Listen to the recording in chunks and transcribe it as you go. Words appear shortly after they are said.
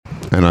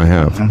And I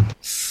have.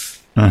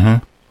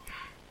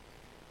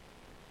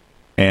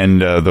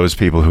 And those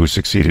people who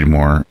succeeded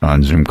more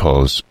on Zoom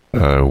calls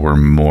were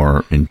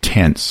more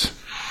intense.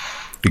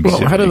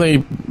 Well, how do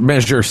they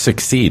measure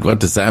succeed? What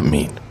does that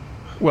mean?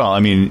 Well,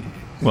 I mean,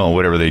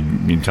 whatever they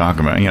talk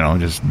about,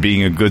 just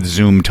being a good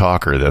Zoom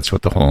talker. That's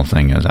what the whole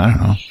thing is. I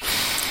don't know.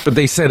 But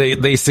they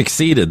said they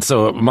succeeded.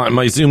 So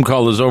my Zoom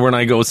call is over and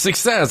I go,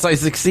 success, I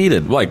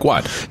succeeded. Like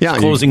what? Yeah,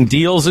 closing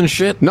deals and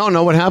shit?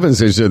 No, what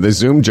happens is the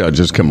Zoom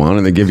judges come on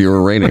and they give you a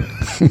rating.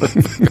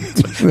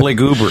 Like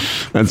Uber.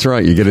 That's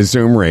right. You get a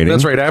Zoom rating.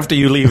 That's right. After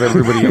you leave,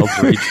 everybody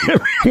else rates you.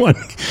 Everyone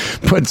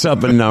puts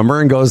up a number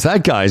and goes,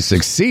 that guy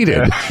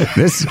succeeded.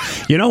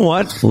 You know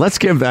what? Let's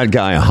give that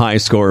guy a high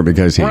score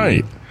because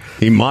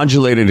he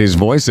modulated his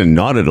voice and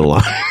nodded a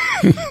lot.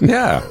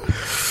 Yeah.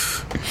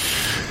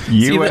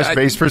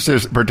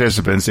 U.S.-based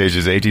participants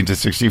ages 18 to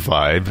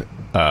 65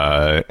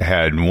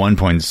 had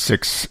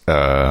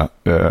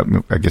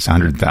 1.6,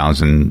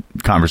 100,000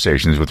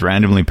 conversations with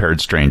randomly paired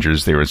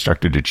strangers. They were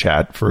instructed to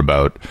chat for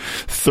about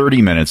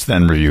 30 minutes,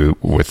 then review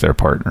with their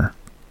partner.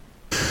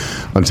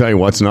 I'll tell you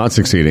what's not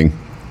succeeding.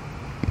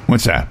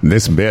 What's that?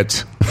 This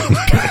bit.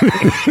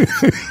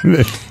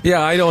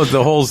 Yeah, I know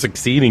the whole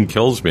succeeding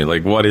kills me.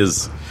 Like, what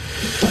is,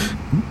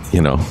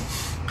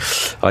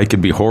 I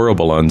could be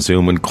horrible on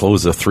Zoom and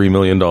close a $3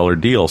 million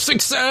deal.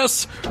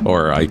 Success!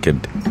 Or I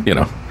could,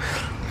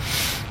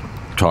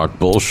 talk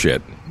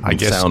bullshit. I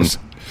guess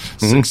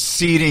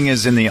succeeding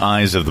is in the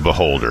eyes of the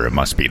beholder. It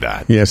must be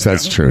that. Yes,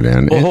 that's true,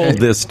 Dan. Behold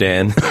this,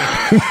 Dan.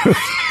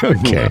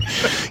 Okay.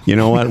 You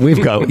know what?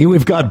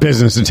 We've got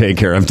business to take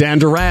care of. Dan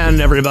Duran,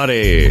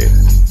 everybody.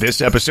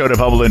 This episode of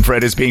Humble and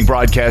Fred is being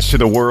broadcast to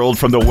the world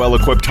from the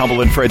well-equipped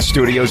Humble and Fred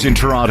studios in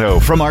Toronto,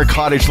 from our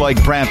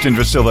cottage-like Brampton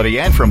facility,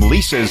 and from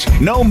Lisa's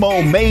No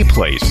Mo May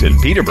place in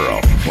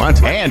Peterborough.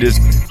 What? And is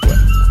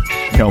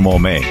No Mo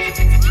May.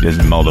 She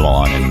doesn't mow the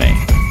lawn in May.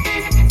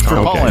 For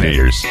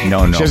pollinators.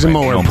 No. She doesn't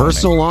mow her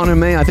personal lawn in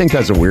May? I think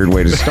that's a weird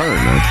way to start,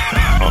 man.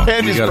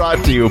 And is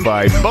brought to you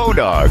by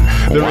Bodog,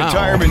 the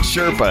Retirement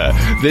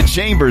Sherpa, the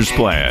Chambers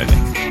Plan,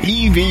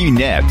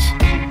 EVNet.ca,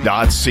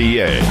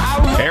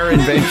 Aaron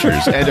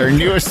Ventures, and our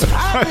newest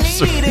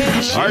sponsor,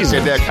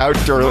 Architect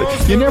Outdoor.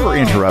 You never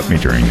interrupt me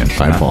during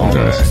this. I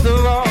apologize.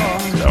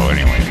 So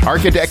anyway,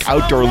 Architect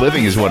Outdoor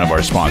Living is one of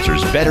our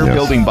sponsors. Better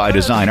Building by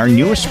Design, our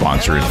newest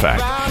sponsor, in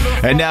fact.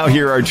 And now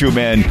here are two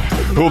men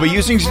who will be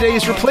using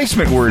today's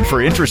replacement word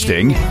for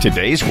interesting.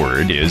 Today's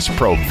word is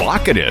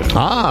provocative.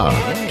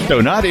 So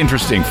not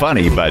interesting,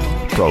 funny, but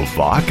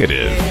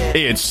provocative.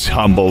 It's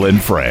Humble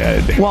and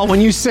Fred. Well,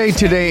 when you say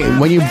today,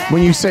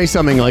 when you say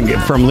something like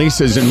from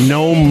Lisa's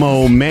No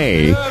Mo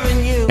May,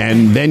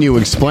 and then you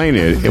explain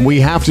it, we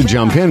have to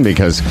jump in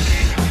because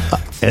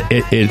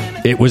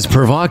it was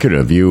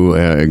provocative.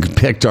 You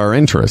picked our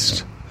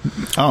interest.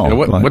 Oh,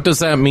 what does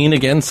that mean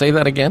again? Say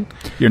that again.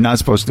 You're not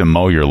supposed to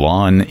mow your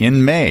lawn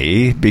in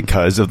May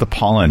because of the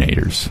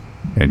pollinators.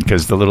 And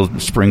because the little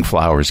spring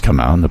flowers come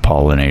out and the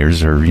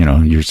pollinators are,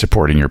 you're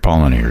supporting your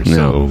pollinators.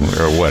 So,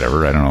 or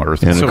whatever, I don't know.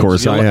 And of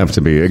course, I have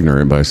to be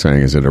ignorant by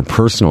saying, is it a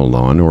personal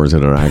lawn or is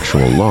it an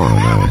actual lawn?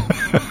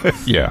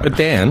 Yeah. But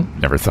Dan.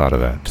 Never thought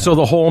of that. So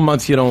the whole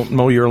month you don't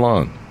mow your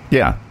lawn?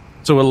 Yeah.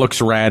 So it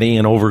looks ratty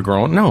and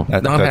overgrown? No,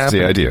 that's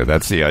happening. the idea.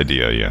 That's the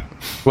idea, yeah.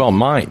 Well,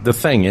 the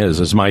thing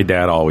is my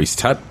dad always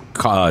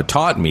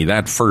taught me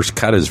that first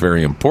cut is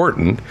very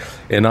important,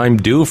 and I'm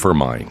due for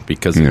mine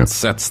because it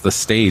sets the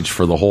stage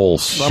for the whole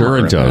summer. Sure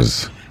it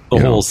does.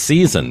 The whole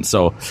season.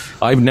 So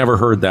I've never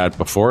heard that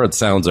before. It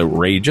sounds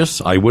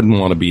outrageous. I wouldn't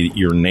want to be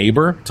your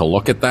neighbor to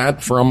look at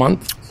that for a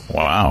month.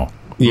 Wow.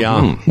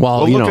 Yeah. Mm-hmm.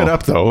 Well, look it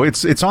up, though.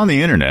 It's on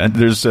the internet.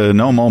 There's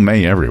No Mo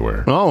May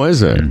everywhere. Oh,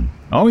 is it?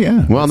 Oh,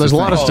 yeah. Well, there's a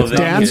lot of stuff.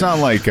 Dan, it's not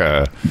like...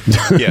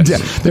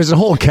 yes. There's a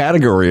whole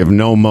category of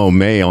No Mo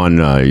May on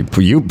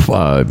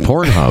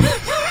Pornhub.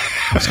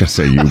 I was going to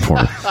say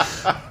YouPorn.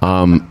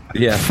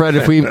 Fred,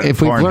 if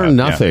we've learned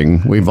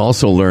nothing, we've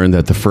also learned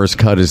that the first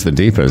cut is the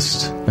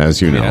deepest,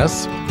 as you know.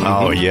 Yes.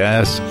 Oh,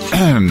 yes.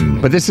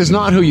 But this is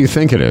not who you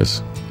think it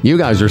is. You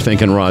guys are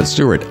thinking Rod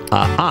Stewart.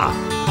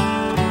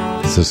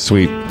 It's a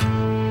sweet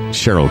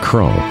Sheryl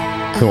Crow,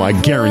 who I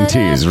guarantee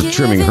is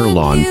trimming her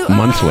lawn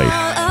monthly.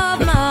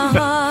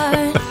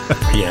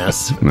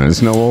 Yes.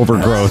 There's no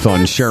overgrowth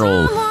on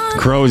Sheryl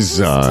Crow's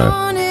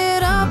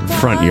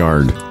front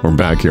yard or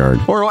backyard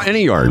or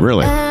any yard,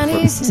 really.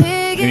 Any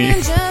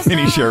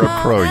Sheryl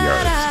Crow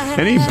yard.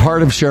 Any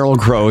part of Sheryl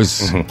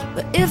Crow's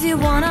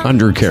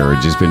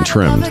undercarriage has been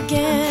trimmed.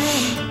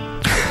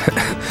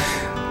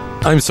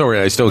 I'm sorry,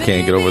 I still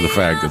can't get over the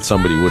fact that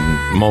somebody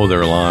wouldn't mow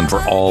their lawn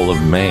for all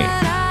of May.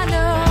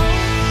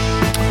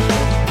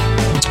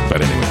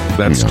 But anyway,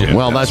 that's good.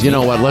 Well, that's, you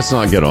know what? Let's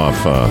not get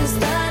off.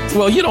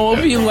 Well, it'll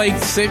be like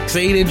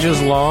 6-8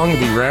 inches long.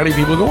 It'll be ratty.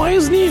 People go, why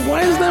is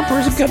that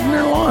person cutting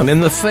their lawn?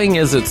 And the thing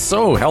is, it's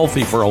so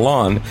healthy for a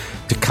lawn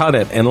to cut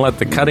it and let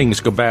the cuttings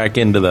go back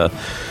into the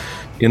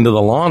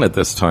lawn at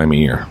this time of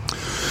year.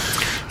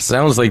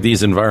 Sounds like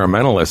these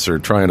environmentalists are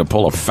trying to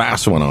pull a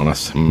fast one on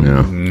us.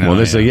 Yeah. Well,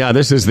 this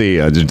is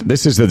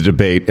the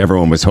debate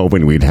everyone was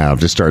hoping we'd have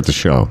to start the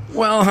show.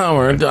 Well,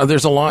 Howard,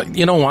 there's a lot.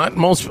 You know what?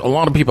 A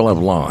lot of people have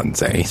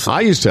lawns, eh?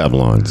 I used to have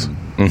lawns.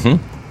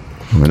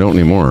 Mm-hmm. I don't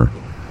anymore.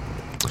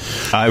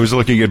 I was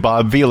looking at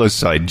Bob Vila's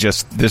site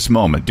just this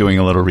moment, doing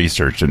a little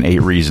research on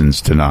 8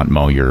 reasons to not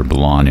mow your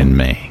lawn in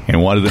May.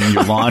 And one of them,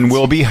 your lawn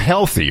will be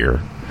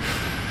healthier.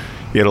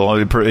 It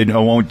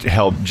won't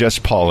help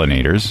just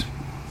pollinators.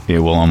 It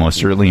will almost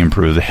certainly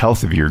improve the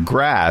health of your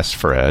grass,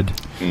 Fred.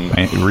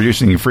 And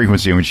reducing the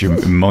frequency in which you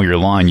mow your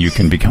lawn, you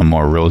can become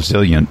more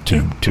resilient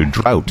to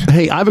drought.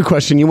 Hey, I have a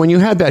question. When you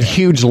had that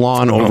huge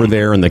lawn over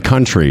there in the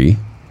country,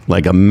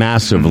 like a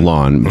massive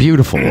lawn,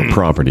 beautiful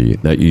property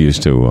that you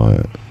used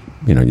to,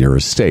 your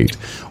estate,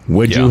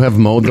 would you have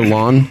mowed the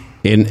lawn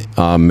in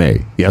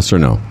May? Yes or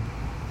no?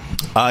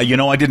 I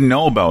didn't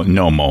know about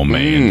No Mow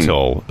May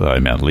until I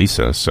met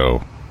Lisa,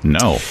 so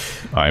no.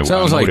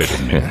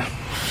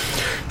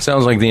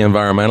 Sounds like the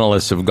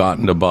environmentalists have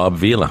gotten to Bob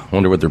Vila.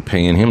 Wonder what they're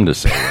paying him to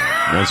say.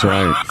 That's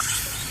right.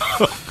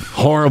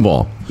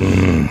 Horrible.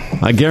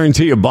 I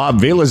guarantee you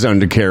Bob Vila's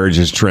undercarriage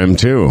is trimmed,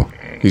 too.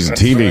 He's a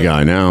TV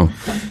guy now.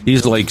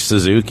 He's like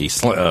Suzuki.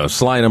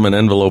 Slide him an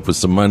envelope with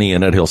some money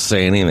in it, he'll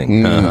say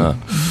anything. Yeah,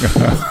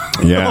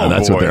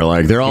 that's what they're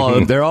like. They're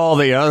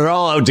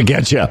all out to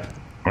get you.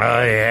 Oh,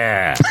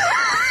 yeah.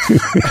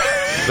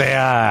 They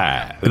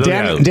are.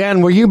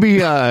 Dan, will you be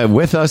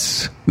with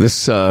us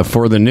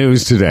for the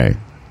news today?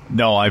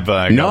 No, I've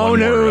no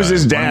news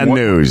is Dan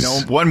news.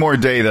 No, one more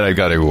day that I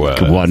got to.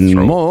 One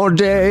more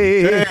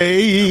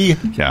day.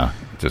 Yeah,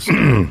 just.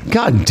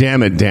 God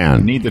damn it,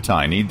 Dan! Need the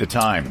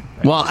time.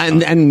 Well,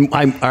 and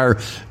are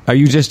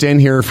you just in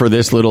here for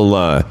this little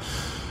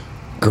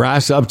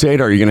grass update?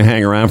 Or are you going to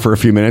hang around for a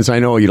few minutes? I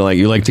know you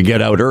like to get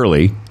out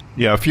early.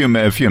 Yeah, a few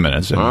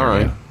minutes. All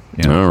right.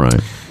 Yeah. All right.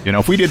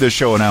 If we did this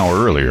show an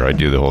hour earlier, I'd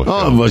do the whole show.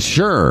 Oh, well,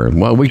 sure.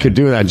 Well, we could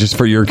do that just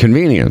for your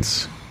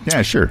convenience.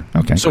 Yeah, sure.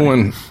 Okay. So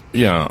when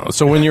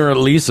you're at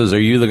Lisa's, are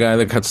you the guy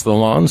that cuts the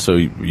lawn? So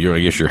I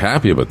guess you're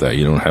happy about that.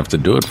 You don't have to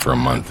do it for a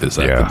month. Is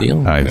that the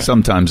deal?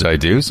 Sometimes I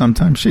do.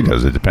 Sometimes she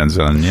does. It depends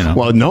on,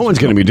 Well, no one's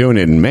going to be doing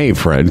it in May,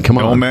 Fred. Come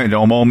on.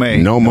 No mow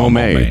May. No mow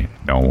May.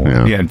 No.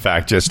 Yeah, in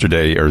fact,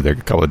 yesterday or a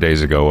couple of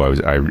days ago,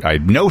 I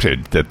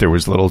noted that there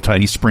was little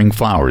tiny spring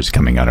flowers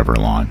coming out of her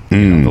lawn.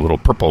 The little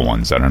purple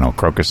ones. I don't know,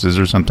 crocuses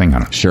or something. I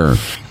don't know. Sure.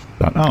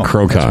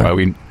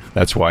 Croci.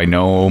 That's why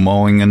no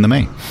mowing in the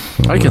May.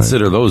 I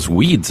consider those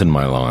weeds in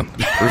my lawn,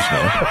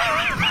 personally.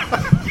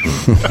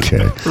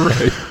 Okay.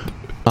 Right.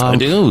 I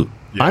do.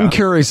 Yeah. I'm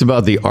curious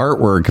about the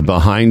artwork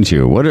behind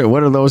you. What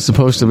are those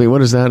supposed to be?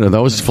 What is that? Are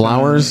those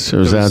flowers? Or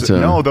is that...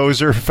 No,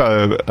 those are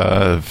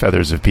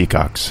feathers of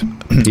peacocks.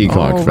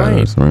 Peacock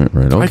feathers. Right.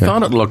 Okay. I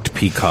thought it looked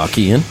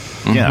peacockian.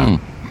 Mm-hmm. Yeah.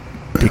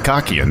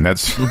 Peacockian.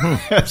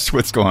 That's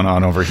what's going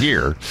on over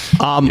here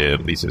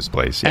at Lisa's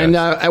place. Yes. And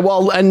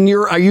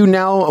are you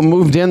now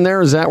moved in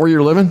there? Is that where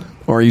you're living,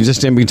 or are you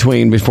just in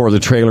between before the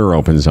trailer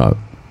opens up?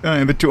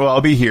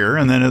 I'll be here,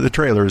 and then at the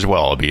trailer as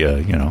well. I'll be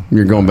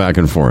You're going back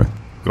and forth.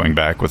 Going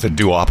back with a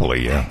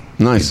duopoly. Yeah.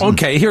 Nice.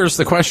 Okay, here's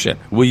the question.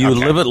 Will you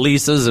live at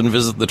Lisa's and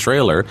visit the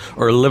trailer,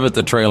 or live at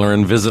the trailer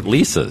and visit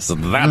Lisa's?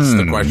 That's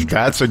the question.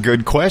 That's a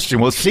good question.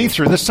 We'll see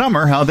through the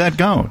summer how that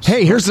goes.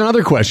 Hey, here's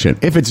another question.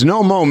 If it's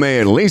no mow May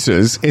at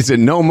Lisa's, is it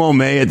no mow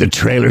May at the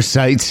trailer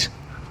site?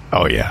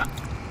 Oh, yeah.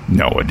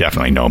 No,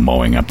 definitely no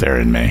mowing up there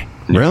in May.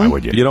 Really?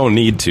 Would you? You don't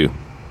need to.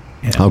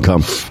 Yeah. How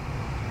come?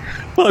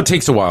 Well, it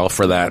takes a while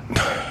for that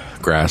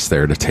grass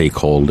there to take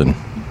hold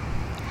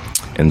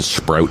and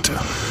sprout.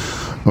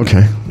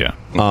 Okay. Yeah.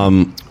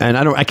 And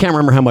I can't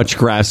remember how much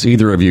grass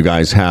either of you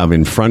guys have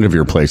in front of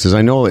your places.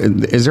 I know,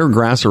 is there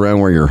grass around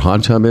where your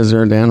hot tub is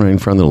there, Dan, right in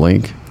front of the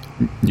lake?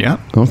 Yeah.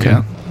 Okay.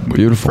 Yeah.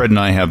 Beautiful. Fred and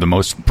I have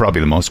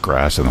probably the most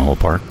grass in the whole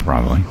park,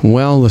 probably.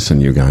 Well,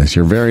 listen, you guys,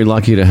 you're very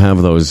lucky to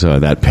have those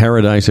that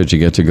paradise that you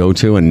get to go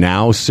to, and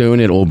now soon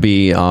it will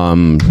be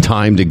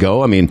time to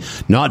go. I mean,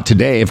 not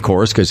today, of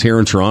course, because here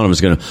in Toronto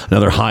is going to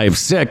another high of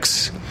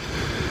 6.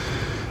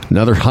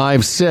 Another high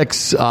of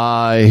 6.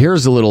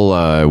 Here's a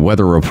little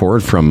weather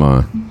report from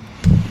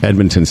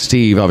Edmonton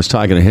Steve. I was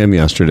talking to him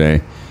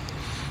yesterday.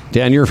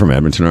 Dan, you're from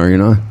Edmonton, are you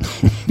not?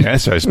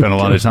 Yes, I spent a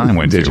lot of time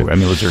with you.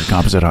 Emily Lizard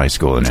Composite High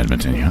School in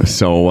Edmonton, yeah.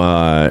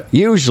 So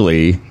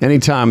usually,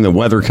 anytime the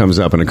weather comes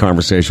up in a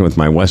conversation with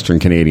my Western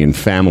Canadian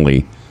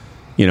family,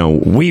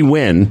 we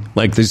win,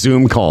 like the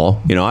Zoom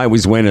call. I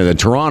always win, and the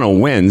Toronto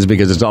wins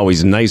because it's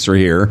always nicer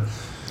here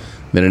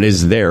than it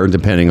is there,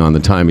 depending on the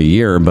time of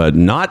year. But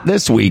not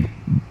this week,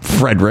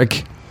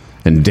 Frederick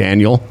and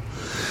Daniel.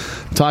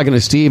 Talking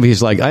to Steve,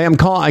 he's like,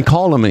 I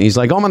called him, and he's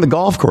like, I'm on the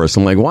golf course.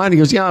 I'm like, why? And he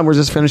goes, yeah, we're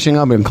just finishing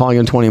up and calling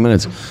you in 20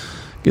 minutes.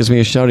 Gives me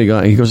a shout. He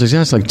goes,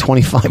 yeah, it's like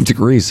 25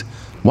 degrees.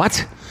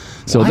 What?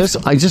 So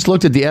I just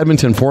looked at the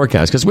Edmonton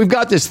forecast, because we've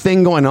got this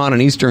thing going on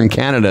in Eastern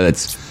Canada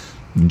that's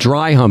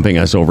dry humping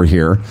us over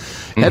here.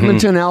 Mm-hmm.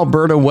 Edmonton,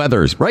 Alberta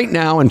weathers. Right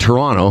now in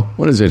Toronto,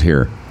 what is it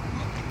here?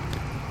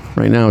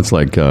 Right now it's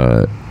like,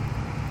 3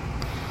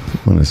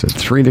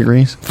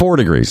 degrees? 4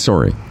 degrees,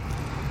 sorry.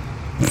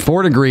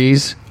 4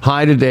 degrees.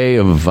 High today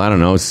of,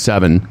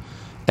 7.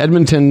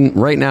 Edmonton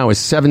right now is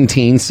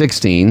 17,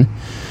 16.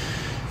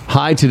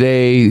 High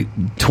today,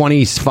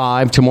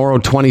 25. Tomorrow,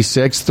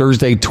 26.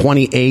 Thursday,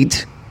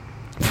 28.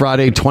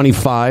 Friday,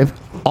 25.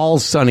 All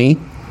sunny.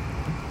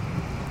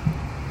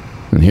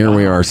 And here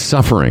we are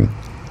suffering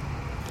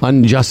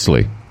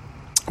unjustly.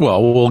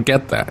 Well, we'll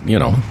get that,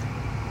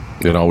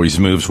 It always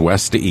moves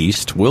west to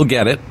east. We'll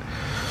get it.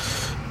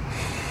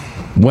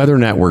 Weather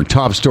Network,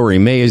 top story.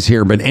 May is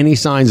here, but any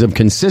signs of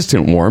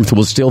consistent warmth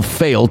will still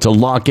fail to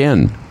lock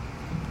in.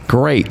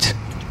 Great.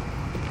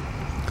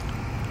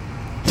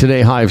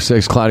 Today, high of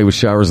 6, cloudy with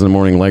showers in the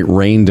morning, light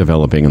rain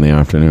developing in the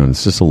afternoon.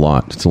 It's just a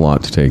lot. It's a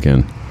lot to take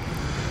in.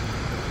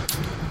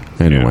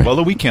 Anyway. Yeah, well,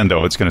 the weekend,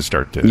 though, it's going to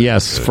start to...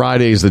 Yes,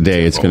 Friday's the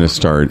day it's going to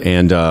start.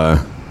 And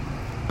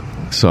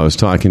so I was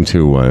talking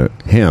to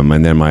him,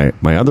 and then my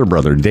other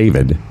brother,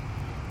 David,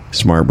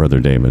 smart brother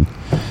David,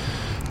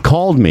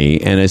 called me,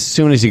 and as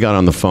soon as he got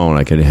on the phone,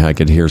 I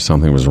could hear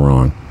something was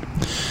wrong.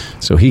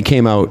 So he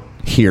came out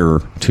here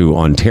to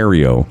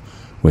Ontario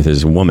with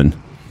his woman,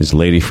 his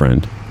lady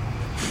friend,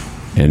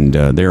 and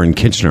they're in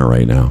Kitchener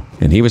right now.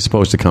 And he was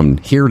supposed to come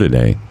here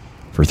today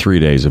for 3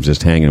 days of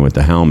just hanging with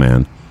the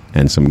Howman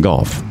and some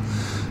golf.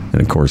 And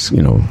of course,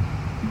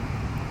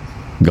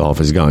 golf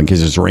is gone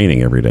because it's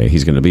raining every day.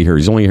 He's going to be here.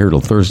 He's only here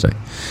till Thursday.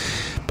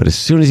 But as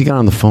soon as he got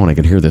on the phone, I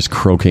could hear this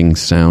croaking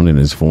sound in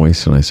his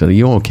voice. And I said, "Are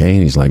you okay?"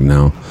 And he's like,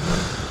 "No,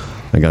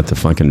 I got the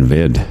fucking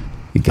vid."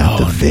 He got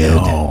the vid.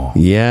 No.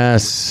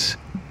 Yes.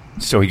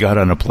 So he got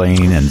on a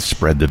plane and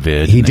spread the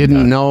vid. He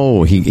didn't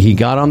know. He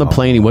got on the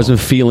plane. He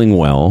wasn't feeling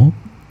well.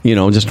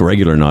 Just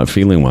regular not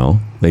feeling well.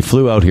 They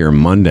flew out here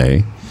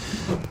Monday.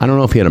 I don't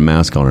know if he had a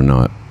mask on or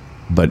not.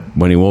 But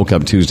when he woke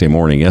up Tuesday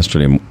morning,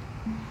 yesterday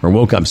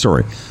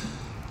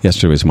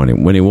was Monday.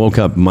 When he woke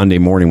up Monday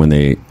morning when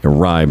they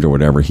arrived or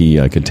whatever, he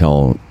could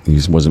tell he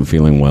wasn't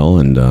feeling well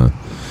and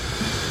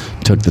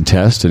took the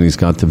test, and he's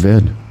got the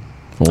vid.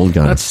 Old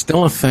guy. That's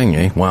still a thing,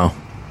 eh? Wow.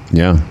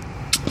 Yeah.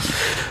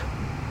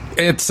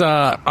 It's.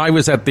 I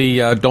was at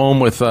the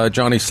Dome with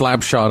Johnny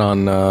Slapshot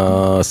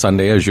on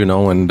Sunday, as you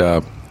know, and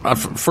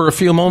for a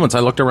few moments I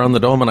looked around the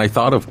Dome and I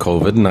thought of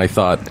COVID, and I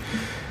thought,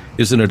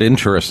 isn't it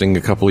interesting?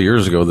 A couple of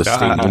years ago, the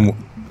stadium.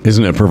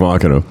 Isn't it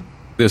provocative?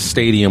 This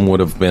stadium would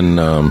have been,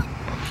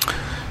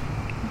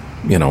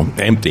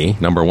 empty.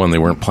 Number one, they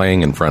weren't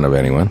playing in front of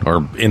anyone,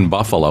 or in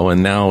Buffalo,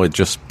 and now it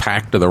just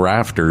packed to the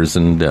rafters.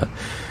 And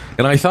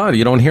I thought,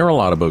 you don't hear a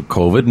lot about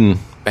COVID, and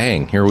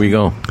bang, here we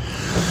go.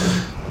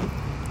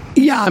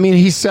 Yeah, I mean,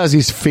 he says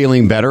he's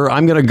feeling better.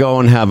 I'm going to go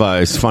and have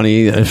a... It's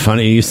funny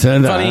you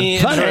said... Funny,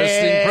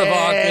 interesting,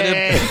 provocative...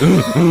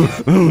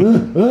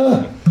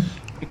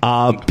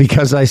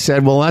 because I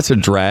said, well, that's a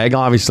drag.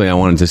 Obviously, I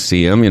wanted to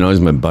see him. He's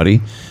my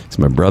buddy. He's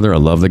my brother. I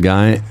love the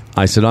guy.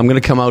 I said, I'm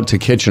going to come out to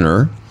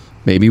Kitchener,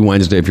 maybe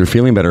Wednesday, if you're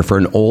feeling better, for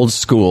an old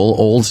school,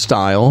 old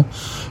style,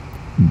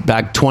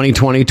 back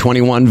 2020,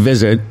 21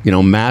 visit.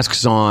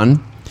 Masks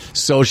on,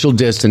 social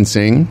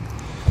distancing,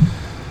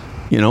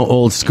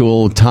 old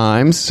school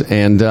times.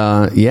 And,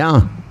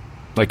 yeah.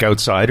 Like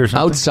outside or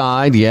something?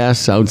 Outside,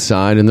 yes,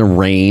 outside in the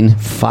rain.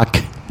 Fuck.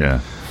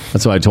 Yeah.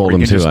 That's what I told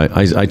him, too.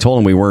 I told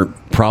him we weren't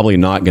probably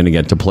not going to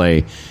get to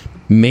play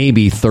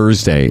maybe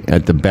Thursday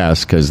at the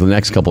best, because the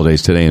next couple of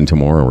days, today and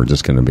tomorrow, we're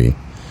just going to be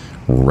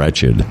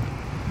wretched.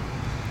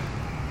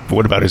 But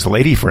what about his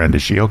lady friend?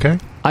 Is she okay?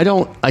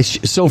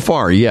 So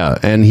far, yeah.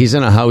 And he's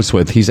in a house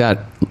he's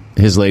at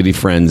his lady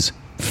friend's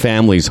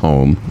family's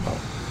home.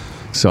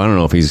 So I don't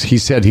know if he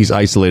said he's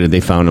isolated. They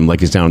found him like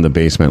he's down in the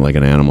basement like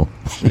an animal.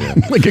 Yeah.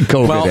 Like a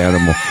COVID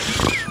animal.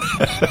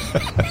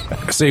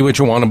 Say what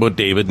you want about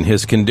David and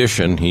his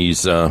condition.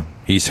 He's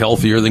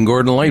healthier than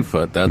Gordon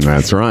Lightfoot. That's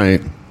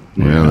right.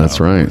 Yeah,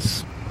 that's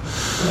right.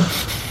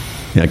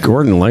 Yeah,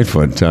 Gordon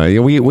Lightfoot.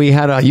 We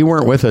had you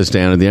weren't with us,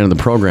 Dan, at the end of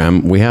the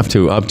program. We have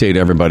to update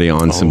everybody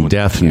on some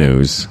death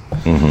news.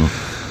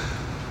 Mm-hmm.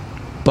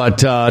 But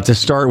to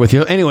start with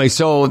you, anyway.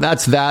 So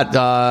that's that.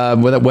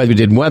 What we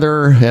did.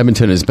 Weather.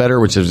 Edmonton is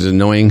better, which is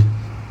annoying.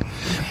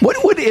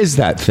 What is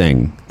that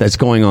thing that's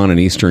going on in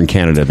Eastern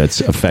Canada that's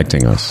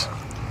affecting us?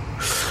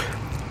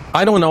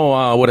 I don't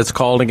know what it's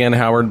called again,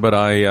 Howard, but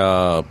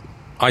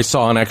I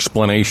saw an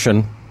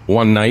explanation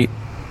one night,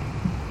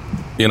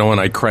 and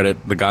I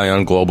credit the guy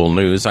on Global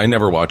News. I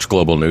never watch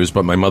Global News,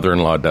 but my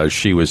mother-in-law does.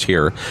 She was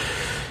here,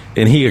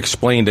 and he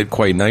explained it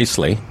quite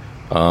nicely.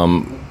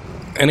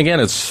 And again,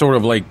 it's sort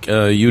of like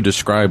you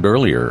described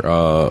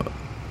earlier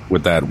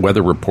with that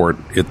weather report.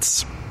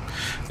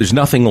 There's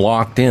nothing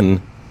locked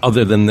in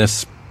other than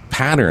this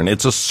pattern.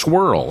 It's a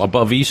swirl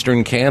above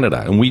Eastern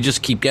Canada, and we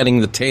just keep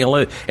getting the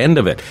tail end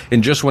of it.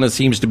 And just when it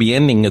seems to be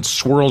ending, it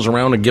swirls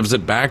around and gives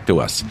it back to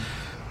us.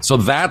 So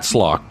that's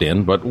locked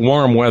in, but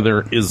warm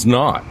weather is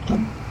not.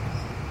 And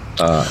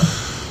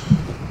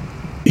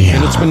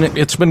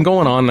it's been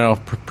going on now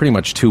for pretty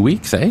much 2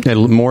 weeks, eh? Yeah,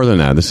 more than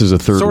that. This is a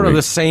third sort of week.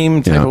 The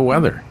same type of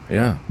weather.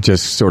 Yeah,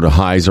 just sort of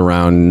highs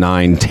around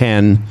 9,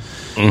 10.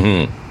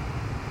 Mm-hmm.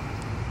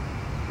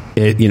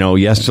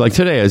 Yesterday, like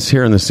today, it's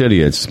here in the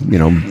city. It's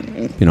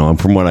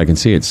from what I can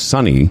see, it's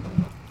sunny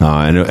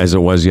and as it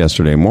was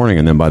yesterday morning.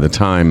 And then by the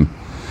time,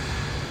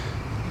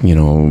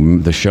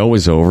 the show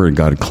was over, it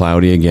got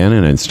cloudy again,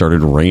 and it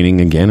started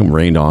raining again. It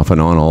rained off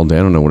and on all day.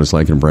 I don't know what it's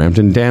like in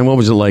Brampton. Dan, what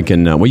was it like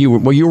in?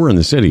 You were in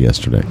the city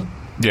yesterday.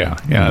 Yeah,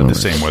 the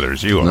same weather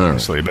as you,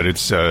 obviously, but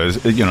it's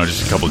just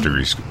a couple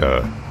degrees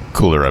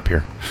cooler up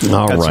here.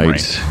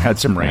 Had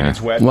some rain.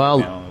 It's wet.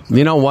 Well,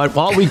 you know what?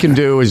 All we can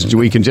do is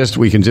we can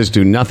just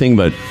do nothing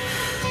but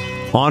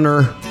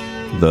honor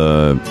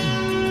the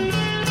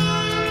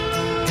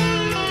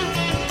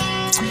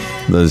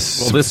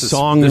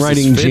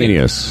songwriting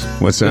genius.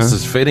 What's that? This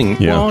is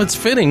fitting. Yeah. Well, it's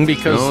fitting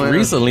because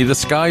recently the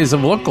skies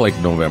have looked like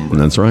November.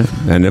 That's right,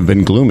 and have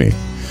been gloomy.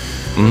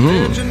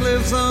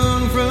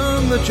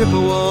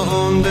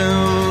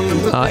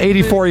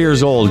 84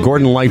 years old,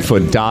 Gordon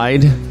Lightfoot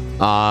died.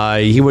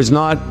 He was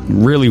not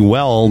really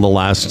well the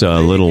last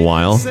little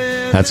while.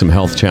 Had some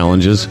health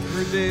challenges.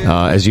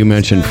 As you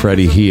mentioned,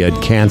 Freddie, he had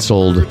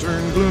canceled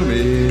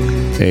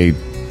a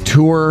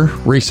tour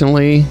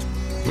recently.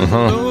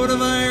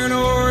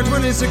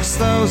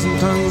 26,000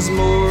 tons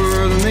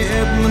more than the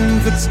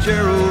Edmund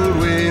Fitzgerald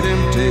weighed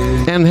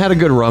empty. And had a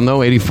good run,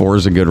 though. 84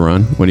 is a good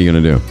run. What are you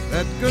going to do?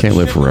 Can't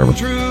live forever.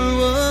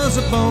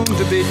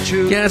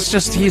 Yeah, it's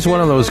just he's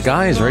one of those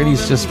guys, right?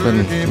 He's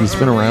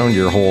been around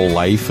your whole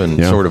life and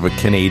sort of a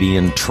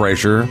Canadian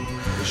treasure.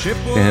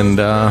 And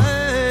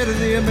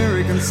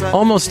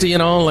almost,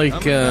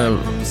 like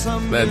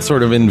that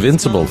sort of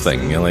invincible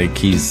thing. Like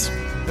he's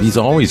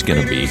always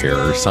going to be here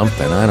or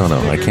something. I don't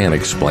know. I can't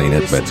explain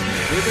it, but...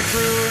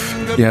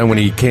 Yeah, when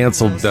he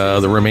canceled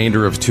the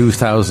remainder of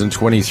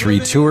 2023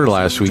 tour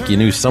last week, you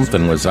knew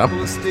something was up.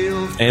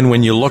 And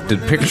when you looked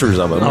at pictures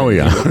of him, like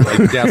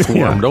death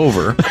warmed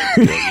over.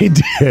 He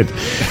did.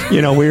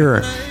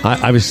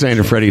 I was saying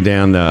to Freddie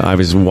Dan, I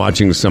was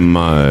watching some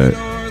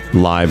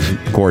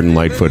live Gordon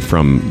Lightfoot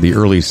from the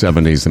early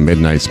 70s, the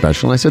Midnight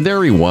Special. And I said,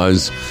 there he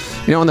was,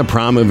 in the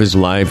prime of his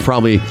life,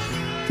 probably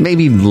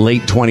maybe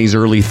late 20s,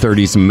 early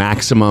 30s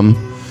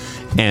maximum.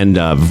 And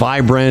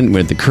vibrant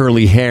with the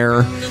curly hair.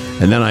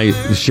 And then I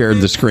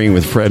shared the screen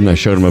with Fred and I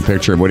showed him a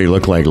picture of what he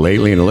looked like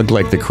lately, and it looked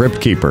like the Crypt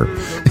Keeper.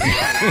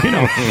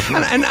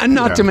 and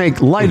not to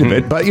make light of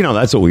it, but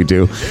that's what we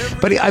do.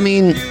 But I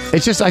mean,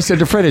 it's just, I said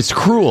to Fred, it's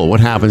cruel what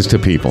happens to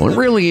people. It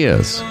really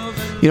is.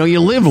 You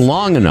live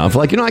long enough,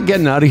 like you're not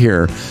getting out of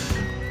here.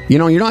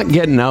 You're not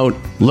getting out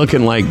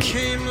looking like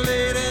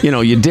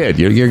you did.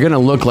 You're going to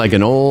look like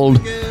an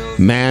old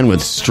man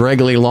with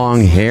straggly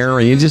long hair,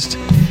 and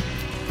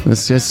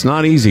it's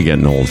not easy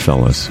getting old,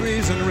 fellas.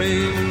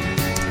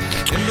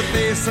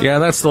 Yeah,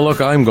 that's the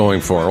look I'm going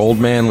for. Old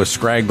man with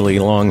scraggly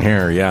long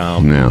hair, yeah.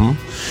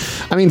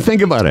 I mean,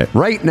 think about it.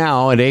 Right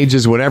now, at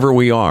ages whatever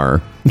we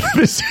are,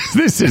 this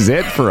is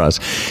it for us.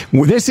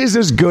 This is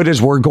as good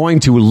as we're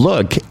going to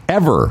look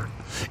ever.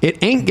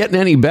 It ain't getting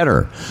any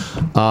better.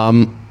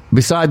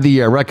 Beside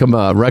the wreck of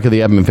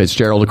the Edmund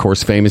Fitzgerald, of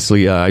course,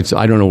 famously, I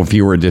don't know if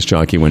you were a disc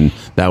jockey when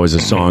that was a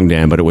song,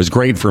 Dan, but it was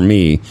great for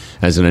me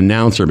as an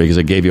announcer because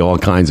it gave you all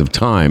kinds of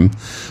time.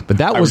 But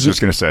that was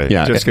just going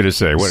to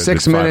say, what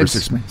 6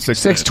 minutes,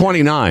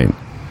 6:29.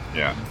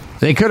 Yeah,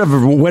 they could have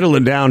whittled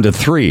it down to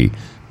 3,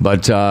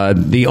 but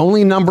the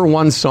only number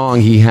one song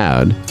he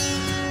had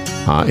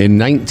in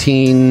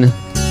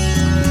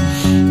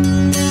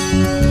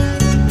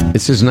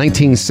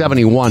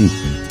 1971.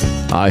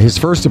 His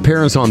first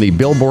appearance on the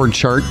Billboard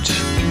chart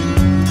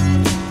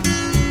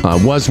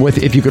was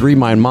with If You Could Read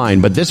My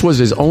Mind, but this was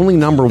his only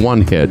number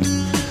one hit,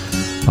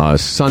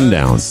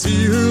 Sundown.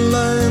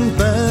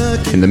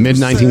 In the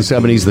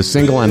mid-1970s, the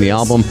single and the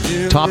album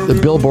topped the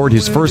Billboard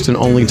his first and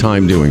only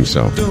time doing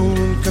so.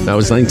 That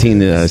was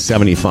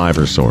 1975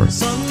 or so.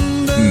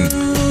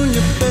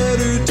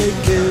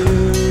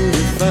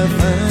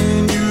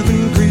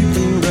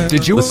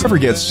 Did you ever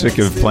get sick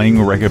of playing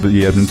a record of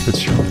the Edmund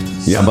Fitzgerald?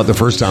 Yeah, but the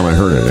first time I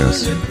heard it,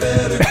 yes.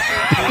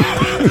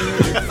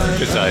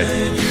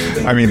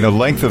 I mean, the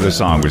length of the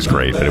song was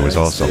great, but it was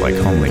also like,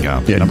 holy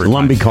God. Yeah,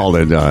 Lumbee called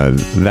it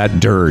that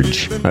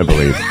dirge, I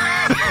believe.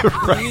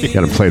 Right. You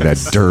got to play that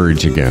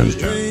dirge again.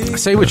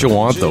 Say what you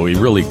want, though. He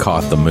really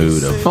caught the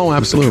mood of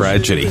absolutely. The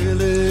tragedy.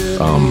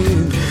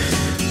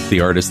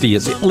 The artist.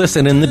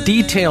 Listen, in the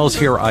details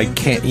here, I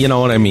can't, you know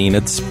what I mean?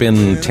 It's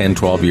been 10,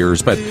 12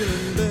 years, but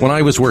when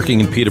I was working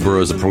in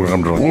Peterborough as a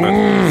program director,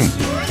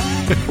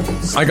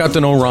 I got to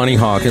know Ronnie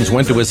Hawkins,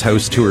 went to his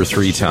house 2 or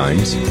 3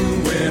 times.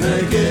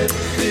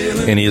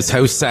 And his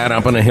house sat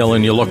up on a hill,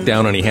 and you look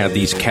down, and he had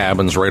these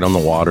cabins right on the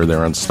water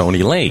there on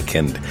Stony Lake.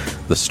 And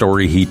the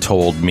story he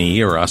told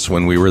me, or us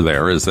when we were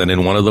there, is that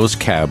in one of those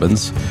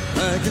cabins,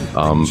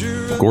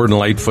 Gordon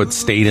Lightfoot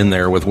stayed in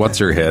there with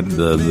what's-her-head,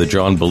 the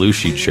John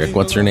Belushi chick.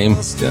 What's her name?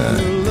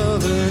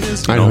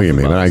 I know who you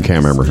mean, but I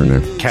can't remember her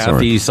name.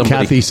 Kathy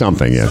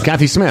something, yeah.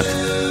 Kathy Smith.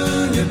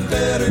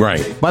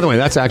 Right. By the way,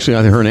 that's actually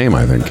her name,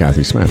 I think,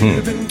 Kathy Smith.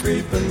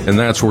 And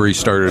that's where he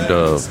started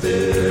to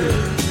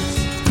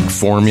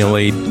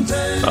formulate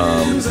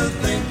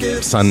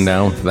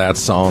Sundown, that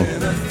song.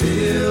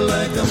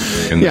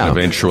 And then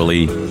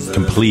eventually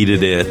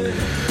completed it.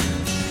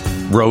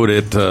 wrote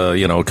it,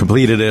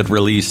 completed it,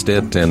 released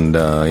it, and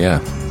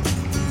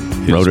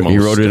He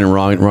wrote it in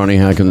Ronnie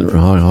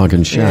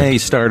Hawkins' shack. Yeah, he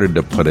started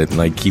to put it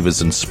like he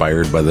was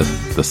inspired by the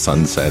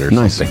sunset or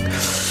something.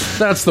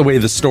 That's the way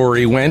the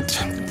story went.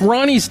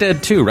 Ronnie's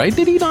dead too, right?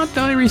 Did he not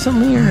die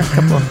recently? Or a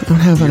couple?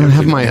 I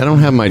don't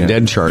have my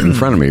dead chart in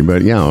front of me,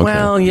 but yeah. Okay.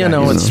 Well,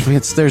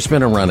 it's there's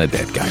been a run of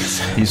dead guys.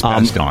 He's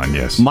passed on.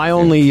 Yes. My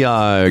only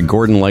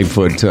Gordon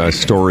Lightfoot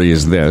story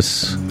is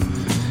this.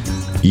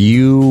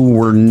 You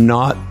were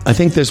not. I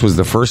think this was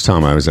the first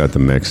time I was at the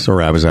Mix,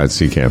 or I was at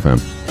CKFM.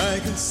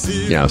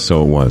 Yeah,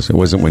 so it was. It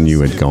wasn't when you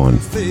had gone.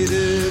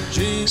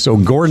 So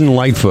Gordon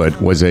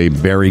Lightfoot was a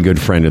very good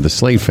friend of the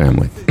Slate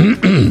family.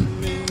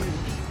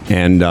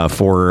 And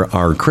for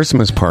our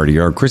Christmas party,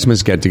 our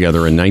Christmas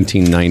get-together in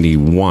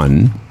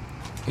 1991,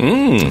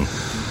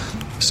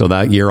 so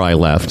that year I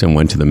left and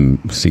went to the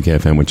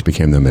CKFM, which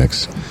became the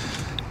Mix.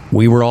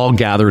 We were all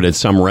gathered at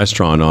some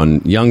restaurant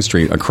on Yonge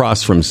Street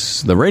across from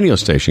the radio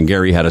station.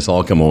 Gary had us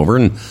all come over,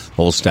 and the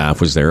whole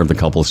staff was there of the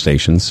couple of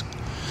stations.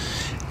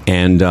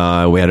 And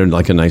we had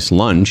like a nice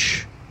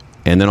lunch,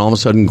 and then all of a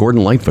sudden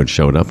Gordon Lightfoot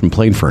showed up and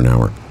played for an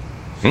hour.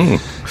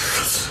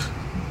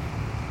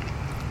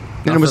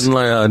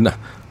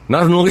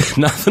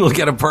 Nothing will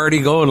get a party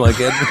going like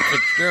Edmund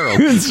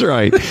Fitzgerald. That's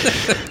right.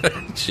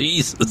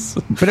 Jesus.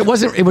 But it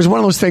wasn't. It was one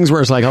of those things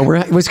where it's like,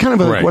 it was kind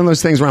of one of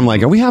those things where I'm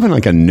like, are we having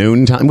like a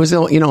noon time? Was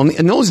it,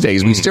 in those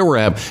days we still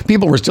were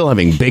people were still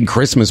having big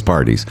Christmas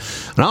parties,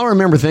 and all I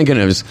remember thinking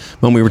is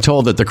when we were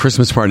told that the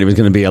Christmas party was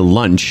going to be a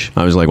lunch,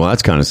 I was like, well,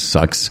 that's kind of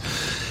sucks.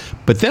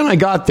 But then I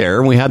got there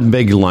and we had the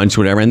big lunch,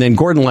 whatever, and then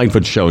Gordon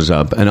Lightfoot shows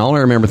up, and all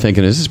I remember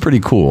thinking is, this is pretty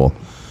cool.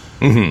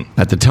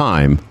 At the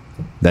time,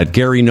 that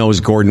Gary knows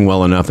Gordon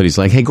well enough that he's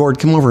like, hey, Gord,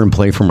 come over and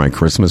play for my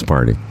Christmas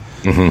party.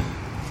 And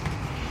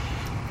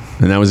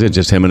that was it,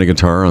 just him and a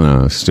guitar on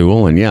a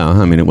stool. And yeah,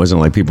 I mean, it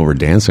wasn't like people were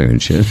dancing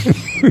and shit.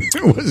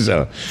 It was.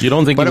 You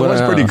don't think? But it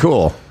was pretty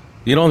cool.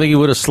 You don't think you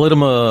would have slid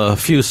him a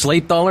few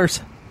Slate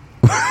dollars?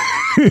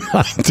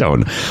 I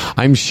don't.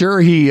 I'm sure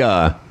he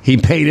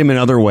paid him in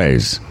other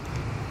ways.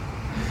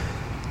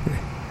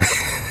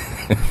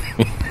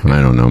 I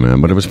don't know,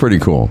 man, but it was pretty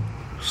cool.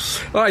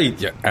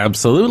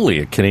 Absolutely,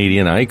 a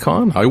Canadian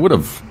icon. I would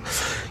have,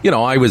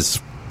 I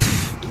was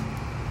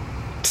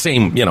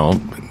same,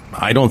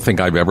 I don't think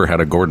I've ever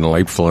had a Gordon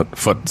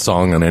Lightfoot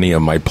song on any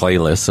of my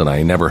playlists, and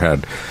I never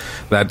had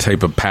that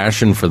type of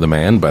passion for the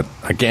man. But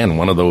again,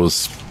 one of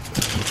those,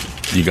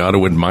 you got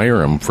to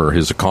admire him for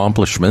his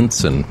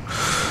accomplishments and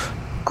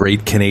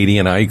great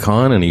Canadian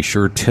icon, and he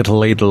sure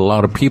titillated a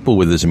lot of people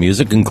with his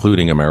music,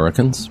 including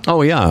Americans.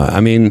 Oh, yeah. I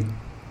mean,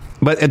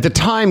 but at the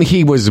time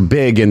he was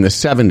big in the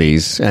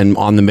 70s and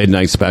on the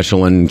Midnight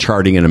Special and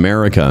charting in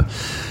America.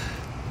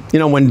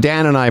 When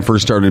Dan and I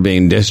first started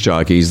being disc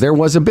jockeys, there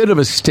was a bit of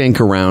a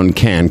stink around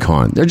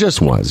CanCon. There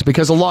just was,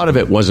 because a lot of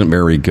it wasn't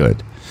very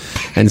good.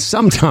 And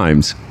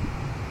sometimes...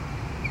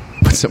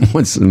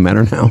 What's the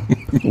matter now?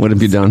 What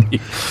have you done?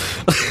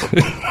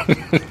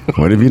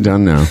 What have you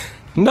done now?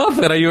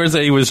 Nothing. I was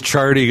saying he was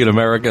charting in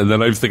America, and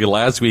then I was thinking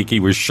last week he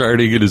was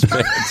charting in his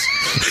pants.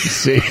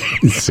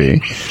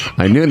 See,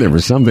 I knew there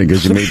was something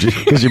because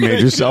you made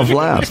yourself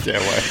laugh.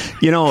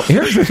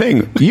 Here's the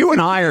thing: you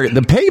and I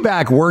the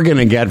payback we're going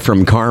to get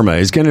from Karma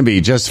is going to be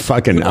just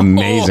fucking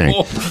amazing.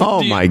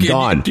 Oh my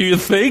god! Do you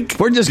think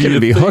we're just going to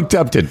be hooked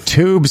up to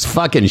tubes,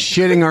 fucking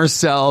shitting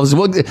ourselves?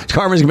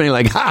 Karma's going to be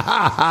like, ha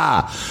ha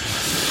ha.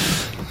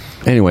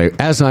 Anyway,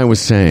 as I was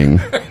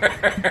saying,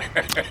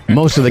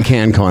 most of the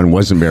CanCon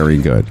wasn't very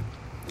good.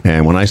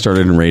 And when I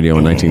started in radio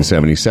in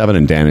 1977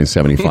 and Dan in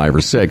 75 or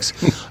 6,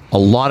 a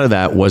lot of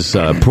that was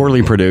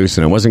poorly produced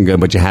and it wasn't good,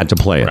 but you had to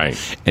play it.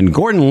 Right. And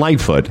Gordon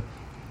Lightfoot,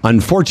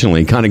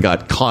 unfortunately, kind of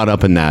got caught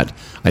up in that,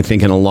 I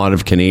think, in a lot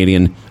of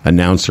Canadian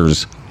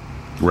announcers'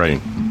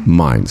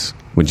 minds.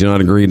 Would you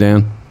not agree,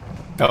 Dan?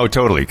 Oh,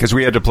 totally. Because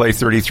we had to play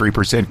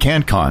 33%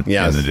 CanCon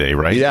in the day,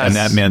 right? Yes. And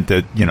that meant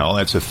that,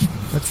 that's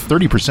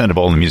 30% of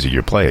all the music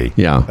you play.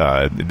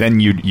 Yeah.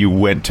 Then you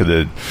went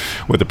to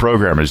what the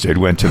programmers did,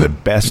 went to the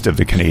best of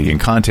the Canadian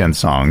content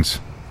songs,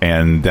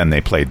 and then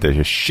they played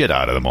the shit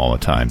out of them all the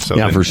time. So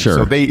yeah, for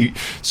sure.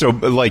 So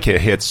like a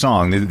hit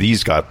song,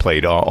 these got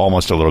played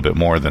almost a little bit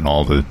more than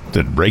all the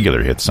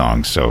regular hit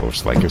songs. So it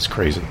was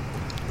crazy.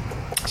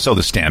 So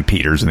the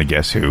Stampeders and the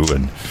Guess Who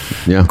and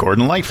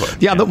Gordon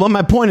Lightfoot. Yeah, but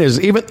my point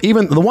is,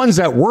 even the ones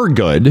that were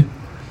good,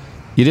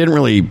 you didn't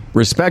really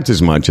respect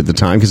as much at the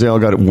time because they all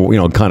got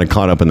kind of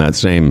caught up in that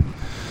same.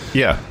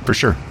 Yeah, for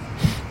sure.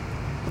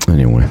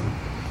 Anyway,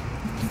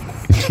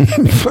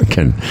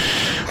 fucking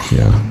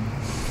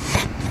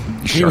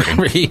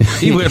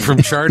He went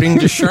from charting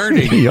to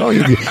sharding.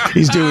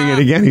 He's doing it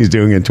again. He's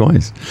doing it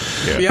twice.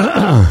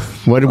 Yeah.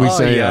 What did we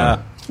say?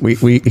 Yeah. We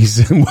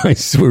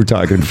were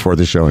talking before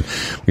the show, and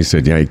we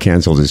said, he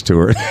canceled his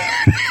tour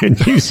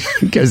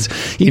because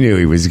he knew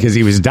he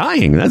was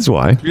dying. That's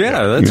why.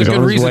 Yeah, that's a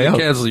good reason to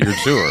cancel your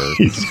tour.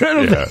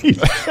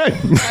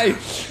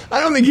 I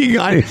don't think he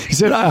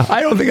said,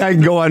 I don't think I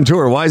can go on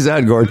tour. Why is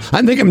that, Gordon?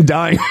 I think I'm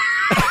dying.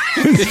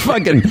 It's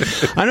fucking.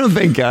 I don't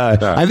think.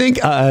 I think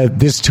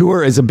this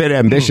tour is a bit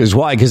ambitious.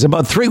 Why? Because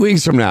about 3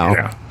 weeks from now.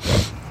 Yeah.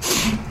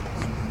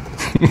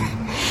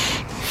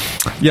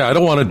 Yeah, I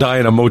don't want to die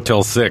in a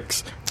Motel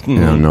 6.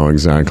 Yeah, no,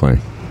 exactly.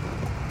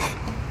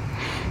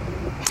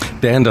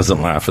 Dan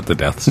doesn't laugh at the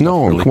deaths.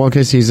 No, really. well,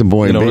 because he's a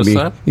boy, You notice baby.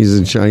 that?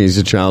 He's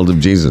a child of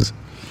Jesus.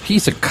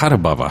 He's a cut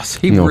above us.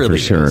 He No, really for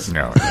sure. is.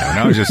 No,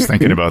 I was just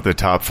thinking about the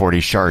top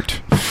 40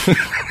 chart.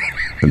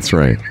 That's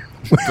right.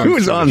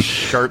 Who's on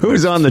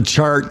the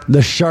chart?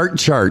 The chart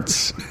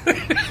charts.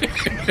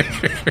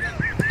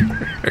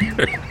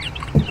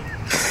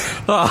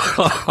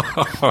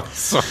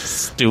 So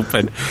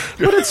stupid.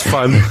 But it's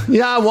fun.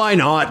 Yeah, why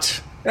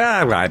not?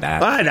 Yeah, why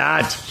not? Why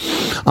not?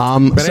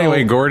 But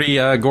anyway,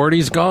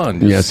 Gordy's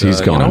gone. Yes,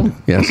 he's gone.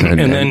 Yes, and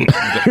then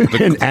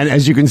and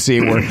as you can see,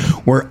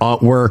 we're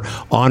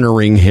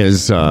honoring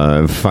his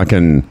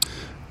fucking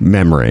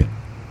memory.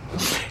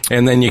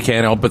 And then you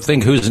can't help but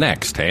think, who's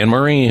next? Anne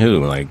Marie?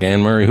 Who? Like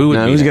Anne Marie? Who would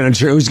Now, be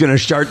who's gonna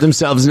start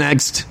themselves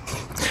next?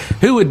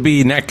 Who would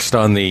be next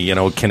on the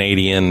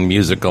Canadian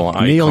musical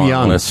icon Neil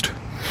Young. list?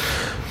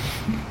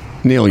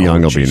 Neil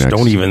Young will be next.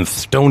 Don't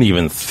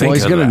even think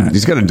Well, that.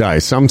 he's gonna die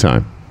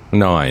sometime.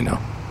 No, I know.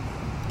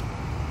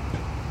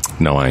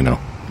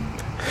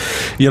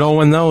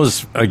 When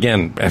those,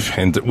 again,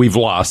 and we've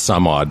lost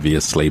some,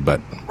 obviously,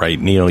 but, right,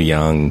 Neil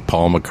Young,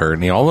 Paul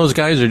McCartney, all those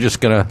guys are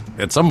just going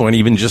to, at some point,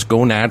 even just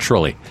go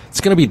naturally.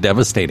 It's going to be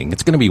devastating.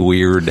 It's going to be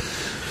weird.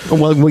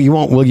 Well,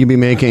 will you be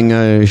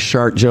making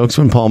shark jokes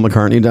when Paul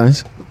McCartney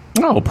dies?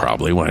 Oh,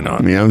 probably. Why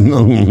not? Yeah.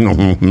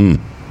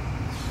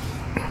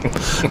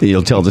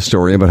 You'll tell the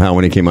story about how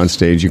when he came on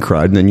stage you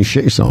cried and then you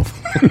shit yourself.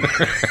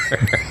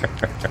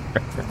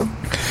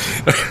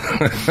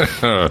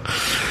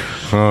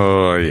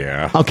 Oh,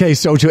 yeah. Okay,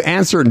 so to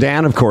answer,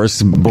 Dan, of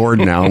course, bored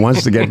now,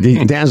 wants to get...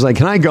 Dan's like,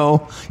 can I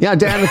go? Yeah,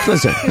 Dan,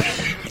 listen.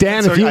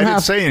 Dan, So if you I didn't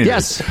have... say anything.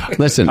 Yes,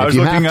 listen, I if was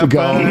you looking have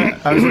to up. go...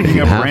 I was looking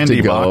you up have Randy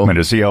to go. Bachman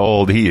to see how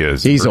old he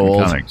is. He's Brittany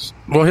old. Cummings.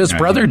 Well, his Yeah.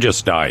 brother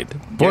just died.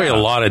 Boy, Yeah. a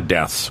lot of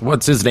deaths.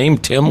 What's his name?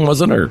 Tim,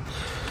 wasn't it?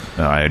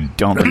 I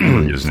don't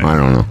remember his name. I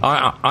don't know.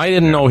 I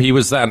didn't know he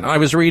was that. I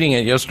was reading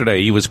it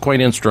yesterday. He was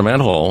quite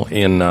instrumental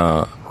in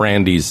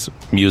Randy's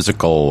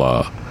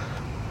musical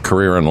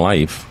career and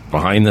life,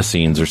 behind the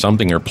scenes or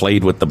something, or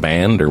played with the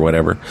band or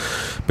whatever.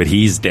 But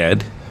he's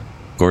dead.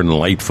 Gordon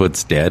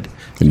Lightfoot's dead.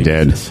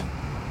 Dead.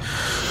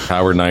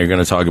 Howard and I are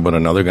going to talk about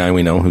another guy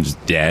we know who's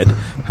dead.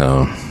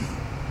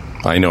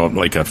 I know,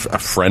 like a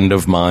friend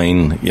of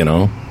mine,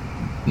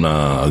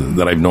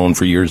 that I've known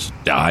for years,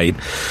 died.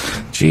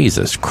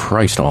 Jesus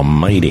Christ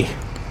Almighty!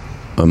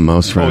 A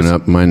mouse ran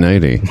up my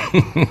nighty.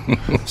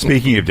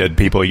 Speaking of dead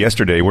people,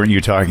 yesterday weren't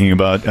you talking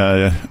about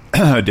a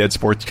dead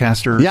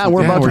sportscaster? Yeah,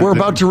 we're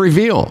about to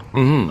reveal.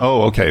 Mm-hmm.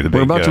 Oh, okay.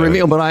 We're about to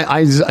reveal, but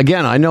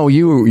I know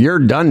you're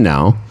done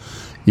now.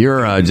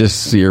 You're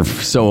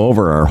so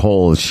over our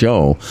whole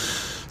show.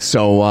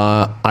 So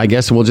I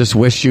guess we'll just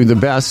wish you the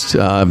best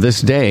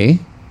this day.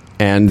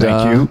 And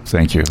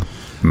Thank you.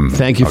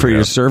 Thank you for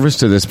your service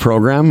to this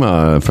program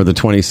for the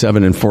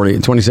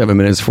 27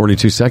 minutes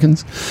 42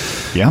 seconds.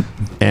 Yeah.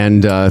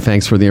 And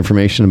thanks for the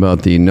information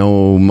about the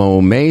No Mo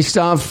May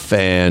stuff.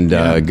 And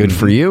good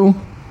for you.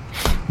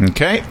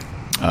 Okay.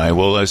 I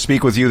will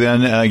speak with you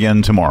then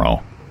again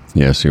tomorrow.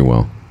 Yes, you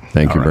will.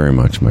 Thank you very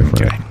much, my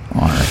friend. Okay.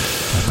 All right.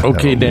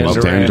 Okay,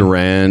 Dan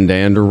Duran.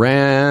 Dan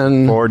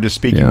Duran. Forward to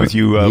speaking with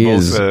you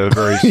both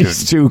very soon.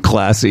 He's too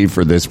classy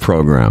for this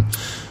program,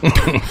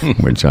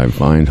 which I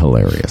find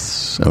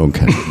hilarious.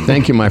 Okay.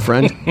 Thank you, my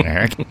friend.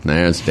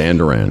 That's Dan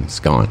Duran. It's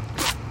gone.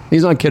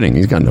 He's not kidding.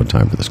 He's got no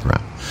time for this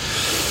crap.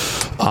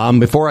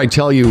 Before I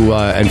tell you,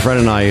 and Fred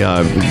and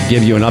I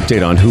give you an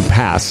update on who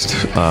passed,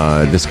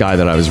 this guy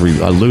that I was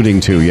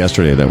alluding to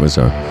yesterday that was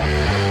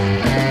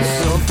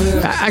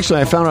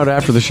actually, I found out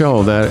after the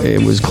show that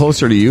it was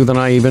closer to you than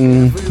I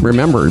even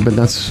remembered, but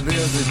that's...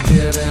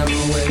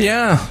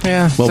 Yeah.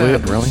 Well,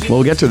 sad, really.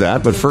 We'll get to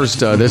that, but first,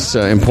 this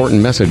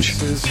important message.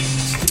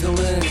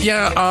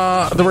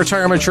 Yeah, the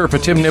retirement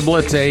Sherpa, Tim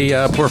Niblett,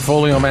 a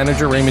portfolio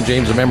manager, Raymond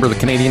James, a member of the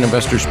Canadian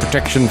Investors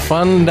Protection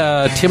Fund.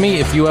 Timmy,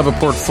 if you have a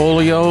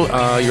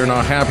portfolio, you're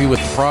not happy with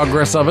the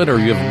progress of it, or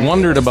you've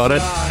wondered about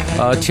it,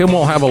 Tim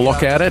will have a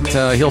look at it.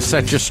 He'll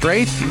set you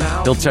straight.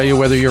 He'll tell you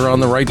whether you're on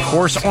the right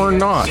course or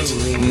not.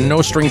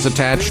 No strings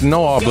attached,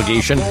 no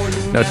obligation.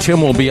 Now,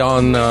 Tim will be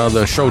on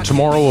the show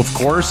tomorrow, of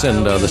course,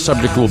 and the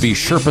subject will be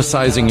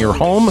Sherpa-sizing your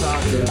home,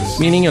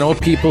 meaning,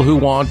 people who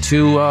want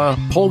to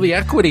pull the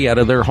equity out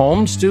of their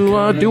homes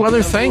to do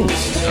other things.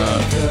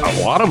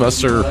 A lot of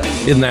us are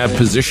in that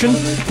position.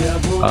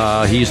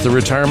 He's the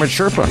Retirement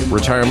Sherpa,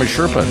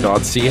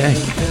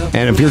 retirementsherpa.ca.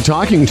 And if you're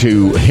talking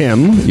to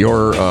him,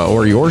 your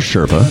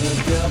Sherpa,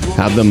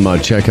 have them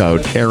check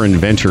out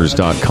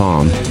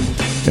aaronventures.com,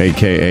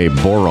 a.k.a.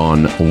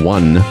 Boron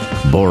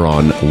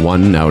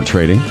 1 now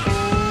trading.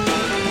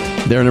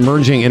 They're an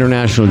emerging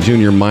international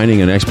junior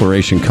mining and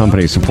exploration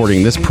company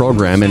supporting this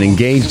program and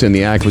engaged in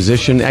the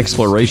acquisition,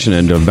 exploration,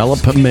 and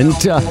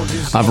development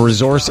of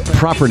resource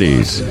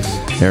properties.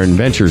 Their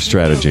venture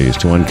strategies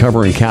to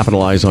uncover and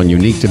capitalize on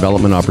unique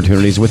development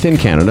opportunities within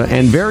Canada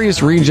and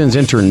various regions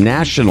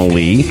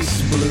internationally.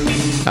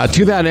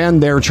 To that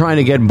end, they're trying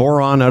to get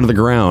boron out of the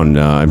ground.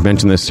 I've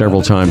mentioned this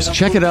several times.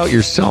 Check it out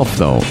yourself,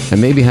 though,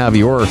 and maybe have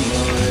your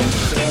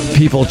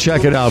people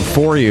check it out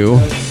for you,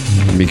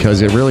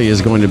 because it really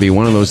is going to be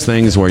one of those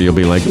things where you'll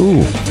be like,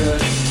 ooh.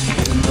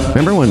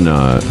 Remember when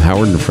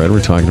Howard and Fred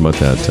were talking about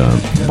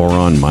that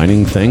boron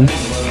mining thing?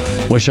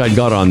 Wish I'd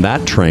got on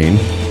that train.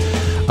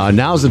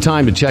 Now's the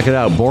time to check it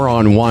out,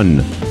 Boron 1.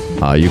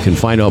 You can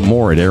find out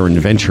more at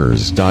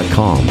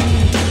aaronventures.com.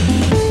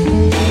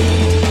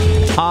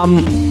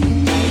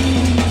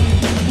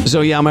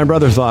 So, yeah, my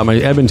brother thought, my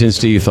Edmonton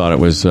Steve thought it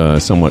was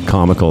somewhat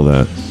comical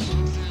that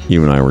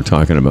you and I were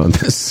talking about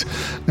this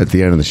at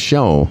the end of the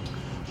show.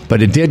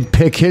 But it did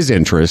pick his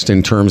interest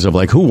in terms of,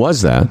 like, who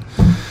was that?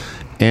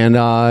 And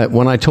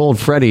when I told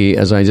Freddie,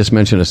 as I just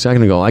mentioned a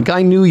second ago, like,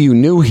 I knew you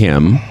knew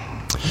him,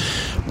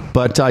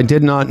 but I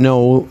did not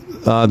know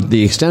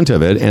the extent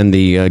of it. And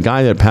the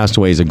guy that passed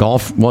away is he's a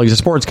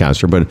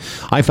sportscaster, but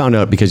I found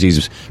out because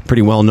he's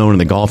pretty well known in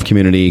the golf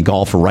community,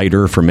 golf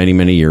writer for many,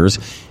 many years,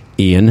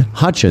 Ian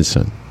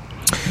Hutchinson.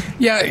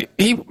 Yeah,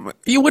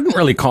 you wouldn't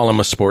really call him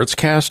a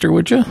sportscaster,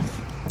 would you?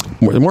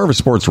 More of a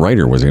sports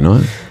writer, was he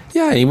not?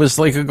 Yeah, he was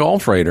like a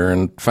golf writer.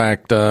 In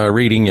fact,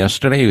 reading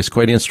yesterday, he was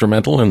quite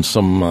instrumental in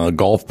some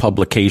golf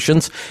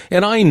publications,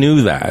 and I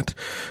knew that.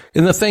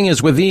 And the thing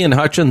is, with Ian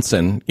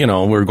Hutchinson, you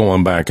know, we're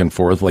going back and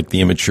forth like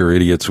the immature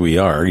idiots we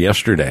are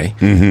yesterday,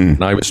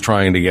 and I was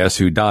trying to guess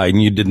who died,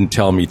 and you didn't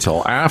tell me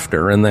till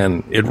after, and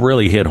then it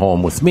really hit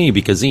home with me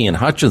because Ian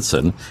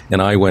Hutchinson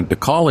and I went to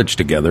college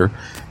together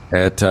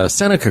at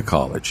Seneca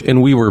College,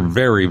 and we were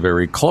very,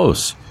 very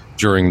close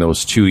during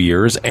those 2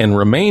 years and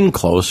remained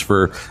close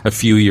for a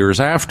few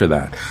years after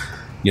that.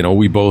 You know,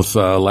 we both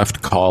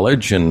left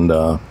college and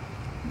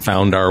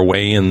found our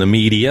way in the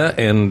media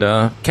and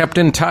kept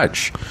in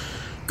touch.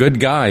 Good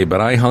guy, but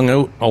I hung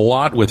out a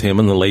lot with him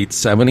in the late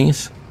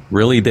 70s.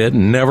 Really did.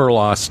 Never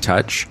lost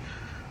touch.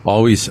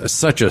 Always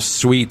such a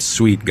sweet,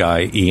 sweet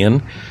guy,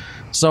 Ian.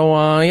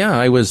 So, yeah,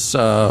 I was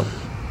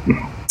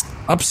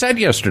upset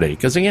yesterday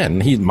because,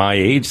 again, he's my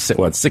age,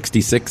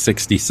 66,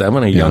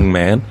 67, a young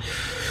man.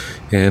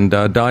 And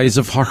dies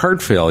of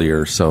heart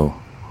failure. So,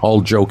 all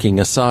joking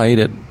aside,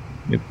 it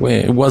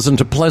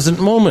wasn't a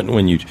pleasant moment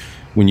when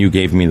you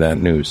gave me that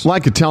news. Well, I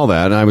could tell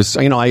that. I was,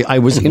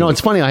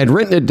 it's funny. I had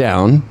written it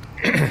down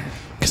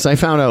because I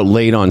found out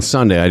late on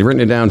Sunday. I'd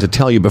written it down to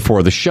tell you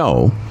before the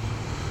show,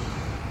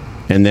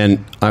 and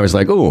then I was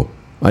like, "Oh,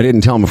 I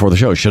didn't tell him before the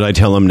show. Should I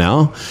tell him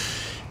now?"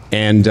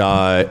 And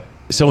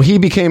so he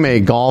became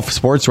a golf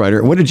sports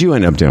writer. What did you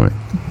end up doing?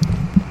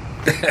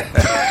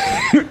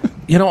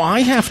 You know, I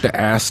have to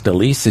ask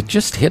Elise. It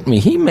just hit me.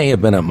 He may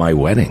have been at my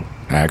wedding,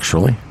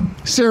 actually.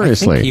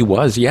 Seriously? I think he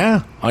was,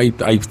 yeah. I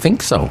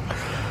think so.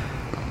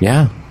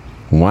 Yeah.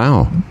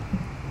 Wow.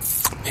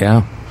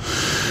 Yeah.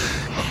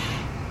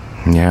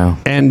 Yeah.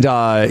 And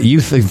not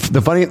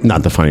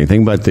the funny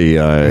thing, but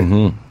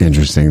the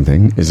interesting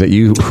thing is that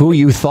who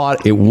you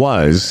thought it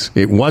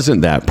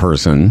wasn't that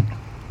person.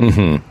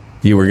 Mm-hmm.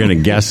 You were going to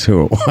guess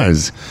who it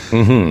was.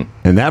 Mm-hmm.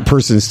 And that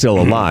person's still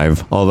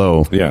alive,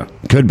 although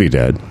could be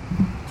dead.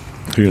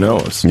 Who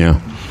knows? Yeah.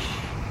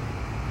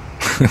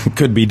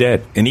 Could be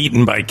dead and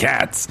eaten by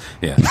cats.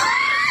 Yeah.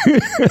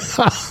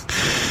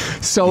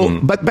 So,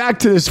 but back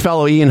to this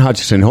fellow Ian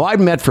Hutchinson, who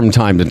I've met from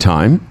time to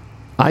time.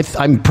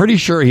 I'm pretty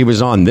sure he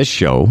was on this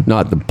show,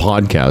 not the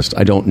podcast.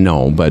 I don't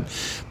know, but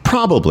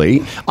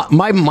probably.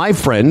 My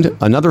friend,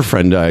 another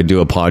friend I do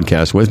a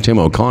podcast with, Tim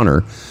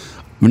O'Connor,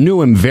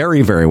 knew him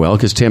very, very well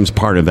because Tim's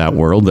part of that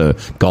world, the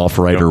golf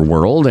writer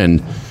world,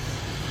 and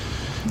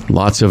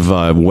lots of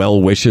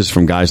well wishes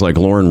from guys like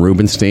Lauren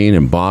Rubenstein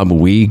and Bob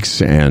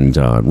Weeks and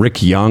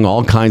Rick Young,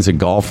 all kinds of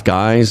golf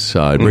guys.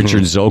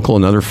 Richard Zokel,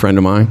 another friend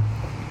of mine.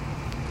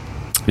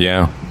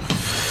 Yeah.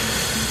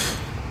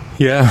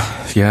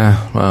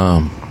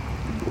 Yeah.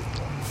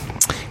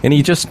 And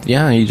he just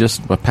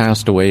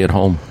passed away at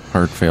home,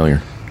 heart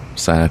failure.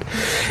 Sad.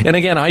 And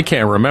again, I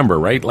can't remember,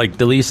 right? Like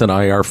Delise and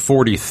I, our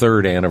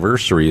 43rd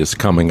anniversary is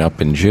coming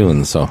up in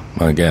June. So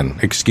again,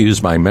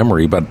 excuse my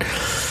memory, but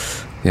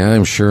yeah,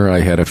 I'm sure I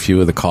had a few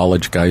of the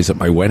college guys at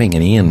my wedding,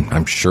 and Ian,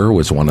 I'm sure,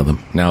 was one of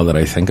them, now that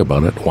I think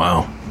about it.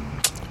 Wow.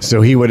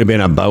 So he would have been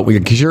about,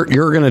 because you're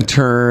going to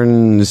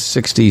turn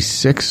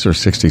 66 or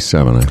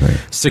 67, I think.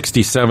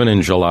 67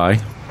 in July.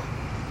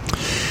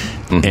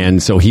 Mm-hmm.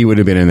 And so he would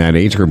have been in that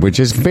age group, which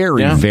is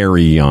very,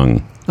 very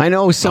young. I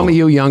know some of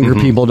you younger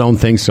people don't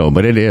think so,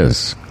 but it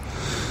is.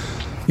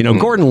 You know,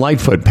 Gordon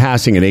Lightfoot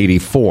passing at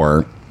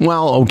 84,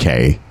 well,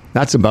 okay.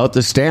 That's about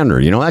the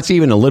standard. You know, that's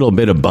even a little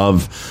bit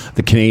above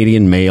the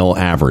Canadian male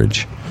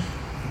average.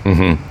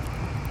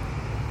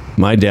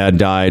 Mm-hmm. My dad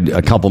died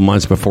a couple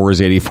months before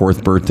his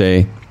 84th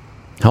birthday.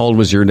 How old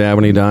was your dad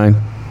when he died?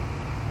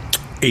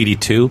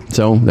 82.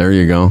 So, there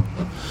you go.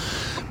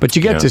 But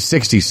you get to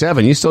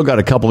 67, you still got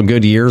a couple of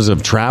good years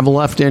of travel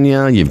left in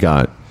you. You've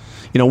got,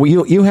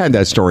 you had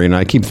that story, and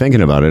I keep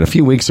thinking about it a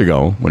few weeks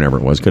ago, whenever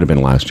it was, could have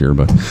been last year,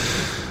 but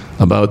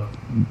about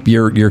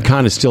you're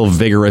kind of still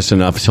vigorous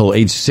enough until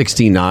age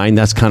 69.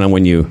 That's kind of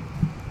when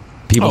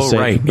people say,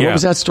 right, what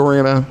was that story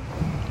about?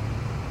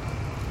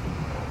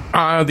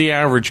 The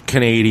average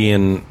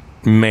Canadian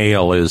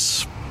male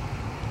is,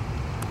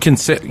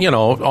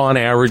 on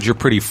average, you're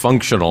pretty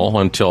functional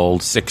until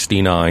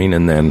 69,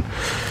 and then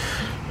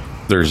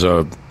there's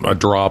a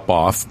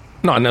drop-off.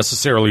 Not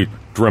necessarily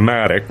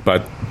dramatic,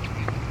 but,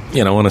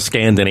 in a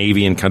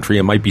Scandinavian country,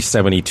 it might be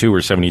 72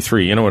 or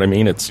 73. You know what I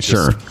mean? It's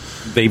just,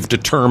 they've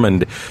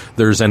determined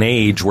there's an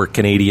age where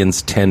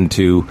Canadians tend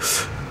to...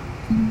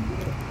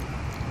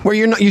 Where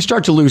you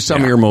start to lose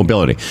some of your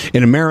mobility.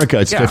 In America,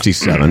 it's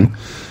 57.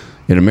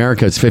 In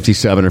America, it's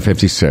 57 or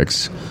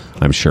 56,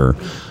 I'm sure.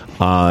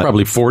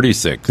 Probably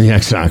 46. Yeah,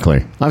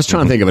 exactly. I was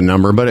trying to think of a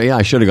number, but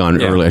I should have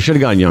gone early. I should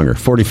have gone younger,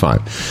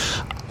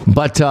 45.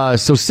 But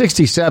so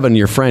 67,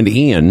 your friend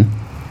Ian,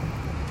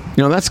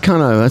 a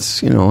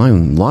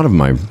lot of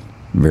my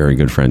very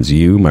good friends.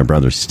 You, my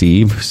brother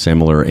Steve,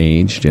 similar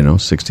aged,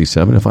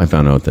 67. If I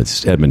found out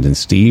that Edmonton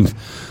Steve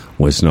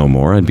was no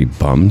more, I'd be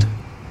bummed.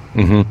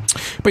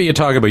 Mm-hmm. But you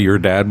talk about your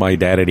dad, my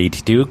dad at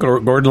 82,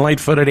 Gordon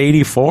Lightfoot at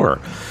 84.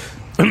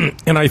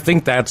 And I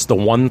think that's the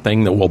one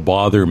thing that will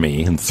bother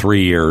me in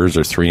 3 years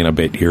or 3 and a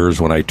bit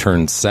years when I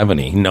turn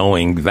 70,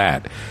 knowing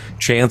that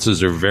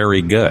chances are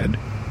very good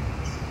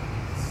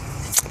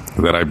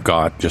that I've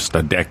got just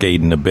a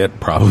decade and a bit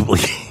probably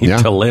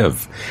to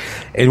live.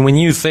 And when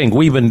you think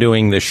we've been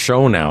doing this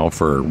show now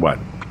for,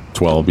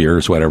 12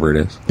 years, whatever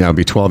it is? Yeah, it'll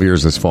be 12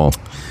 years this fall.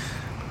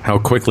 How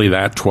quickly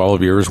that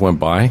 12 years went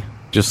by?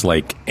 Just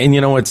and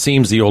it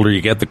seems the older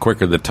you get, the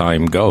quicker the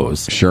time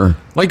goes. Sure.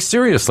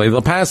 Seriously,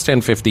 the past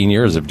 10, 15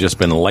 years have just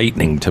been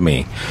lightning to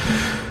me.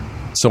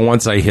 So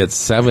once I hit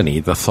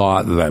 70, the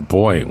thought that,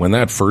 boy, when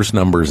that first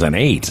number's an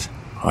 8,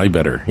 I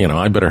better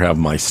have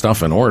my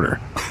stuff in order.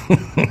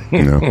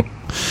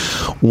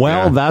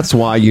 Well, that's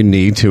why you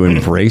need to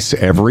embrace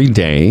every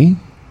day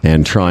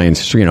and try and,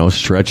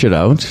 stretch it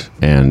out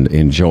and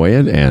enjoy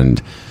it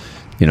and,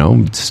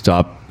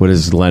 stop. What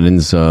is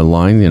Lennon's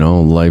line?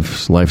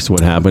 Life's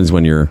what happens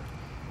when you're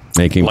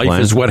making plans.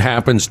 Life is what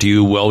happens to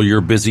you while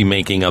you're busy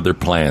making other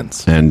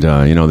plans. And,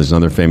 there's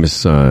another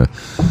famous,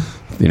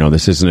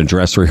 this isn't a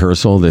dress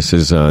rehearsal. This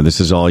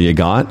is all you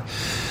got.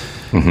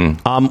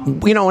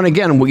 Mm-hmm. And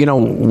again,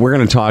 we're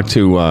going to talk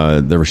to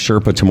the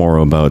Sherpa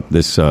tomorrow about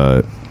this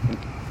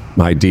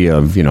idea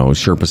of,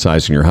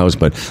 Sherpa-sizing your house.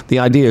 But the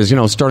idea is,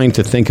 starting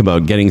to think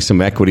about getting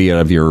some equity out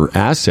of your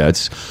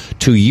assets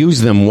to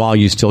use them while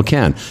you still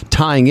can.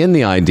 Tying in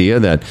the idea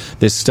that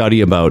this study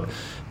about,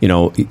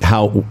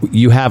 how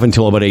you have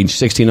until about age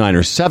 69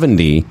 or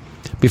 70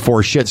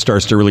 before shit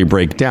starts to really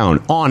break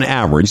down. On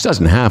average, it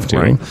doesn't have to.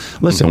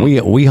 Right. Listen,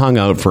 we hung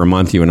out for a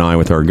month, you and I,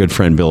 with our good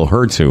friend Bill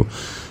Hertz, who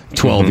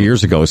 12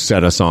 years ago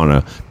set us on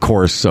a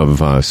course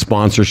of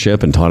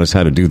sponsorship and taught us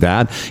how to do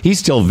that. He's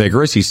still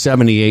vigorous. He's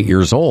 78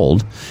 years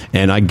old,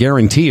 and I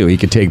guarantee you he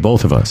could take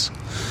both of us.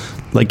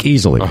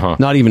 Easily.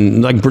 Not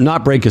even,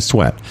 not break a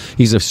sweat.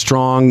 He's a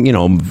strong,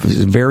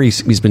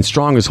 he's been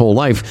strong his whole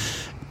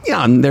life.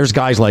 Yeah, and there's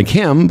guys like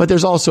him, but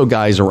there's also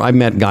guys, I've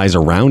met guys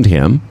around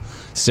him,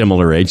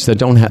 similar age,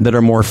 that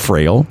are more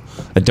frail,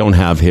 that don't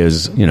have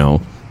his,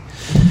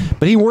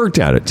 but he worked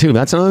at it too.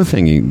 That's another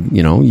thing,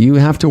 you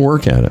have to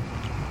work at it.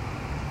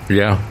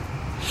 Yeah,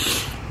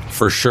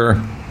 for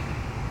sure.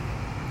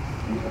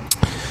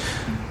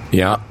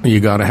 Yeah, you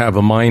got to have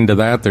a mind to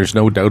that. There's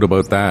no doubt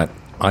about that.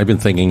 I've been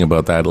thinking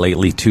about that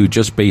lately, too.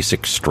 Just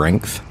basic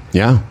strength.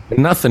 Yeah.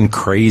 Nothing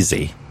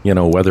crazy,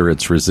 whether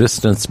it's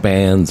resistance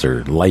bands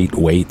or light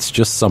weights,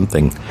 just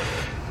something,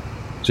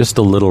 just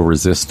a little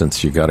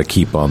resistance you got to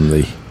keep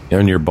on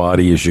your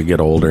body as you get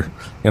older.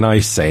 And I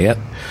say it,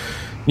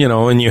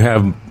 and you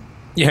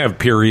have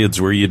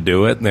periods where you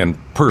do it, and then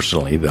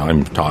personally,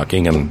 I'm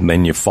talking, and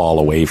then you fall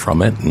away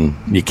from it, and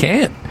you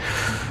can't.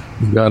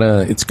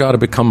 It's got to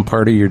become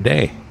part of your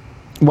day.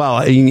 Well,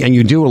 and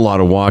you do a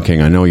lot of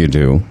walking. I know you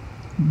do.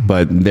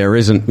 But there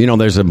isn't,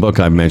 there's a book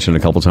I've mentioned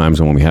a couple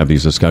times when we have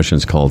these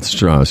discussions called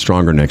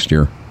Stronger Next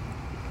Year.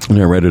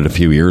 And I read it a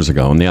few years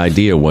ago. And the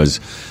idea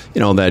was,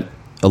 that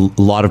a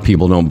lot of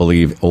people don't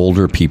believe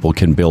older people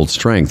can build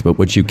strength. But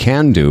what you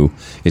can do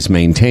is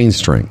maintain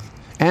strength.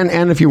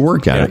 And if you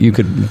work at it, you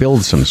could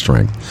build some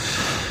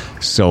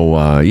strength.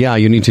 So,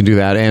 you need to do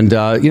that. And,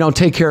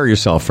 take care of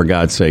yourself, for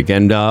God's sake.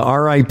 And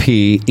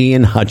R.I.P.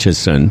 Ian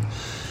Hutchison.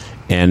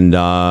 And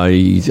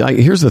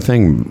here's the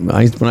thing.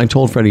 When I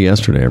told Freddie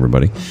yesterday,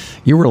 everybody,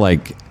 you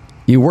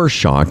were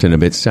shocked and a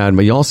bit sad,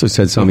 but you also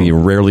said something you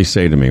rarely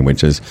say to me,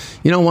 which is,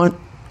 you know what?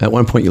 At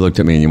one point you looked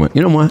at me and you went,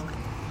 you know what?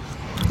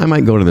 I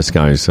might go to this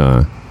guy's,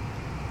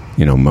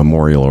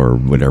 memorial or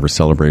whatever,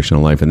 celebration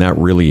of life. And that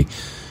really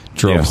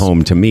drove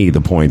home to me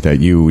the point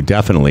that you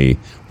definitely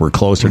were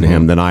closer to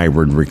him than I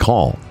would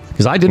recall.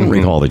 Because I didn't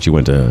recall that you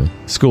went to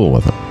school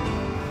with him.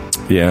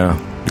 Yeah.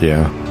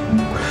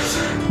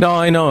 No,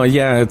 I know.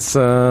 Yeah, it's he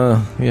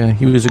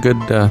was a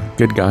good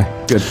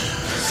guy. Good.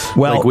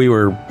 Well, like we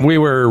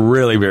were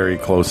really very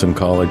close in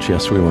college.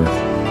 Yes, we were.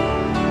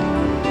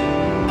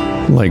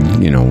 Like,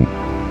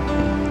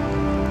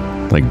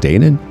 like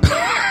dated?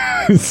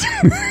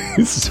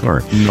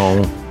 Sorry.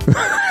 No.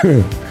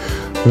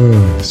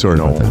 Sorry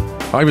about that.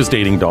 I was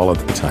dating Doll at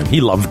the time.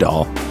 He loved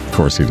Doll. Of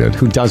course he did.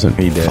 Who doesn't?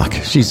 He did. Fuck.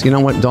 She's, you know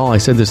what, Doll? I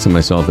said this to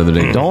myself the other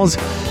day. Doll's,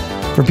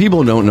 for people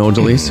who don't know,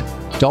 Delise,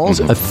 Doll's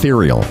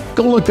ethereal.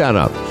 Go look that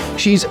up.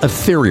 She's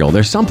ethereal.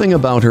 There's something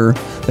about her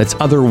that's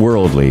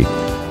otherworldly.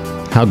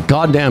 How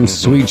goddamn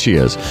sweet she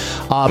is.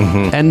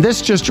 And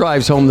this just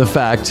drives home the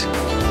fact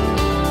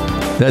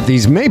that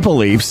these Maple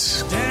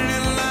Leafs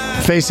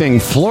facing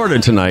Florida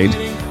tonight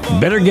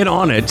better get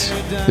on it,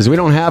 because we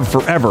don't have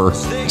forever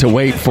to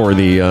wait for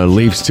the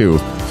Leafs to,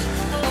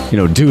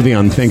 do the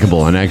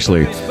unthinkable and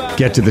actually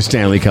get to the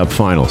Stanley Cup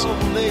Finals.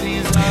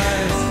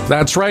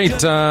 That's right,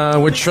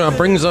 which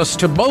brings us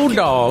to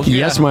Bodog.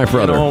 Yes, my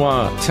brother.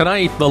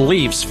 Tonight, the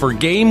Leafs, for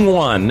Game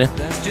 1,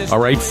 all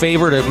right,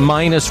 favored at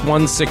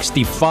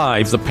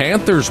 -165. The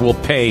Panthers will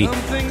pay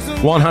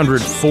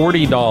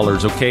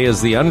 $140, okay,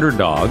 as the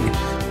underdog.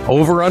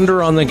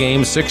 Over-under on the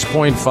game,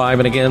 6.5.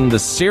 And again, the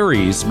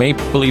series,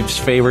 Maple Leafs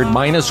favored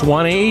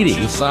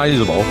 -180,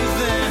 sizable.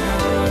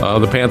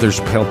 The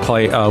Panthers will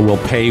pay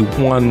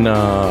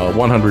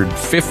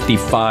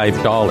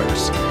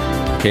 $155.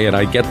 Okay, and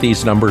I get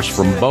these numbers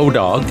from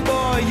Bodog.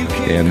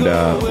 And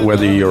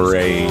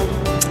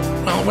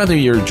whether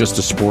you're just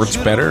a sports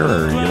bettor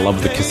or you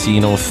love the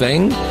casino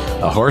thing,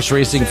 a horse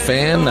racing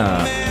fan,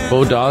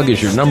 Bodog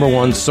is your number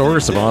one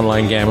source of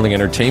online gambling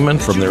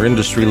entertainment, from their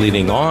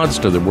industry-leading odds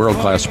to their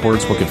world-class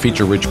sportsbook and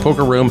feature-rich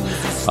poker room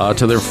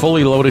to their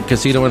fully loaded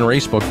casino and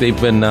racebook.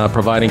 They've been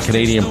providing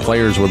Canadian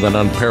players with an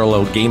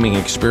unparalleled gaming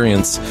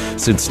experience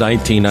since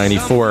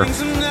 1994.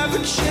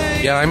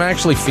 Yeah, I'm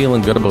actually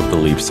feeling good about the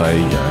Leafs. I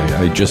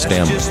just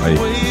am.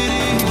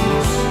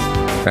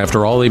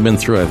 After all they've been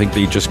through, I think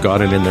they just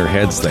got it in their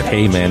heads that,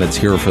 hey, man, it's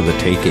here for the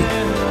taking.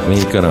 We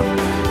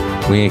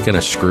ain't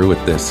gonna screw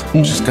with this.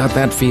 Just got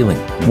that feeling.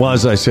 Well,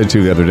 as I said to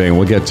you the other day, and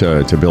we'll get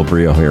to Bill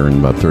Brioux here in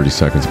about 30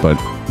 seconds, but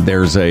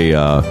there's they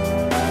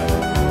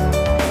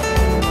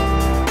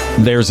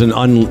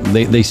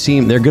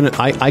seem they're gonna.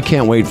 I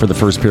can't wait for the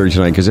first period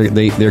tonight, because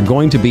they're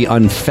going to be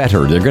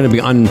unfettered. They're going to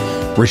be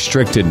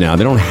unrestricted now.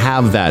 They don't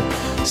have that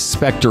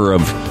specter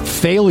of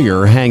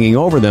failure hanging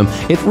over them.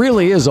 It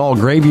really is all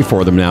gravy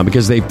for them now,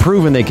 because they've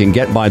proven they can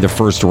get by the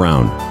first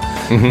round.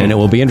 And it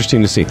will be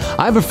interesting to see.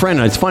 I have a friend,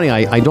 and it's funny,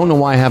 I don't know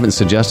why I haven't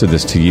suggested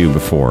this to you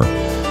before,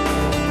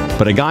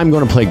 but a guy I'm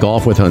going to play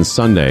golf with on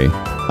Sunday,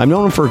 I've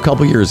known him for a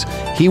couple years.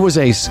 He's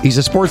a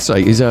sports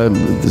he's a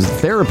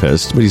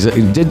therapist, but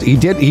he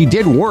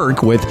did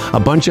work with a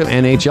bunch of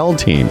NHL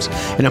teams,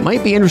 and it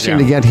might be interesting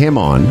to get him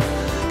on,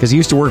 because he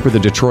used to work with the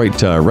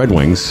Detroit Red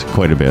Wings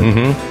quite a bit,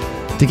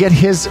 to get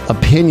his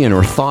opinion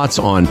or thoughts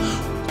on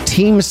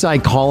team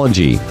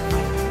psychology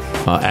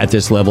at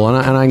this level, and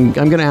I'm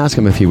going to ask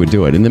him if he would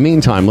do it. In the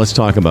meantime, let's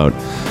talk about,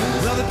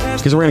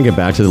 because we're going to get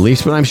back to the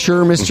Leafs, but I'm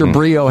sure Mr.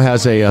 Brioux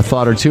has a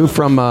thought or two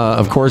from,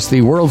 of course,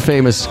 the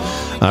world-famous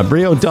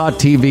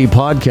Brioux.tv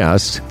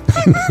podcast,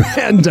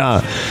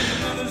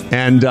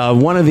 and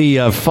one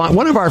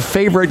of our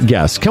favorite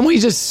guests. Can we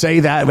just say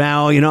that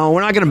now?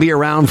 We're not going to be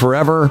around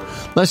forever.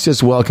 Let's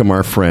just welcome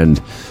our friend,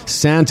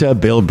 Santa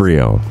Bill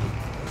Brioux.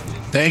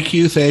 Thank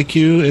you.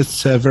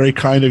 It's very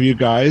kind of you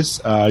guys.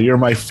 You're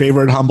my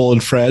favorite, Humble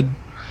and Fred,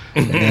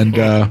 and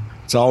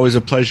it's always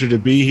a pleasure to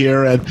be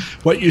here. And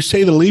what you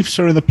say, the Leafs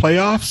are in the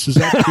playoffs? Is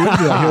that true?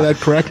 Did I hear that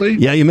correctly?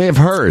 Yeah, you may have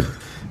heard.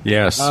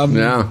 Yes. I'm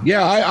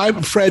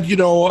Fred.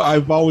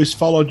 I've always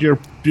followed your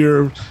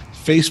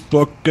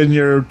Facebook and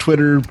your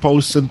Twitter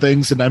posts and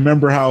things, and I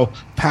remember how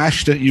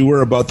passionate you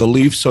were about the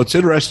Leafs. So it's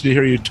interesting to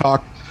hear you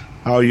talk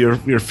how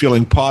you're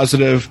feeling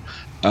positive.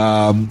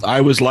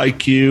 I was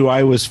like you.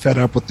 I was fed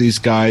up with these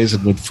guys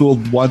and been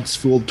fooled once,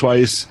 fooled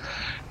twice.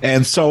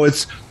 And so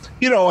it's,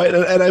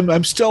 and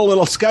I'm still a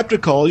little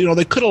skeptical.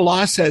 They could have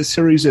lost that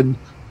series in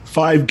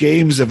 5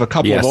 games if a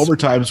couple of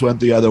overtimes went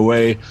the other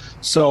way.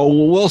 So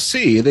we'll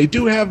see. They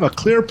do have a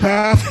clear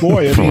path.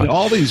 Boy, I mean,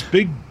 all these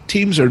big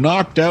teams are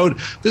knocked out.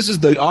 This is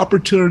the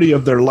opportunity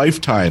of their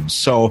lifetimes.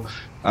 So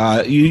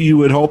you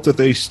would hope that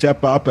they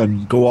step up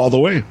and go all the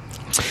way.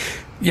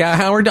 Yeah,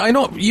 Howard, I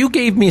know you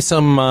gave me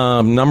some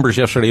numbers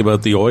yesterday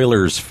about the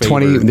Oilers.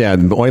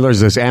 The Oilers,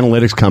 this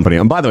analytics company.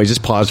 And by the way,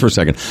 just pause for a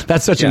second.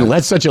 That's such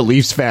a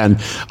Leafs fan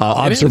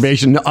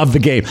observation of the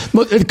game.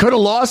 Look, it could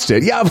have lost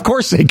it. Yeah, of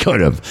course they could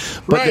have.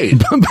 Right.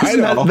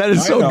 That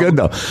is so good,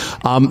 though.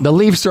 The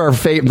Leafs are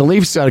the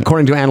Leafs,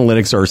 according to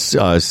analytics, are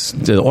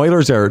the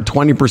Oilers are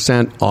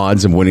 20%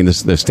 odds of winning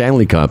the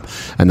Stanley Cup,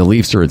 and the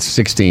Leafs are at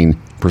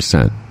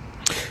 16%.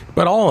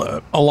 But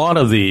a lot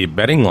of the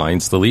betting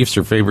lines, the Leafs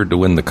are favored to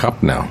win the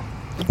cup now.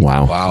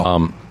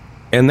 Wow.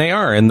 And they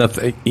are. And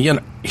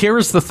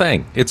here's the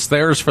thing: it's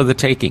theirs for the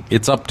taking.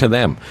 It's up to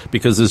them,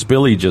 because, as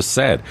Billy just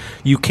said,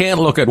 you can't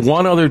look at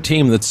one other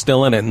team that's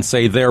still in it and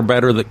say they're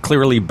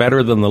clearly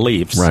better than the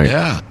Leafs. Right.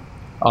 Yeah.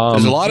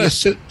 There's a lot of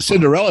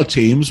Cinderella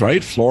teams,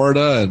 right?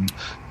 Florida and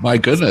my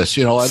goodness,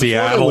 and Seattle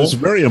Florida was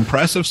very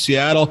impressive.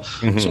 Seattle.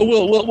 Mm-hmm. So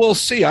we'll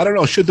see. I don't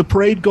know. Should the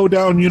parade go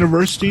down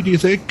University? Do you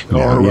think,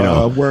 or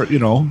where?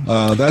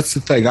 That's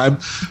the thing.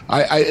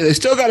 They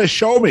still got to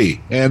show me,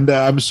 and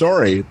I'm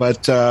sorry,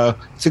 but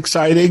it's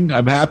exciting.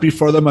 I'm happy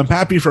for them. I'm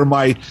happy for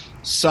my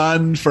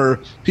son, for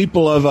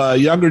people of a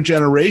younger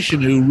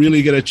generation who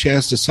really get a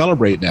chance to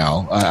celebrate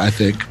now. I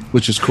think,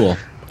 which is cool.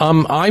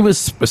 I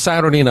was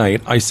Saturday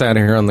night. I sat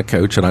here on the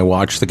couch and I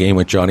watched the game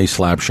with Johnny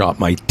Slapshot,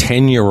 my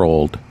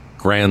 10-year-old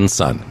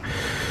grandson,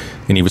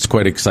 and he was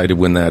quite excited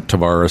when that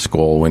Tavares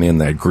goal went in,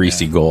 that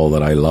greasy goal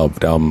that I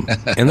loved. And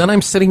then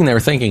I'm sitting there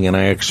thinking, and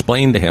I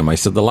explained to him. I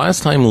said, the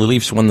last time the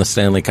Leafs won the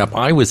Stanley Cup,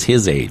 I was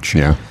his age.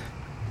 Yeah.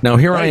 Now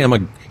here I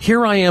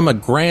am a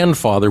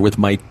grandfather with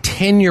my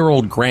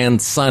 10-year-old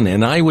grandson,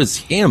 and I was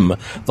him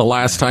the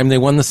last time they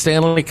won the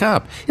Stanley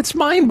Cup. It's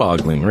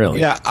mind-boggling,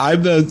 really. Yeah,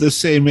 I'm the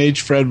same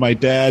age, Fred. My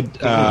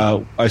dad,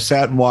 I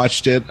sat and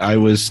watched it. I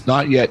was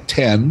not yet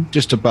 10,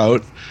 just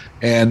about,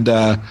 and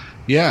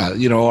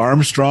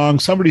Armstrong,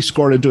 somebody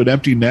scored into an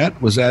empty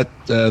net. Was that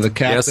the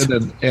captain?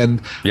 Yes.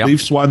 And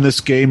Leafs won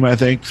this game, I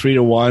think,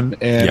 3-1.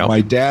 And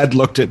my dad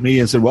looked at me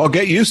and said, "Well,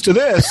 get used to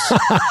this."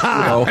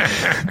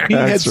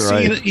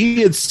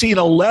 He had seen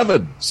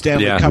 11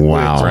 Stanley Cup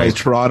wins by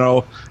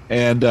Toronto,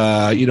 and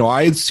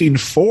I had seen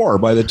 4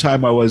 by the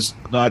time I was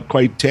not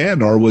quite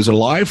 10 or was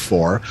alive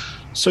 4.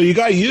 So you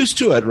got used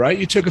to it, right?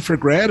 You took it for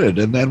granted,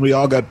 and then we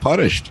all got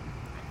punished.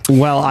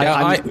 Well,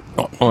 I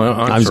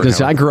was going to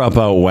say, I grew up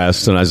out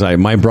west,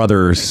 and my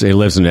brother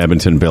lives in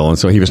Edmonton, Bill, and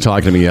so he was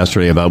talking to me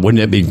yesterday about,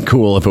 wouldn't it be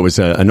cool if it was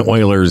an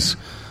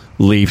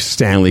Oilers-Leafs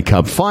Stanley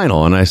Cup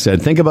final? And I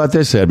said, think about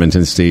this,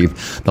 Edmonton,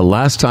 Steve. The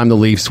last time the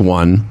Leafs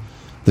won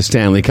the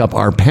Stanley Cup,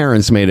 our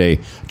parents made a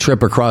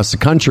trip across the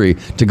country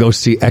to go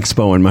see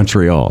Expo in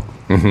Montreal.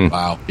 Mm-hmm.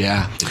 Wow,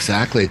 yeah,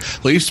 exactly.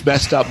 Leafs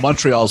messed up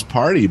Montreal's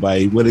party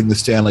by winning the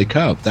Stanley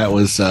Cup. That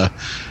was...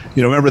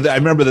 remember I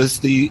remember this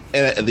the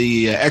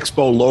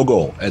Expo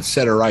logo at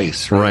center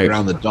ice right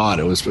around the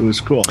dot. It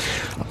was cool.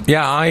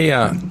 Yeah,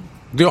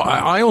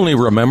 I only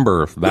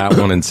remember that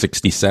one in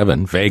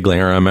 '67 vaguely.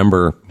 I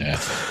remember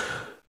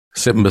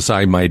sitting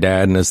beside my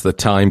dad, and as the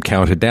time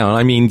counted down,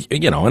 I mean,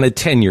 and at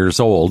 10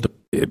 years old,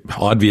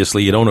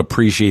 obviously you don't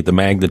appreciate the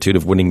magnitude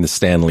of winning the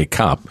Stanley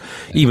Cup,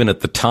 even at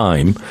the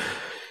time.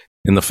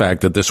 In the fact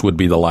that this would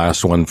be the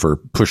last one for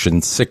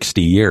pushing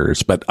 60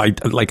 years. But I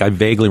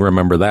vaguely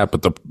remember that,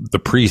 but the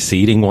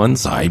preceding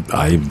ones, I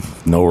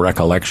have no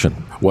recollection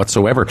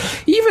whatsoever.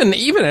 Even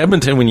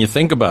Edmonton, when you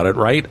think about it,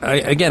 right?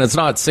 Again, it's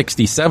not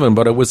 67,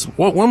 but it was,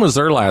 when was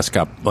their last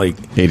cup? Like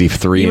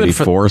 83,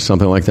 84,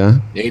 something like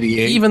that?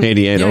 88.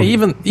 88. Yeah,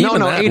 even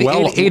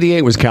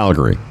 88 was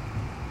Calgary.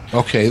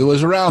 Okay, it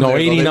was around there.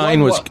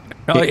 89 was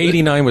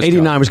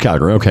 89 was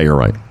Calgary. Okay, you're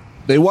right.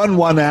 They won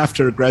one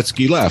after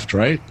Gretzky left,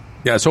 right?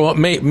 Yeah, so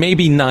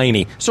maybe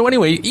 90. So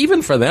anyway,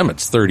 even for them,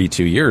 it's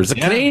 32 years. The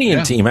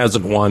Canadian team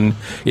hasn't won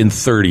in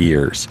 30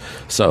 years.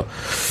 So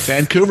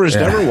Vancouver's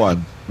never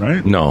won,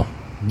 right? No.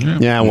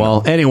 Yeah.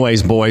 Well,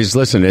 anyways, boys,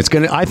 listen. It's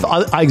gonna. I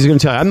was gonna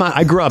tell you.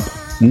 I grew up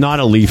not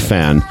a Leaf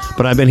fan,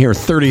 but I've been here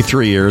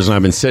 33 years, and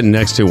I've been sitting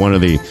next to one of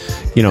the,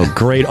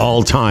 great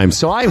all time.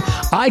 So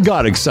I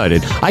got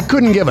excited. I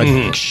couldn't give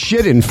a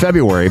shit in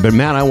February, but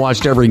man, I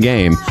watched every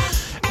game,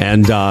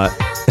 and.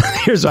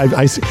 Here's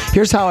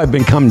how I've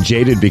become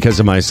jaded because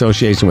of my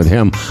association with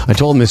him. I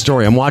told him this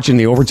story. I'm watching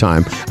the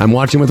overtime. I'm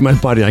watching with my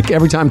buddy.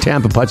 Every time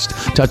Tampa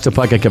touched the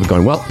puck, I kept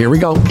going, well, here we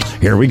go.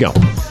 Yeah.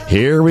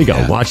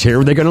 Watch,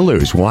 here they're going to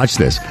lose. Watch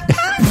this.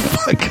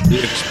 You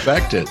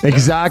expect it.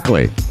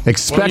 Exactly.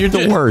 Expect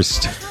the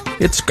worst.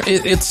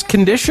 It's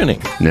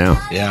conditioning.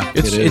 Yeah,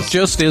 it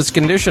just is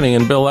conditioning.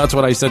 And Bill, that's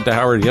what I said to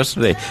Howard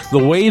yesterday. The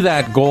way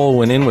that goal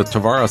went in with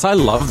Tavares, I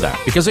love that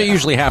because it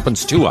usually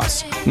happens to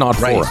us, not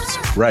for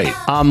us. Right.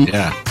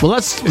 Well,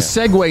 let's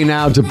segue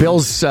now to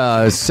Bill's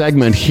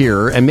segment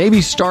here, and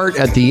maybe start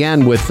at the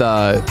end with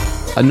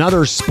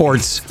another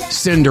sports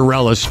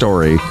Cinderella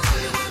story,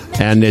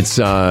 and it's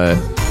Ted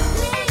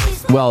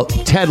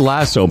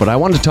Lasso. But I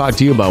want to talk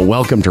to you about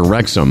Welcome to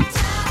Wrexham,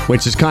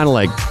 which is kind of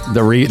like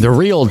the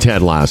real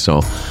Ted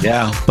Lasso.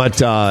 Yeah.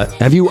 But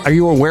are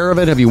you aware of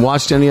it? Have you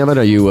watched any of it?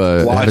 Are you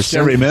watched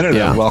every minute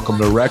of Welcome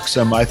to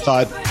Wrexham? I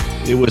thought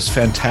it was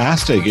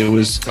fantastic. It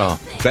was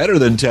better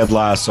than Ted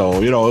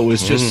Lasso. It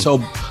was just so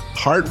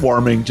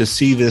heartwarming to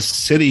see this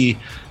city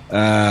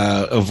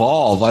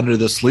evolve under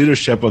this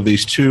leadership of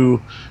these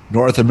two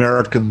North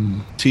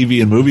American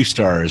TV and movie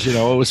stars. It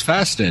was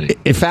fascinating.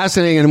 It's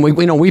fascinating,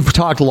 and we've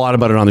talked a lot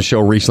about it on the show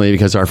recently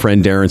because our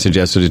friend Darren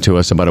suggested it to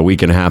us about a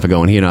week and a half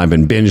ago, and he and I have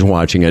been binge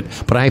watching it.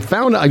 But I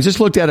just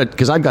looked at it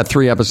because I've got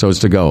 3 episodes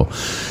to go.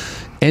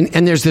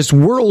 And there's this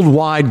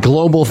worldwide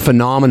global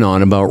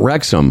phenomenon about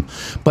Wrexham.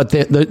 But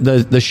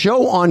the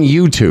show on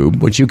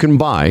YouTube, which you can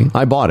buy,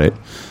 I bought it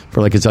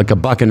for it's like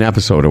 $1 an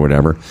episode or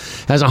whatever,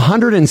 has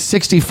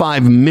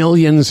 165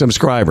 million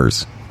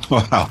subscribers.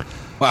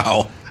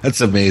 Wow.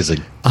 That's amazing.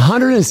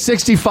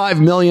 165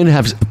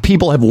 million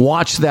people have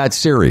watched that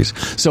series.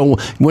 So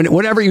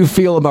whatever you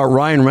feel about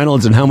Ryan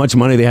Reynolds and how much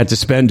money they had to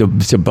spend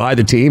to buy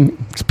the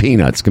team, it's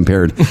peanuts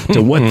compared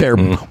to what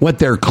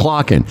they're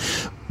clocking.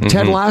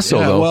 Ted Lasso,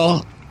 though.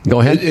 Well, go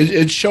ahead.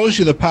 It shows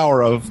you the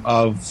power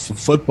of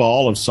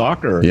football, of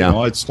soccer. Yeah. You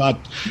know, it's not,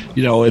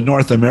 in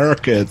North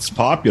America it's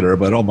popular,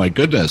 but oh my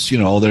goodness,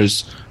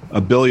 there's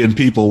 1 billion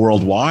people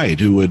worldwide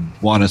who would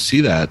want to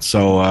see that.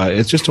 So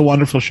it's just a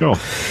wonderful show.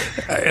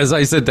 As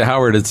I said to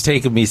Howard, it's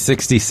taken me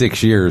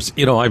 66 years.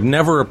 I've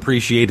never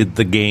appreciated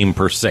the game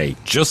per se,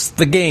 just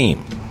the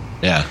game.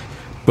 Yeah.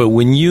 But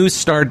when you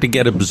start to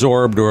get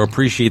absorbed or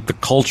appreciate the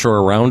culture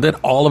around it,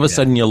 all of a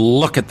sudden you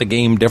look at the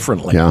game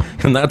differently. Yeah.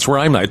 And that's where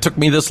I'm at. It took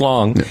me this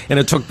long, and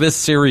it took this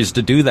series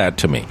to do that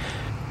to me.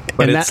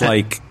 But and it's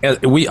I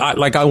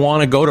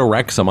want to go to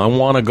Wrexham. I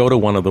want to go to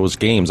one of those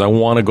games. I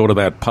want to go to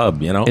that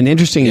pub, And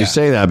interesting you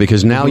say that,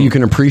 because now you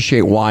can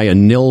appreciate why a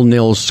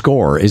 0-0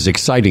 score is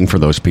exciting for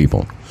those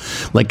people.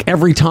 Like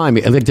every time,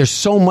 there's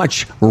so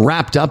much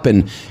wrapped up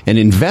and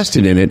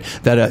invested in it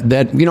that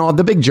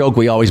the big joke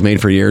we always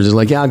made for years is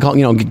like,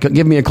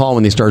 give me a call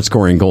when they start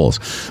scoring goals.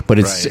 But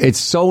it's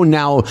so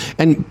now,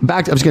 and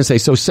back, I was going to say,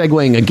 so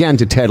segueing again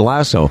to Ted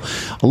Lasso,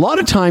 a lot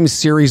of times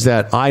series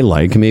that I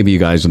like, maybe you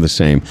guys are the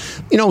same,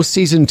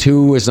 season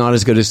 2 is not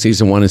as good as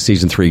season 1 and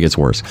season 3 gets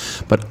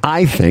worse. But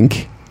I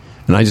think,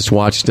 and I just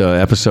watched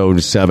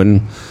episode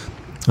 7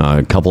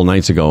 a couple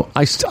nights ago,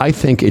 I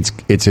think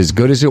it's as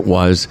good as it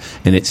was,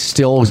 and it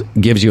still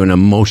gives you an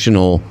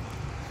emotional.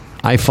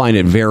 I find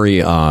it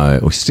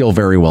still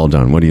very well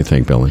done. What do you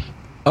think, Billy?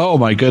 Oh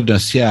my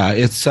goodness, yeah.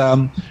 It's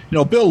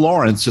Bill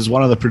Lawrence is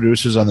one of the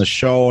producers on the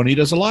show, and he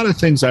does a lot of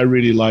things I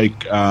really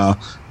like.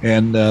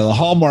 And the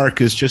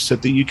hallmark is just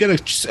that you get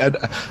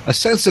a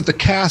sense that the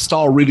cast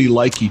all really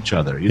like each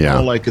other.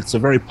 Like it's a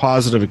very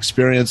positive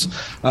experience.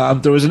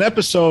 There was an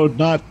episode,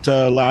 not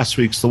last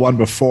week's, the one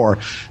before.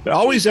 But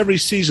always every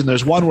season,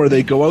 there's one where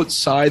they go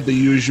outside the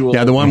usual.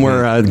 Yeah, the one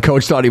where the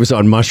coach thought he was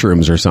on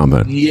mushrooms or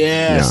something.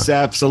 Yes,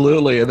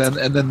 absolutely. And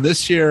then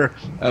this year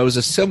it was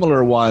a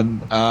similar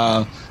one.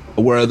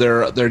 Where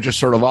they're just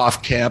sort of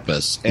off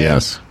campus.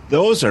 And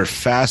those are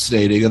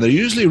fascinating, and they're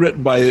usually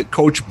written by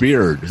Coach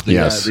Beard.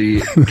 It's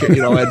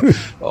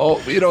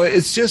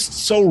just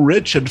so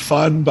rich and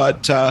fun,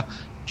 but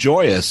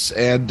joyous.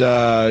 And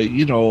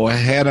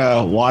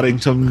Hannah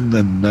Waddington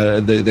and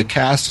the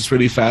cast is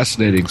really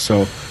fascinating.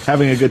 So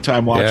having a good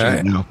time watching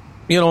it now.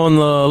 And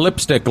the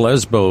lipstick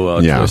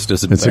lesbo twist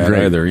isn't bad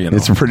either.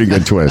 It's a pretty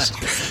good twist.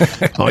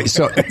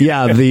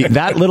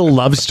 That little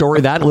love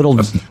story, that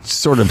little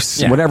sort of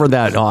whatever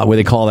that what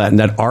they call that, and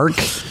that arc,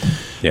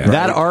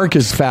 that arc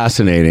is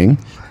fascinating.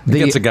 It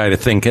gets a guy to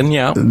thinking.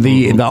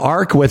 The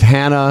arc with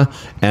Hannah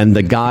and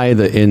the guy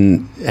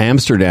in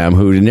Amsterdam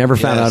who never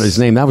found out his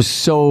name. That was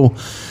so.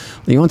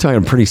 You want to talk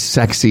about a pretty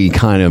sexy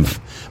kind of.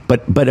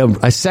 But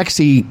a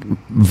sexy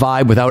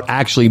vibe without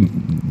actually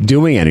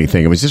doing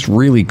anything. It was just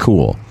really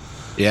cool.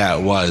 Yeah,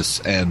 it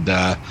was, and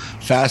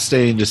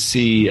fascinating to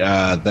see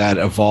that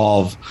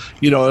evolve.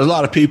 A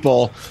lot of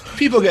people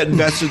get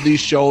invested in these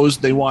shows.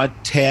 They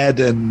want Ted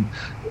and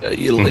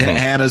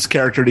Hannah's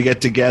character to get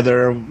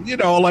together.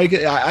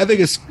 I think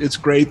it's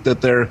great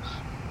that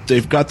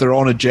they've got their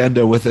own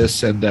agenda with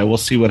this, and we'll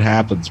see what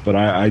happens. But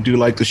I do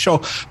like the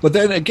show. But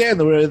then again,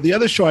 the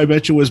other show I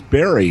mentioned was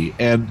Barry,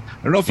 and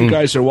I don't know if you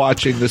guys are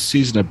watching this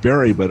season of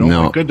Barry, but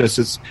my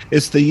goodness,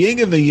 it's the yin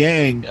and the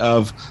yang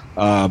of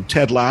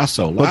Ted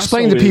Lasso. Well,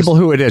 explain to people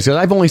who it is, because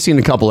I've only seen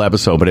a couple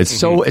episodes, but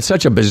it's it's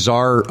such a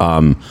bizarre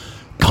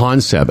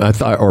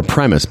concept or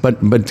premise.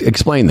 But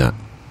explain that.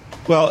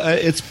 Well,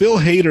 it's Bill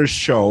Hader's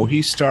show.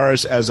 He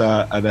stars as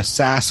an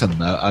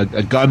assassin,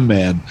 a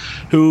gunman,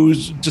 who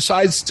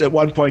decides at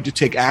one point to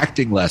take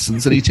acting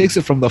lessons, and he takes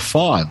it from the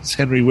Fonz,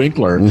 Henry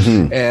Winkler.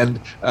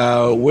 And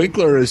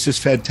Winkler is just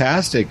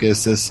fantastic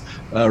as this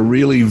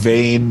really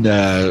vain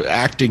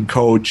acting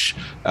coach.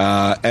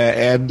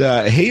 And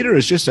Hader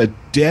is just a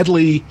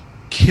deadly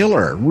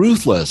killer,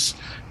 ruthless.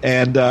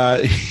 And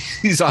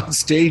he's on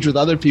stage with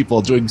other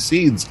people doing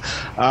scenes.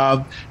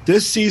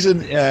 This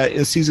season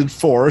is season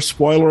 4,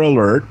 spoiler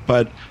alert,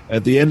 but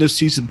at the end of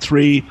season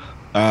 3,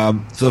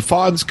 the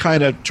Fonz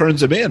kind of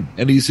turns him in,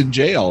 and he's in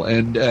jail.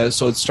 And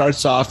so it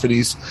starts off, and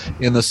he's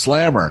in the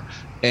slammer.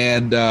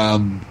 And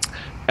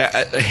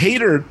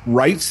Hader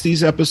writes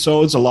these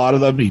episodes, a lot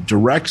of them. He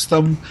directs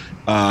them.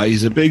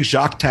 He's a big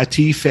Jacques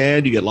Tati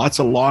fan. You get lots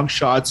of long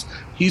shots.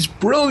 He's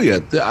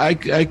brilliant. I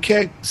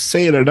can't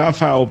say it enough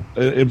how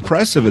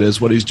impressive it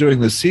is what he's doing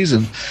this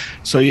season.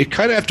 So you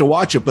kind of have to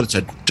watch it, but it's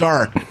a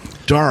dark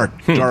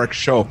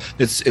show.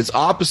 It's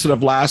opposite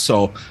of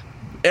Lasso.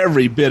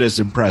 Every bit as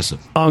impressive.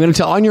 I'm going to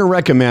tell on your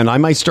recommend. I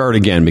might start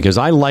again because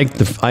I like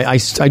I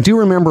do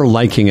remember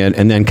liking it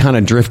and then kind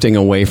of drifting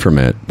away from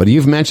it. But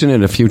you've mentioned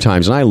it a few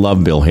times, and I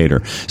love Bill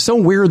Hader. So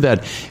weird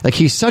that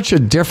he's such a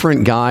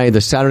different guy. The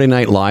Saturday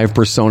Night Live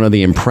persona,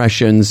 the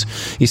impressions.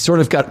 He's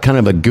sort of got kind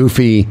of a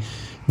goofy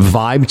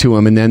vibe to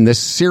him, and then this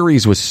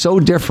series was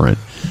so different.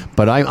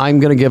 But I'm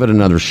going to give it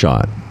another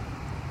shot.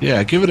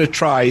 Yeah, give it a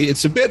try.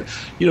 It's a bit,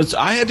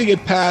 I had to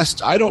get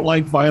past. I don't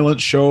like violent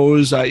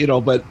shows,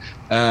 but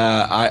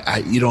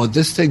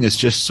this thing is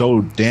just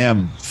so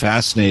damn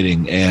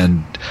fascinating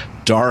and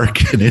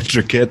dark and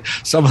intricate.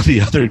 Some of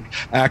the other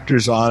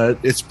actors on it,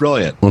 it's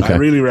brilliant. Okay. I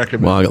really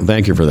recommend it. Well,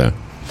 thank you for that.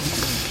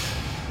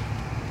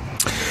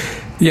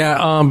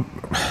 Yeah,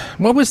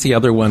 what was the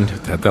other one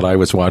that I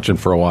was watching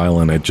for a while,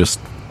 and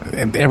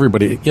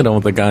everybody,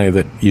 the guy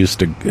that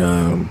used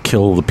to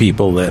kill the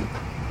people that...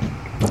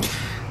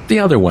 The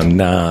other one,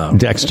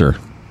 Dexter.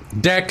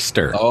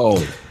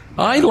 Oh,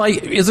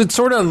 is it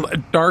sort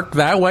of dark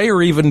that way,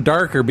 or even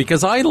darker?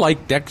 Because I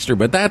like Dexter,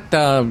 but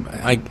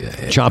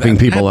chopping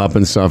people up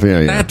and stuff.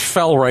 Yeah, that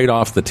fell right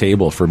off the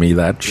table for me.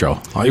 That show,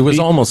 it was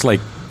almost like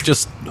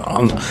just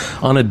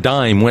on a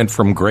dime, went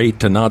from great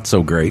to not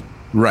so great.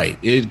 Right,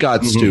 it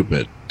got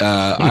stupid.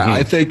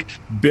 I think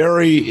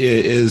Barry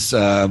is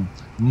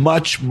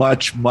much,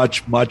 much,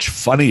 much, much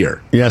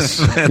funnier. Yes,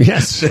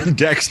 than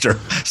Dexter.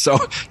 So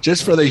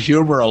just for the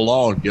humor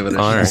alone, give it a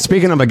shot.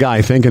 Speaking of a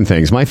guy thinking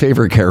things, my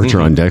favorite character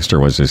on Dexter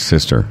was his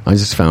sister. I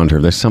just found her.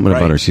 There's something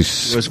about her. She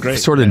was great.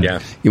 Sort of,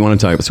 you want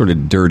to talk sort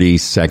of dirty,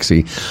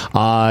 sexy.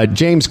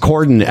 James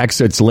Corden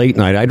exits late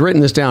night. I'd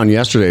written this down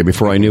yesterday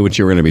before I knew what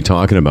you were going to be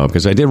talking about,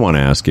 because I did want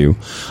to ask you.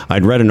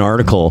 I'd read an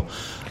article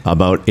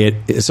about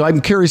it. So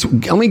I'm curious.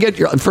 Let me get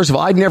your... First of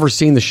all, I'd never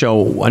seen the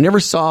show. I never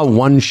saw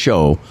one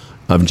show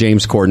of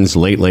James Corden's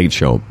Late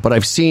Show, but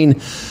I've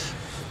seen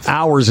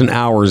hours and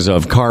hours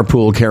of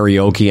carpool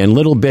karaoke and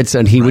little bits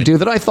that he would do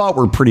that I thought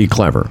were pretty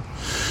clever.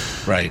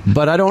 Right.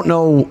 But I don't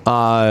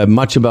know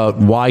much about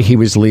why he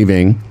was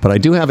leaving, but I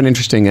do have an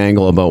interesting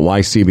angle about why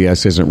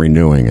CBS isn't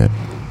renewing it.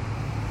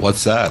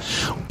 What's that?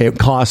 It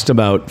cost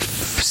about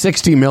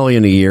 $60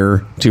 million a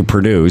year to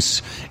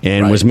produce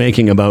and was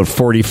making about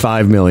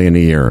 $45 million a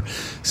year.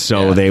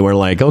 So they were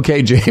like,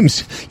 "Okay,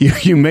 James,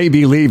 you may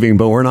be leaving,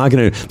 but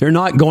they're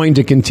not going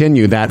to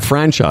continue that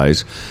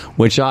franchise,"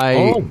 which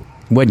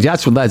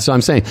that's what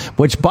I'm saying.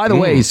 Which, by the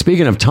way,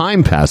 speaking of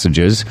time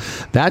passages,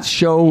 that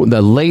show,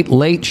 the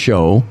Late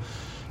Show,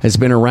 has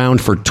been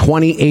around for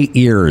 28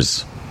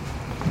 years.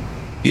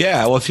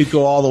 Yeah, well, if you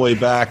go all the way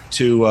back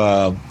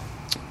to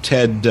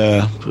Ted,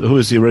 who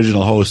was the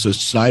original host? Was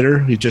Snyder?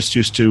 He just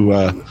used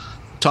to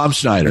Tom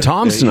Snyder.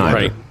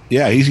 Right.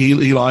 Yeah,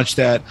 he launched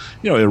that.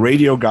 A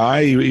radio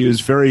guy. He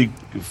was very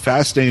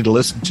fascinating to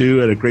listen to.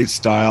 Had a great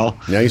style.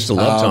 Yeah, I used to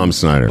love Tom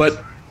Snyder.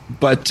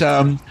 But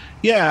I'm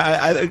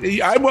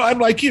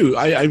like you.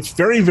 I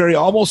very, very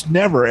almost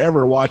never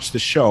ever watch the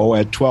show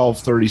at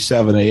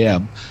 12:37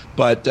 a.m.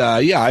 But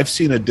I've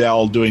seen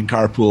Adele doing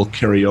carpool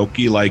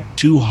karaoke like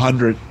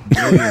 200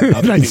 million.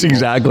 That's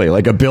exactly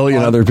like a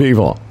billion other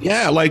people.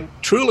 Yeah,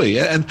 like truly.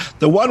 And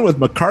the one with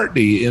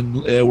McCartney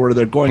in where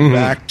they're going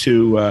back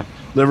to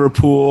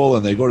Liverpool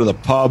and they go to the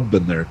pub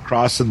and they're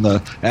crossing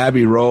the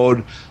Abbey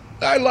Road.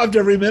 I loved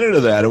every minute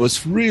of that. It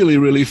was really,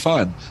 really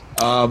fun.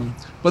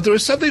 But there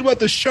was something about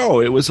the show.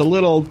 It was a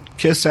little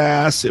kiss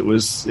ass.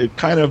 It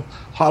kind of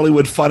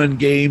Hollywood fun and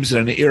games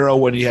in an era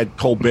when you had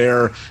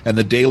Colbert and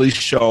The Daily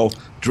Show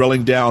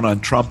drilling down on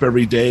Trump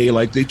every day.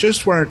 Like they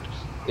just weren't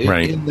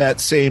in that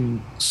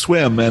same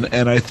swim.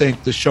 And I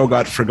think the show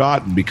got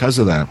forgotten because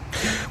of that.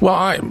 Well,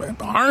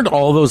 aren't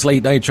all those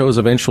late night shows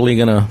eventually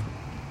going to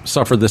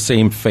suffer the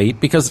same fate?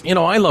 Because,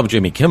 I love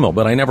Jimmy Kimmel,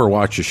 but I never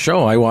watch his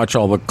show. I watch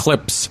all the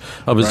clips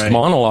of his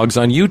monologues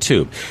on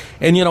YouTube.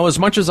 And, as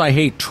much as I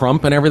hate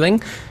Trump and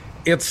everything,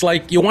 it's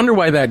like you wonder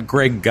why that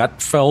Greg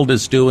Gutfeld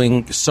is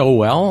doing so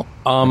well.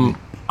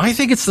 I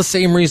think it's the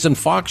same reason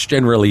Fox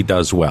generally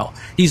does well.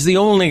 He's the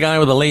only guy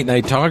with a late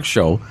night talk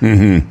show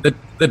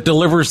that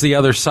delivers the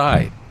other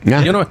side.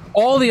 Yeah.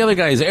 All the other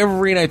guys,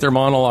 every night their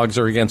monologues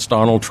are against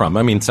Donald Trump.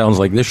 I mean, it sounds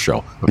like this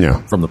show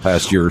from the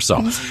past year or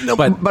so. No,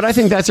 but I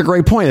think that's a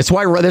great point. It's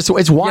why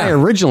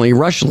originally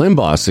Rush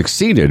Limbaugh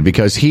succeeded,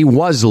 because he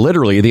was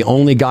literally the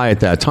only guy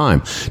at that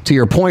time. To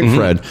your point,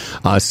 Fred,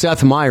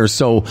 Seth Meyers.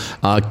 So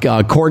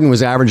Corden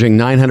was averaging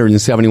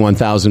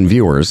 971,000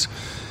 viewers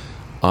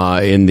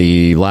in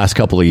the last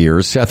couple of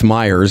years. Seth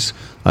Meyers,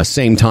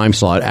 same time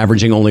slot,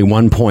 averaging only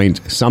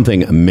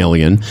 1-something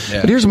million.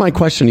 Yeah. But here's my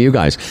question to you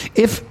guys.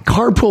 If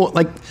carpool,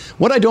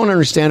 what I don't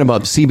understand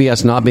about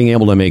CBS not being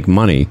able to make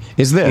money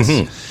is this.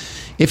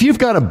 If you've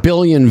got 1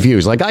 billion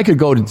views, I could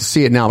go to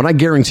see it now, but I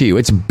guarantee you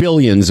it's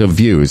billions of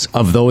views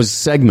of those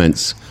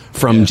segments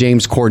from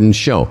James Corden's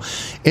show.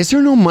 Is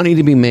there no money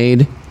to be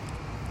made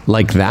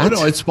like that?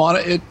 No,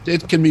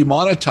 it can be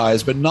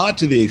monetized, but not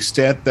to the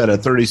extent that a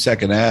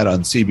 30-second ad on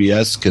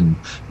CBS can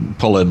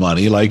pull in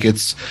money.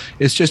 It's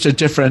just a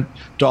different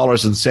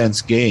dollars and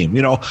cents game.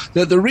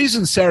 The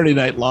reason Saturday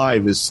Night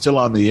Live is still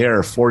on the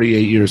air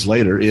 48 years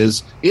later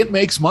is it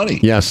makes money.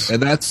 Yes.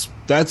 And that's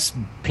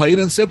plain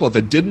and simple. If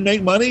it didn't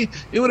make money,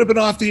 it would have been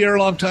off the air a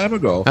long time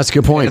ago. That's a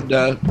good point.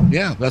 And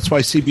that's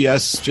why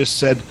CBS just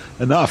said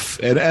enough.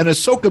 And it's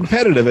so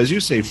competitive, as you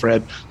say,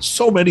 Fred.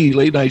 So many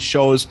late night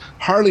shows,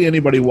 hardly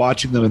anybody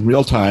watching them in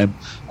real time.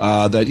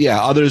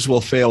 Others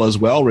will fail as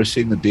well. We're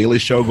seeing The Daily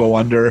Show go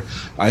under.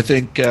 I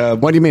think.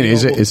 What do you mean?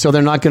 Is it so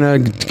they're not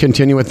going to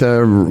continue with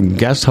the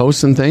guest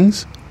hosts and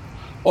things?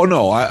 Oh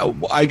no!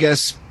 I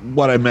guess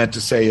what I meant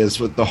to say is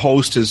that the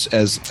host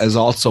has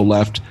also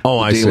left. Oh,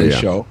 the I Daily see. Yeah.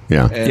 Show.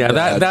 Yeah,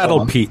 And,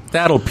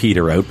 that'll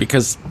peter out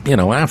because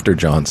after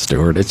Jon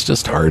Stewart, it's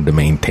just hard to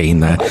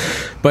maintain that.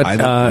 But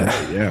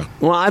yeah.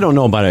 Well, I don't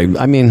know about it.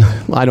 I mean,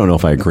 I don't know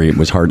if I agree. It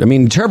was hard. I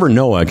mean, Trevor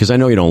Noah, because I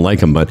know you don't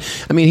like him, but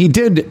I mean, he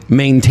did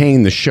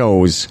maintain the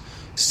show's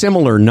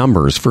similar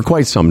numbers for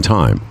quite some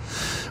time.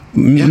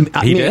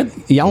 He did.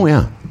 Yeah, oh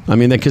yeah. I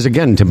mean, because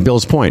again, to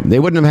Bill's point, they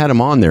wouldn't have had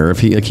him on there if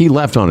he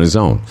left on his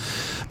own.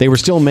 They were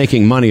still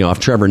making money off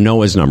Trevor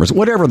Noah's numbers,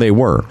 whatever they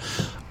were.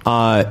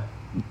 But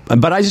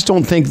I just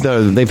don't think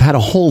they've had a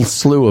whole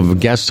slew of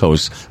guest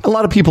hosts. A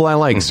lot of people I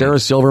like: Sarah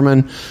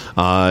Silverman,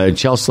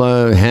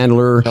 Chelsea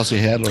Handler,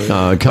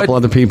 a couple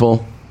other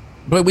people.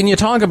 But when you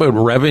talk about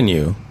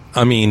revenue,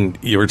 I mean,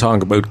 you were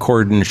talking about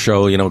Corden's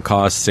show,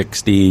 cost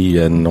 60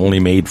 and only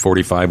made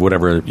 45,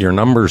 whatever your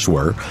numbers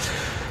were.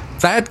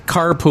 That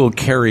Carpool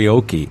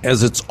Karaoke,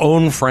 as its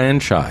own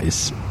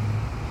franchise,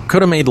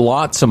 could have made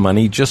lots of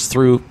money just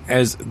through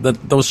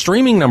those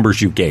streaming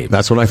numbers you gave.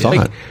 That's what I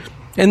thought.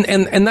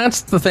 And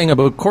that's the thing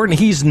about Corden.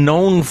 He's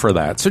known for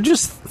that. So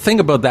just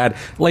think about that.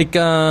 Like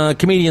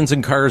comedians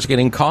in cars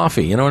getting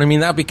coffee. You know what I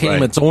mean? That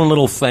became its own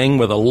little thing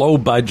with a low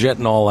budget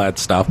and all that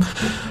stuff.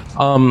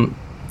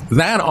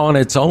 That on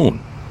its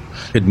own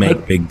could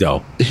make big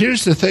dough.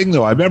 Here's the thing,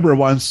 though. I remember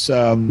once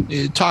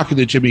talking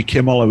to Jimmy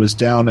Kimmel. I was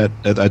down at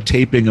a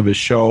taping of his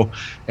show,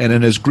 and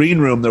in his green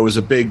room there was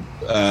a big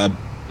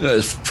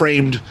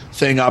framed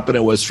thing up, and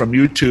it was from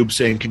YouTube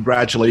saying,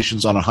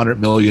 "Congratulations on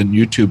 100 million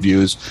YouTube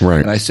views."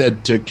 Right. And I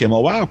said to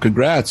Kimmel, "Wow,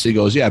 congrats." He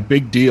goes, "Yeah,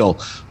 big deal.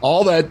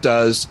 All that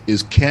does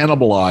is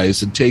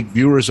cannibalize and take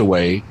viewers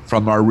away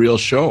from our real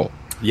show."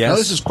 Yes. Now,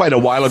 this is quite a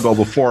while ago,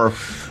 before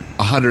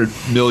 100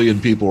 million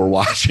people were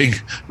watching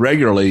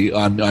regularly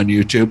on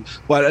YouTube.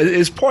 But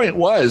his point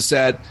was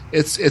that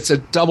it's a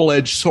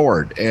double-edged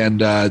sword,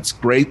 and it's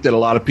great that a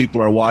lot of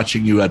people are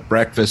watching you at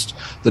breakfast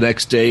the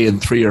next day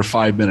in 3 or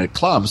 5 minute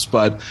clumps,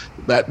 but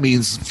that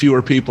means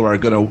fewer people are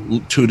going to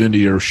tune into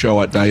your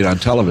show at night on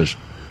television.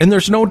 And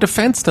there's no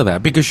defense to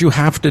that because you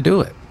have to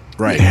do it.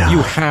 Right. Yeah.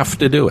 You have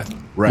to do it.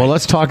 Right. Well,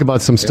 let's talk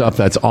about some stuff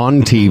that's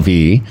on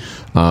TV.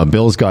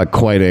 Bill's got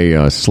quite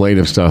a slate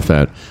of stuff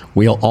that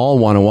we'll all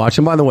want to watch.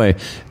 And by the way,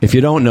 if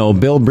you don't know,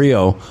 Bill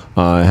Brioux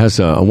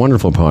has a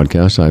wonderful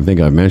podcast. I think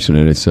I've mentioned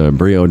it. It's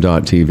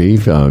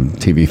Brioux.tv.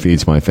 TV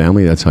feeds my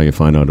family. That's how you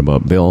find out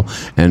about Bill.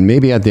 And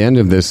maybe at the end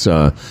of this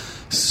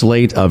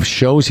slate of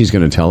shows he's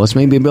going to tell us,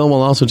 maybe Bill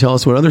will also tell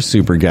us what other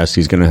super guests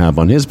he's going to have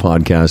on his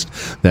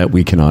podcast that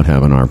we cannot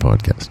have on our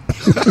podcast.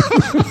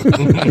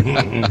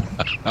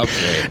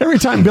 Okay. Every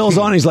time Bill's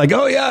on, he's like,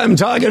 "Oh yeah, I'm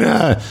talking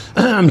to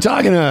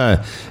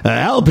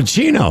Al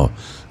Pacino."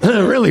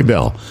 Really,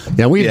 Bill?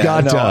 Yeah, we've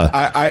got. No,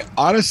 I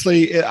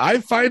honestly, I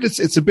find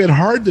it's a bit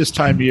hard this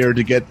time of year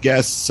to get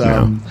guests.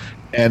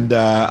 And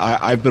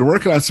I've been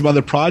working on some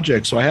other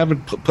projects, so I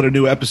haven't put a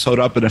new episode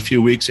up in a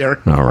few weeks.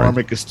 Eric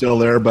McCormick is still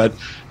there, but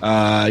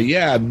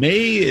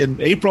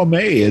April,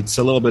 May, it's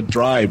a little bit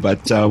dry,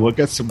 but we'll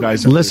get some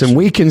guys. Listen,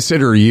 we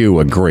consider you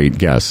a great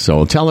guest,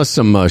 so tell us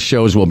some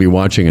shows we'll be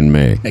watching in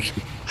May.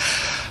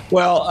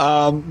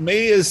 Well,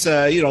 May is,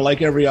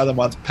 like every other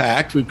month,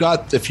 packed. We've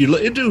got, if you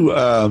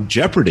into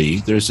Jeopardy,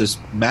 there's this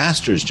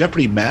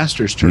Jeopardy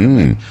Masters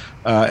tournament,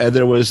 and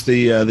there was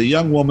the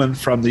young woman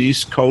from the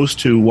East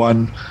Coast who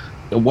won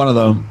one of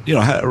them,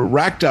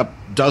 racked up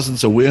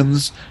dozens of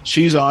wins.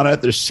 She's on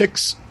it. There's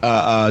 6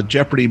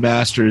 Jeopardy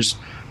Masters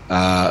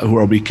who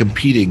will be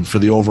competing for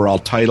the overall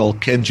title.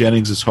 Ken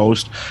Jennings is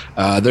host.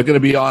 They're going to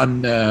be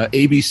on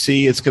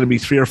ABC. It's going to be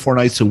 3 or 4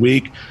 nights a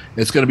week.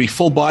 It's going to be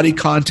full body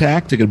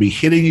contact. They're going to be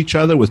hitting each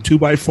other with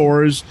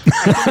 2x4s.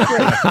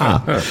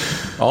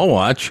 I'll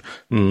watch.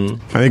 I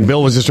think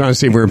Bill was just trying to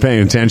see if we were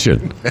paying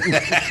attention.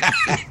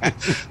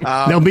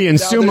 They'll be in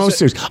sumo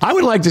suits. I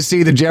would like to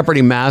see the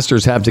Jeopardy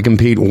Masters have to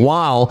compete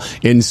while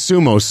in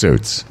sumo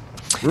suits.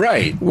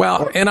 Right.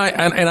 Well, and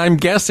I'm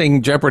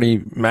guessing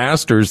Jeopardy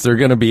Masters, they're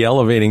going to be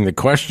elevating the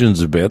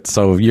questions a bit,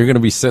 so you're going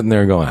to be sitting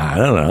there going, I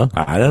don't know.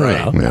 Yeah, I don't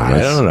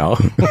know.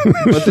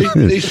 But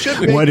they should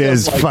make What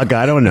is fuck?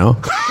 I don't know.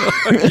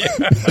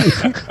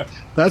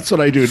 That's what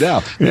I do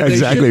now. Yeah,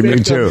 exactly. Me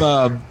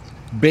too.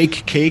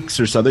 Bake cakes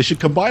or something. They should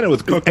combine it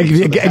with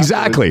cooking.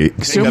 Exactly.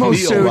 Sumo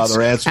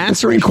suits,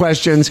 answering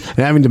questions, and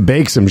having to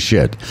bake some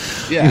shit.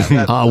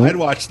 Yeah, I'd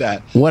watch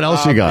that. What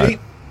else you got?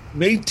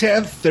 May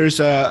 10th,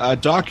 there's a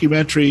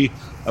documentary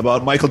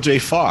about Michael J.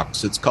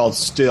 Fox. It's called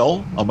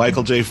Still, a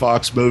Michael J.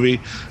 Fox movie.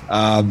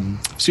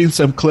 Seen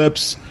some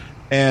clips,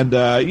 and,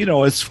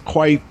 it's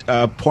quite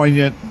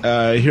poignant.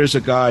 Here's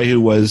a guy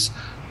who was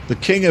the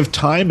king of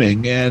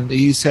timing, and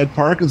he's had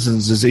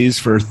Parkinson's disease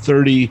for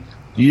 30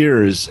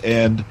 years.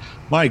 And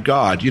my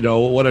God,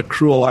 what a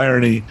cruel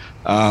irony.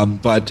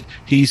 But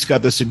he's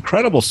got this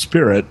incredible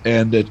spirit,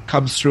 and it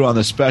comes through on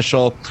the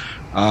special.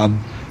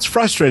 It's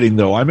frustrating,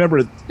 though. I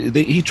remember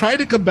he tried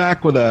to come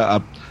back with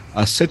a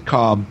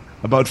sitcom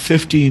about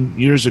 15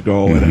 years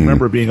ago, and I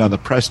remember being on the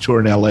press tour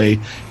in L.A.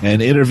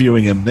 and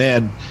interviewing him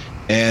then,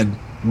 and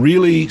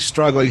really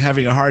struggling,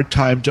 having a hard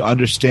time to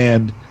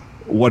understand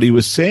what he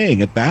was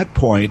saying at that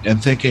point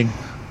and thinking,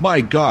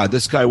 my God,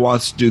 this guy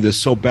wants to do this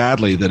so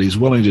badly that he's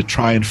willing to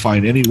try and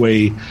find any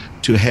way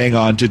to hang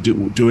on to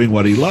doing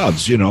what he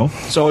loves, you know?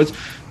 So it's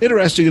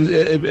interesting.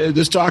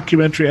 This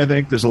documentary, I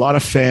think there's a lot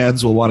of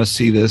fans will want to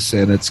see this,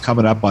 and it's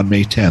coming up on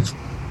May 10th.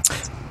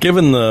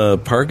 Given the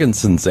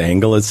Parkinson's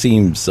angle, it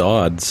seems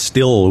odd.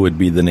 Still would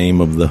be the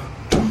name of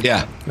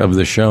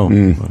the show.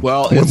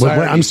 Well,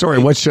 I'm sorry.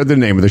 What should the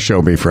name of the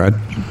show be, Fred?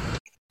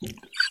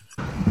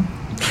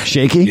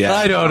 Shaky? Yeah.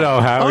 I don't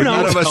know, Howard.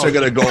 None of us are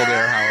going to go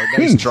there, Howard.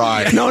 Nice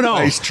try. No.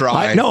 Nice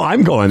try.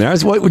 I'm going there.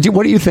 What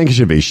do you think it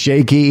should be?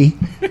 Shaky?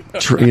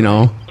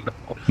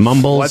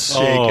 Mumbles? What's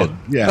shaking?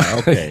 Yeah,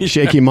 okay.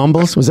 Shaky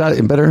Mumbles? Was that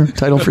a better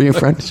title for you,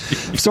 Fred?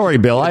 Sorry,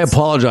 Bill. I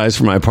apologize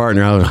for my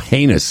partner. How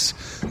heinous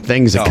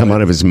things that come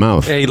out of his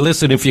mouth. Hey,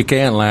 listen, if you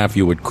can't laugh,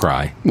 you would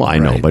cry. Well, I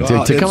know,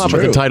 but to come up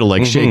with a title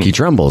like Shaky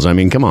Trembles, I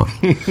mean, come on.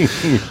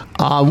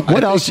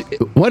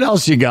 What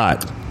else you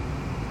got?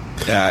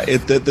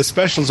 The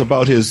special's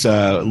about his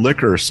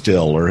liquor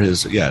still, or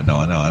his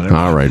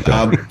All right,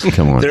 Bill.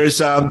 Come on. There's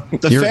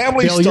the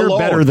family Bill, Stallone. you're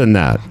better than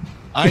that.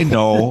 I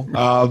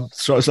know.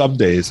 So some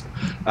days,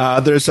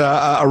 there's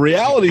a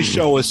reality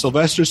show with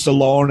Sylvester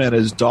Stallone and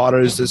his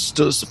daughters.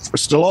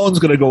 Stallone's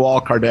going to go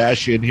all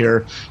Kardashian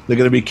here. They're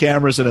going to be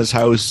cameras in his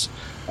house,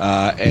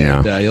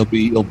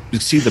 you'll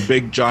see the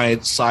big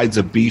giant sides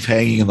of beef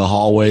hanging in the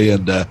hallway,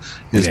 and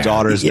his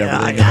daughters and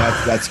everything.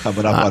 And that's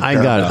coming up on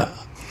Paramount.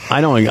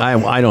 I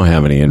don't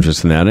have any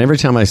interest in that. And every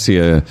time I see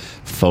a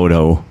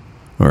photo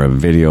or a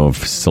video of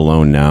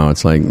Stallone now,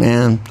 it's like,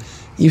 man,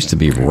 he used to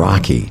be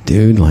Rocky,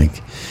 dude. Like,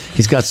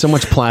 he's got so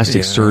much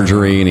plastic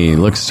surgery, and he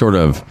looks sort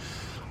of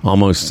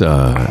almost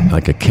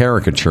like a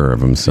caricature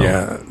of himself.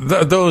 Yeah,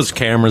 those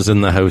cameras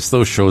in the house,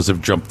 those shows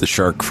have jumped the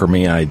shark for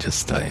me. I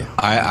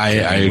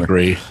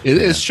agree.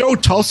 His show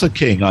Tulsa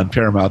King on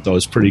Paramount, though,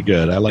 is pretty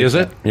good. I like. Is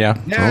it? Yeah.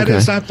 Yeah, okay.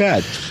 It's not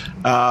bad.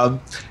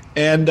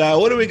 And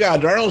what do we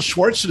got? Arnold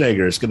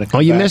Schwarzenegger is going to come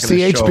back. You missed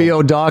the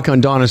HBO doc on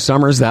Donna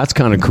Summers. That's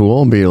kind of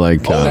cool. Be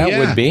like, that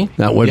would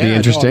be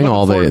interesting.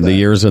 All the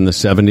years in the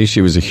 70s,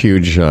 she was a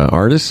huge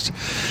artist.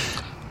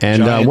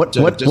 And what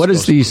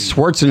is the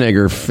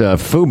Schwarzenegger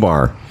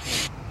foobar?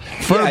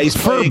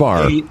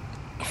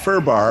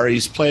 Fur bar.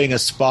 He's playing a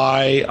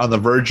spy on the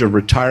verge of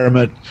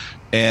retirement.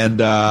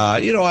 And,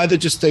 I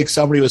just think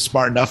somebody was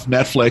smart enough,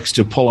 Netflix,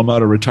 to pull him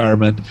out of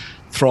retirement,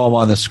 throw him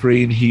on the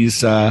screen.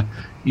 He's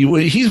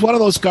one of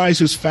those guys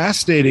who's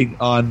fascinating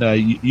on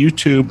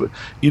YouTube.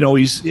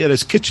 He's at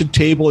his kitchen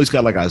table. He's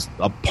got like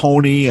a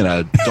pony and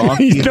a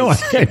donkey.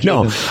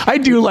 I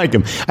do like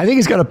him. I think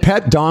he's got a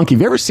pet donkey.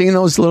 Have you ever seen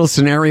those little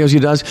scenarios he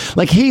does?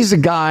 Like, he's a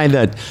guy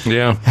that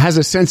has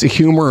a sense of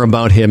humor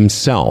about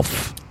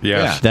himself.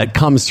 Yeah. That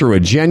comes through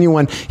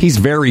he's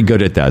very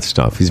good at that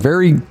stuff. He's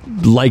very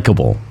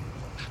likable.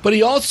 But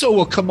he also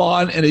will come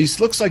on, and he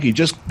looks like he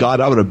just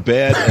got out of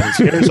bed, and his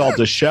hair's all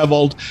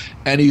disheveled,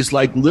 and he's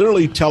like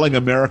literally telling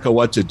America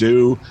what to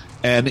do.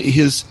 And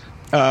he's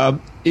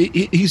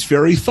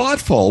very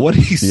thoughtful. What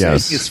he's saying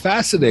is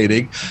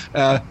fascinating,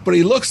 but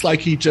he looks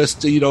like he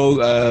just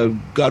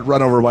got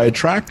run over by a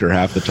tractor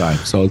half the time.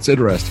 So it's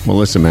interesting. Well,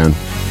 listen, man.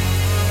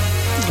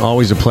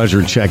 Always a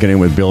pleasure checking in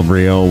with Bill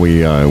Brioux.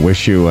 We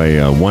wish you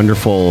a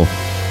wonderful,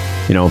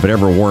 if it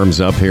ever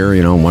warms up here,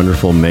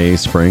 wonderful May,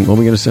 spring. What are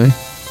we going to say?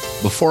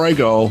 Before I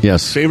go,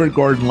 favorite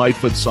Gordon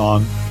Lightfoot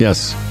song?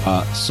 Yes.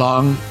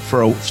 Song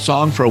for a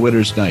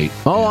Winter's Night.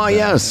 Oh,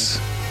 yes.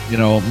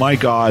 My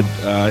God,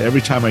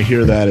 every time I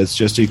hear that, it's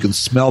just you can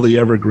smell the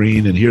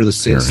evergreen and hear the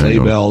sleigh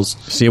bells.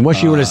 See, I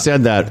wish you would have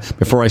said that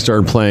before I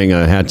started playing.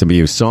 Had to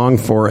be a Song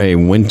for a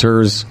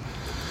Winter's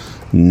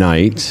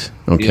Night.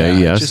 Okay,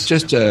 yes.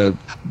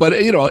 But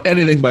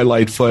anything by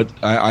Lightfoot.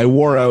 I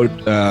wore out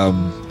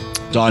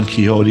Don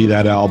Quixote,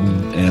 that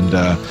album, and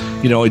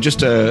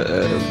just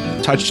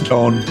a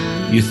touchstone.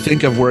 You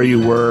think of where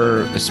you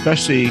were,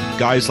 especially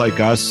guys like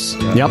us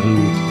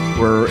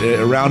who were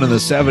around in the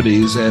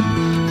 70s,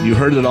 and you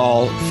heard it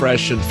all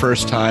fresh and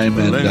first time,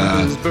 and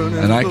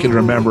I can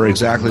remember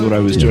exactly what I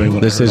was doing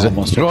when I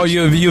almost. Well,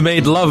 you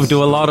made love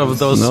to a lot of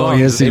those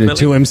songs. Yes,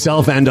 to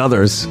himself and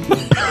others.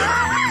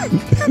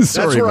 That's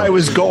where I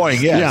was going.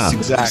 Yes,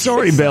 exactly.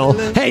 Sorry, Bill.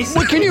 Hey,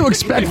 what can you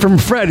expect from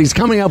Fred? He's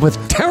coming up with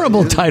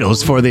terrible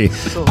titles for the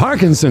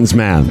Parkinson's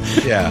man.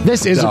 Yeah,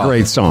 this is a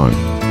great song.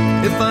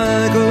 If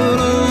I could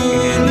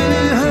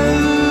only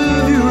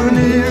have you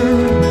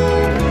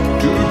near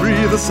to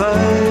breathe a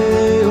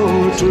sigh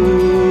or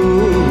two,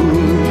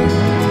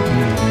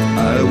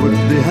 I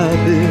would be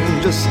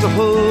happy just to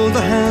hold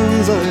the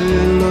hands I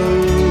love.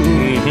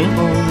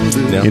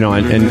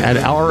 And at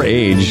our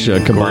age,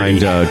 combined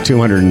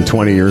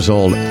 220 years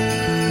old,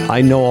 I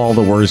know all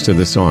the words to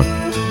the song.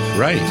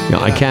 Right.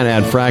 I can't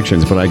add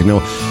fractions, but I know.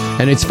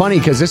 And it's funny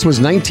because this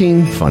was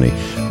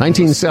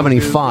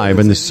 1975,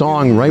 and the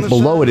song right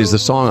below it is the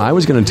song I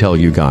was going to tell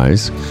you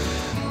guys.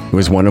 It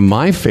was one of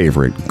my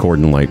favorite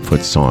Gordon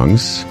Lightfoot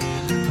songs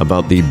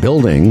about the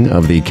building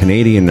of the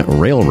Canadian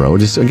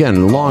Railroad. It's, again,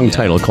 a long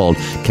title called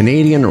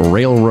Canadian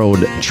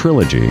Railroad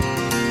Trilogy.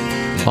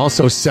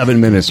 Also 7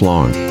 minutes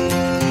long.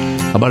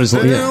 About his...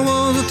 There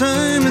was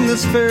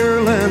this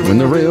fair land When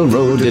the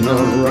railroad did not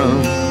run.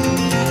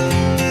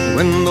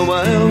 When the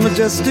wild,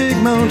 majestic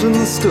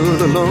mountains stood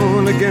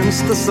alone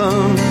against the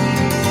sun.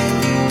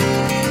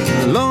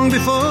 Long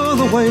before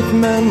the white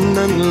man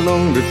and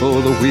long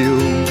before the wheel.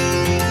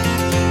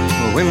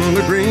 When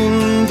the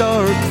green,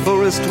 dark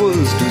forest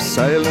was too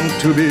silent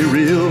to be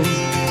real.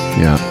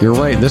 Yeah, you're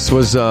right. This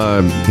was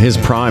his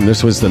prime.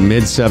 This was the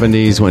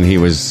mid-'70s when he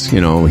was,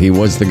 he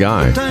was the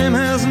guy. Time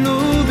has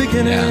no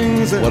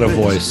beginnings. What a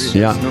voice.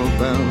 Yeah.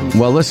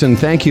 Well, listen,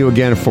 thank you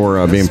again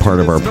for being part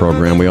of our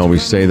program. We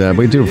always say that.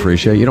 We do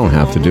appreciate it. You don't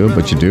have to do it,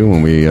 but you do,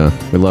 and we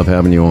love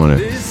having you on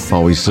it.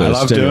 Always I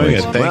love doing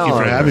it. Thank you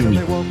for having me.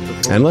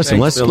 And listen,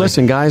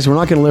 listen, guys, we're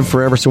not going to live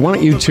forever, so why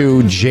don't you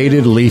two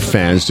jaded Leaf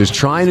fans just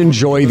try and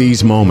enjoy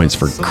these moments,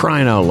 for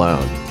crying out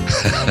loud.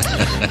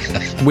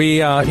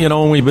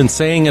 We've been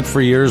saying it for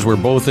years. We're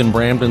both in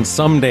Brampton.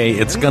 Someday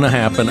it's going to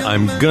happen.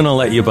 I'm going to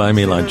let you buy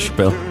me lunch,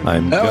 Bill.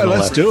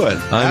 Let's do it.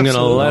 I'm going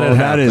to let it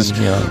happen.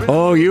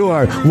 You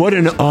are. What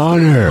an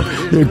honor.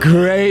 You're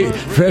great.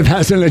 Fred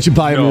has to let you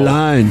buy him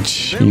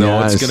lunch. No,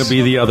 Yes. it's going to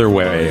be the other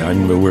way.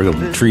 We're going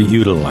to treat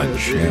you to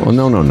lunch. Yeah. Well,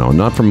 no.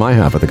 Not from my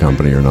half of the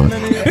company, or not.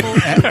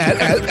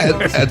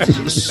 At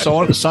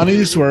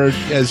Sonny's, where,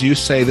 as you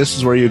say, this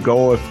is where you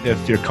go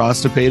if you're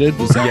constipated.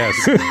 Yes.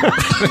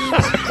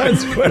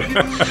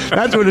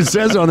 That's what it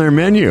says on their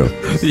menu.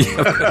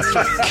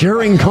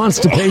 Curing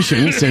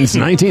constipation since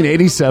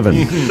 1987.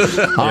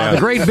 The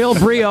great Bill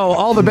Brioux.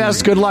 All the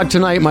best. Good luck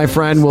tonight, my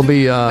friend. We'll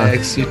be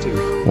Thanks, you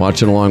too.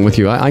 watching along with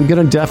you. I'm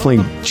going to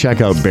definitely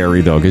check out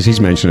Barry, though, because he's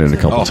mentioned it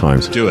a couple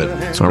times. Do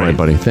it. All right,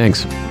 buddy.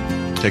 Thanks.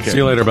 Take care. See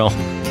you later, Bill.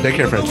 Take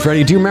care, friends.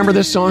 Freddie, do you remember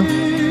this song?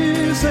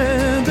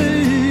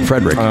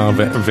 Frederick.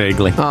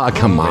 Vaguely.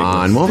 Come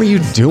on. What were you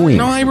doing?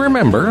 No, I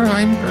remember.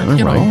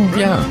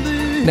 Yeah.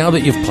 Now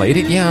that you've played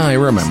it, I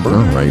remember.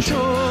 All right.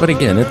 But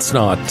again, it's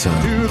not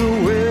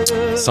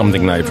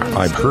something that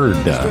I've heard.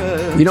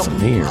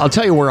 I'll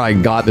tell you where I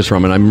got this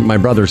from, and my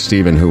brother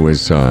Stephen, who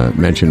was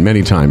mentioned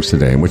many times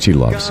today, and which he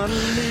loves.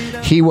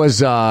 He was,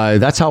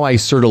 that's how I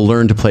sort of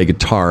learned to play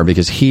guitar,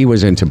 because he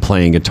was into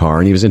playing guitar,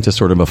 and he was into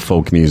sort of a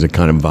folk music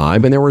kind of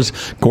vibe. And there was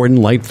Gordon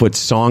Lightfoot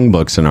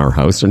songbooks in our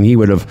house, and he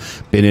would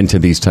have been into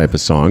these type of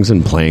songs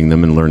and playing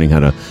them and learning how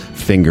to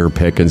finger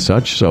pick and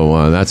such.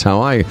 So that's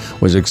how I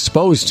was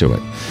exposed to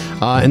it.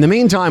 In the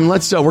meantime, we're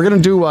going to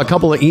do a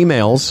couple of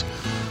emails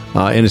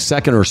in a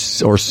second or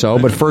so.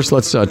 But first,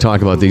 let's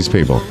talk about these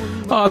people.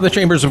 The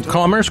Chambers of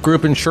Commerce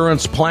Group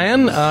Insurance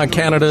Plan,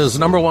 Canada's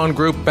 #1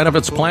 group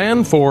benefits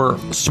plan for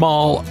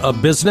small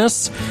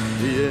business.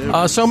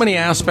 So many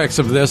aspects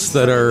of this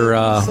that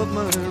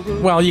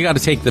are, you got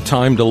to take the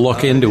time to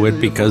look into it,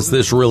 because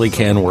this really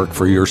can work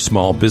for your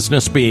small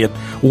business, be it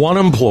 1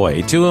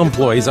 employee, 2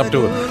 employees, up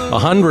to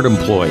 100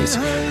 employees.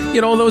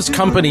 Those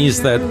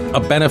companies that a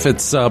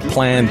benefits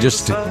plan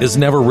just has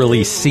never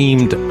really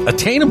seemed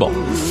attainable.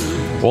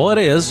 Well, it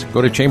is.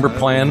 Go to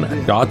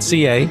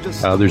chamberplan.ca.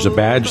 There's a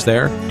badge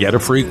there. Get a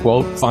free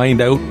quote. Find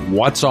out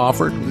what's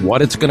offered,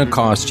 what it's going to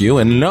cost you,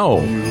 and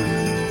know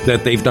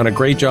that they've done a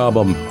great job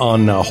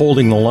on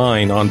holding the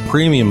line on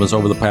premiums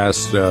over the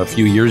past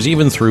few years,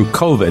 even through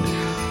COVID,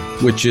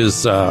 which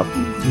is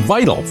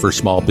vital for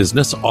small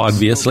business.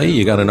 Obviously,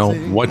 you got to know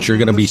what you're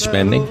going to be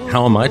spending,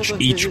 how much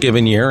each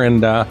given year,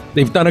 and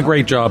they've done a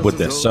great job with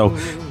this. So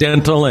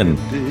dental and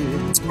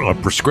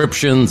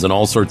prescriptions and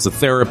all sorts of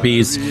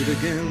therapies,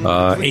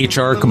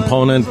 HR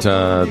component,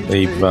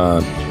 they've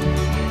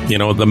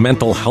the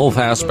mental health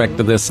aspect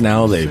of this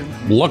now,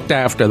 they've looked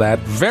after that.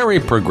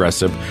 Very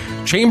progressive.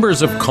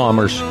 Chambers of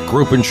Commerce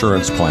Group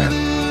Insurance Plan.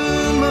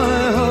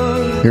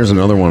 Here's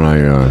another one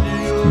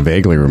I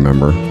vaguely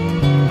remember.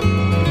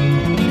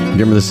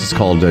 Remember, this is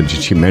called Did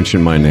She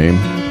Mention My Name?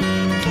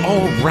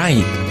 Oh,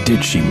 right.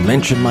 Did she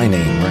mention my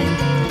name, right?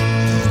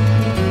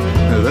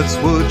 That's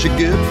what you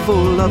get for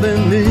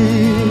loving me.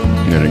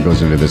 And then it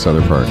goes into this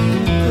other part.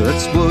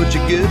 That's what you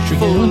get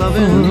for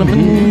loving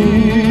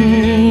me.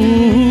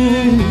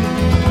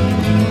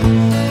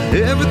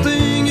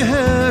 Everything you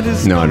had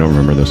is... No, I don't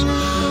remember this.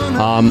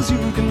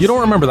 You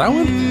don't remember that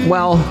one?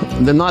 Well,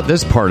 not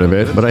this part of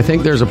it, but I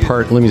think there's a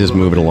part. Let me just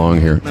move it along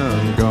here.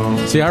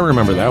 See, I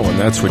remember that one.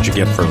 That's what you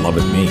get for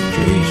loving me.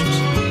 Jesus.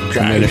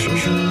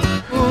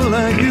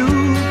 Like you.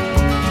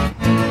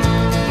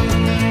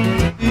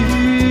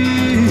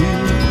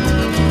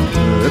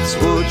 That's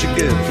what you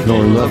get for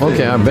loving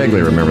Okay, I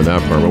vaguely remember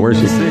that part, but where's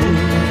she?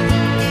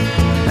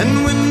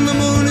 And when the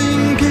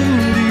morning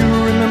came, do you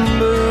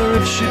remember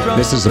if she dropped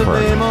This is the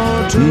part.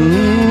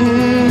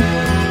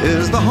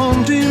 Is the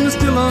home team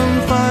still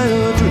on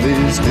fire? Do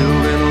they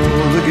still win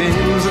all the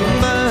games?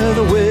 And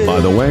by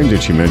the way,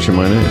 did she mention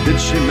my name? Did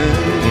she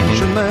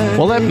mention my name?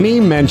 Well, let me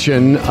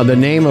mention the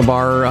name of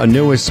our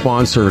newest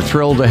sponsor.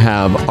 Thrilled to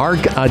have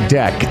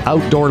Arc-A-Deck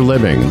Outdoor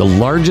Living, the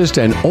largest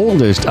and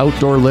oldest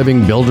outdoor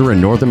living builder in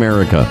North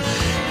America.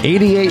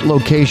 88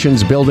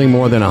 locations, building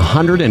more than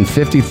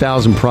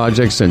 150,000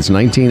 projects since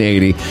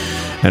 1980.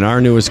 And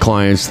our newest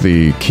clients,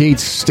 the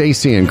Keats,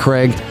 Stacy, and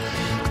Craig,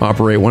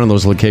 operate one of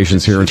those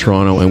locations here in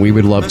Toronto, and we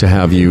would love to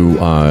have you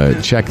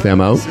check them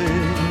out.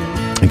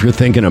 If you're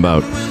thinking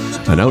about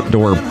an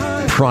outdoor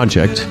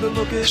project,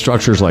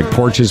 structures like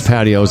porches,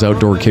 patios,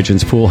 outdoor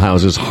kitchens, pool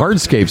houses,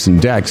 hardscapes,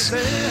 and decks,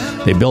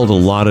 they build a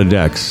lot of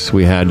decks.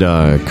 We had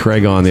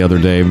Craig on the other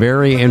day.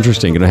 Very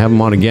interesting. Going to have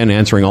him on again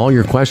answering all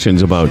your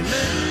questions about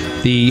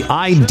the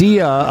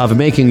idea of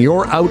making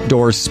your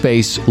outdoor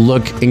space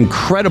look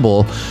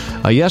incredible.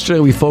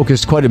 Yesterday, we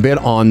focused quite a bit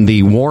on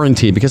the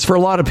warranty, because for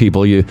a lot of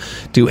people, you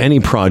do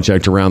any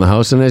project around the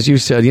house, and as you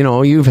said,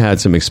 you've had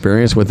some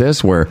experience with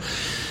this where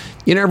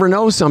you never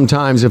know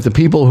sometimes if the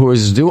people who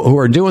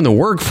are doing the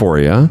work for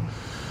you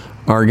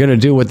are going to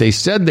do what they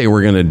said they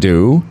were going to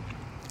do,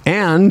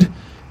 and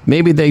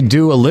maybe they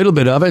do a little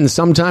bit of it, and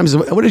sometimes,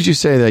 what did you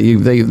say,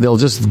 that they'll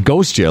just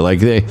ghost you, like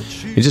they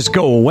just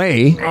go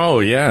away?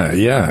 Oh,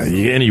 yeah.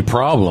 Any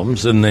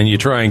problems, and then you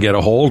try and get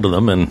a hold of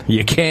them, and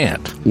you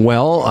can't.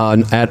 Well,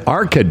 at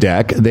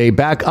Archidec, they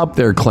back up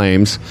their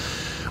claims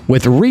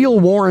with real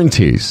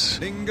warranties.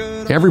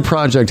 Every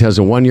project has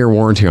a 1-year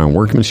warranty on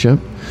workmanship,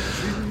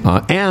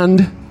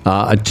 and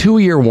a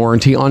 2-year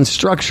warranty on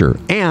structure,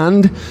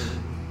 and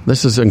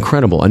this is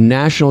incredible, a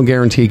national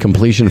guarantee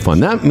completion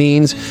fund. That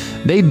means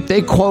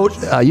they quote,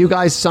 you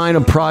guys sign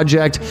a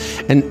project,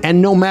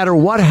 and no matter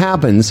what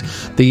happens,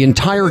 the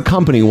entire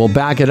company will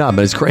back it up.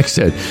 As Craig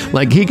said,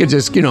 like he could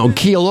just,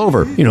 keel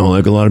over,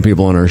 like a lot of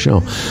people on our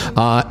show.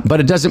 But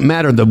it doesn't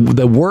matter.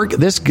 The work,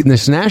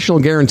 this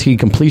national guarantee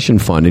completion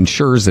fund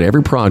ensures that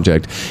every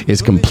project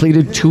is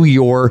completed to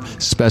your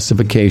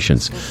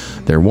specifications.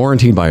 They're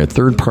warranted by a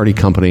third-party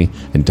company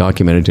and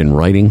documented in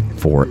writing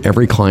for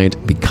every client,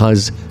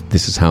 because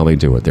this is how they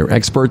do it. They're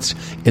experts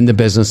in the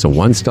business, a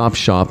one-stop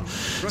shop.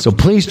 So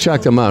please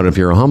check them out. If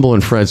you're a Humble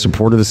and Fred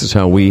supporter, this is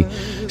how we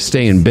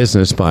stay in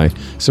business, by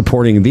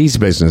supporting these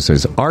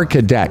businesses.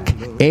 Archidec,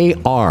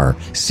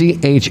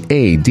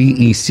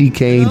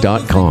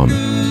 ARCHADECK.com.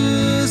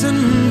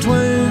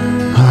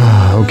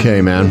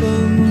 Okay, man.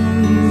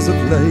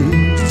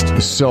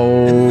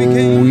 So,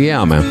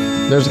 yeah,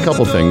 man. There's a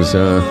couple things.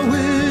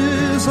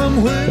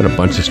 Got a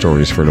bunch of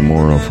stories for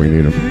tomorrow if we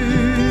need them.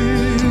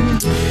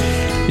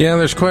 Yeah,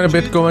 there's quite a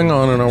bit going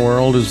on in our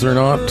world, is there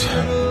not?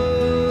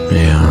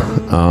 Yeah.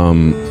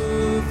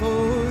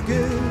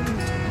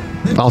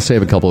 I'll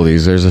save a couple of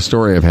these. There's a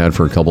story I've had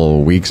for a couple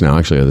of weeks now.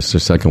 Actually, this is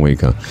the second week.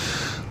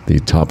 The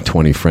top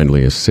 20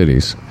 friendliest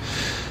cities.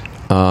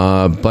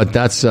 But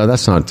that's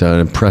not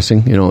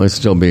pressing. It'll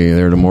still be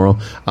there tomorrow.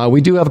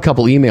 We do have a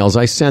couple emails.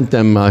 I sent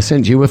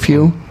you a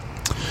few.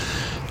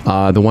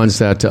 The ones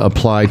that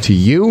apply to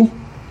you.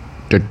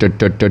 Let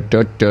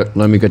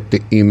me get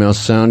the email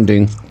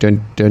sounding.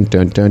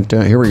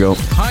 Here we go.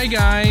 Hi,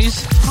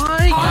 guys.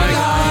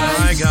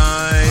 Hi,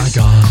 guys.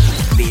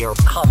 There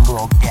come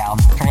broke down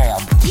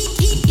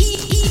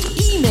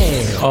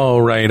email. Oh,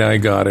 right, I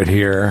got it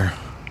here.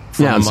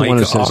 Yeah, it's the one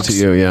that says to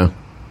you, yeah.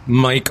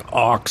 Mike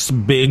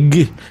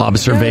Oxbig.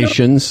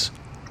 Observations.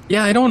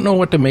 Yeah, I don't know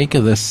what to make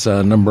of this,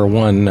 number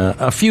one.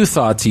 A few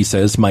thoughts, he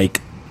says, Mike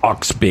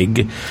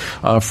Oxbig.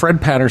 Fred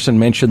Patterson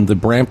mentioned the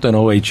Brampton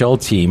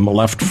OHL team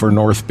left for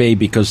North Bay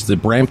because the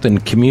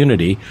Brampton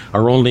community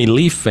are only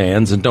Leaf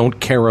fans and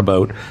don't care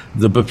about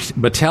the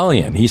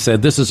battalion. He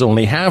said this is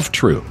only half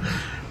true.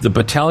 The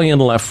battalion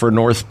left for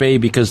North Bay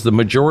because the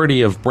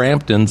majority of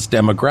Brampton's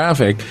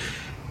demographic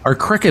are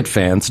cricket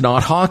fans,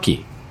 not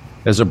hockey.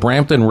 As a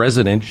Brampton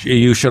resident,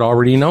 you should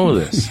already know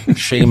this.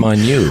 Shame on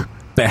you.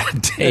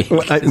 Bad day.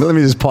 Let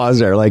me just pause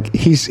there. Like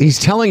he's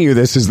telling you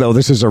this as though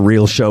this is a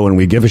real show and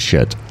we give a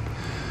shit.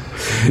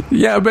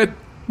 Yeah, but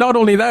not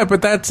only that,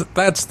 but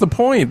that's the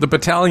point. The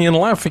battalion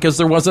left because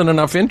there wasn't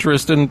enough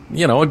interest, and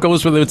it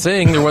goes without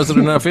saying there wasn't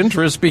enough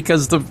interest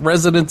because the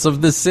residents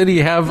of this city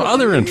have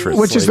other interests.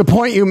 Which is the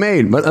point you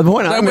made. But the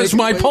point that was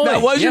my point.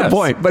 That was your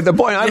point. But the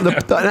point,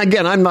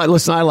 again, I'm not.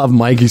 Listen, I love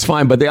Mike. He's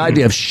fine. But the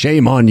idea of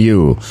shame on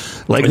you,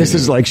 like this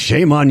is like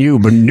shame on you.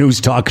 But News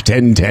Talk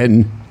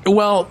 1010.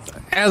 Well,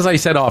 as I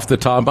said off the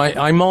top,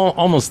 I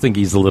almost think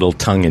he's a little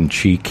tongue in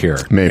cheek here.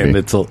 Maybe,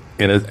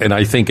 and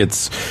I think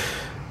it's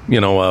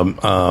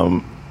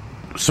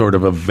sort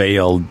of a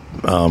veiled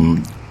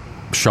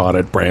shot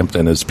at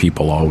Brampton, as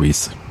people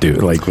always do,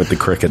 like with the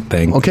cricket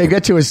thing. Okay,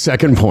 get to his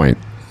second point.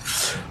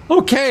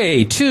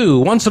 Okay,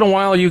 2. Once in a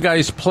while, you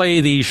guys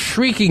play the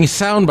shrieking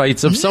sound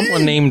bites of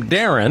someone named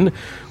Darren,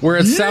 where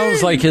it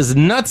sounds like his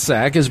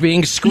nutsack is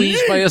being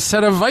squeezed by a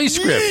set of vice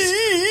grips.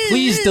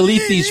 Please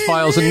delete these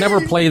files and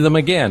never play them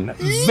again.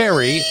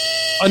 Very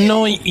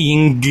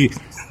annoying.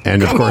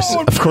 And of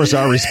course,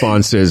 our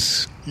response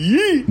is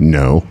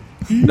no.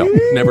 No,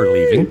 never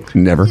leaving.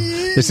 Never.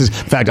 In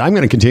fact, I'm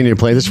going to continue to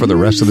play this for the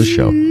rest of the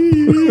show.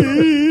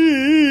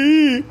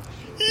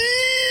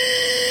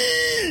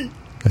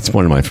 That's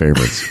one of my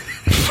favorites.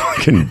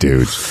 Fucking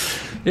dude.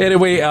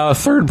 Anyway,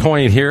 third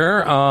point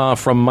here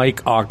from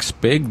Mike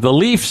Oxbig. The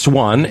Leafs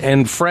won,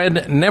 and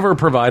Fred never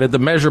provided the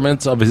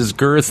measurements of his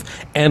girth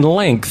and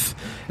length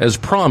as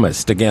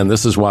promised. Again,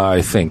 this is why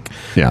I think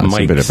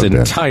Mike's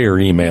entire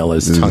email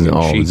is tongue-in-cheek.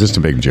 Oh, it's just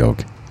a big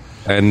joke.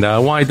 And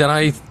why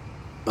did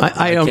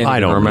I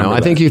don't know. I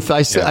think you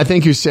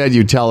said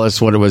you'd tell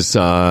us what it was,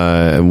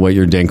 what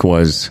your dink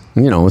was.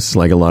 It's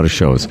like a lot of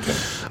shows.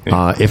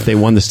 if they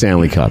won the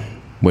Stanley Cup,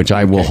 which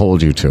I will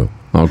hold you to.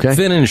 Okay?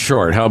 Thin and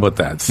short. How about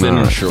that? Thin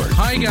and short.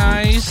 Hi,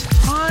 guys.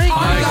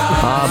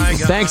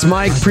 Thanks,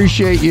 Mike.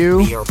 Appreciate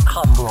you.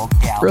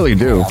 Really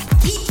do.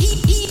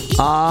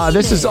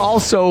 This is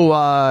also,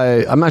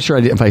 I'm not sure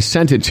if I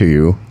sent it to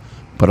you,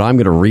 but I'm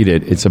going to read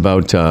it. It's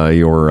about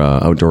your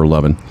outdoor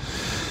loving.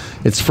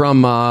 It's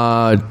from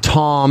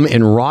Tom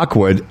in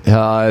Rockwood.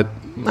 I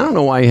don't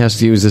know why he has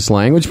to use this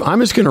language. I'm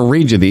just going to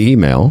read you the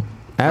email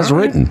as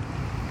written.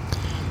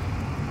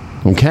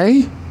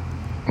 Okay?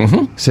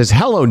 Mm-hmm. It says,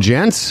 hello,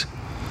 gents.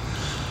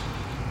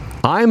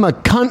 I'm a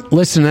cunt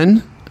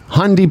listening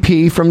Hyundai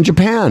P from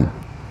Japan.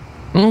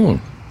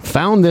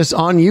 Found this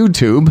on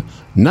YouTube.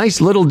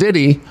 Nice little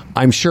ditty.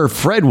 I'm sure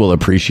Fred will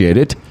appreciate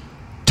it.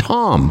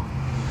 Tom.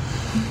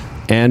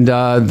 And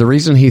the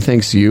reason he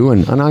thinks you,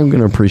 and I'm going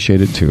to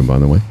appreciate it too, by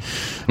the way,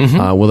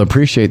 will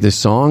appreciate this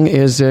song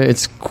is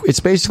it's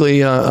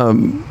basically,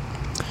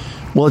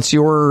 well, it's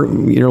your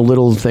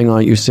little thing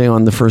you say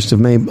on the 1st of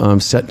May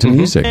set to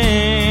music.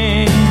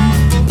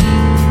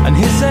 And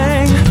he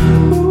sang,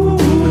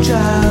 ooh,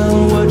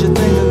 child, what'd you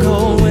think a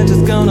cold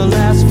winter's gonna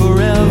last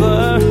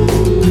forever?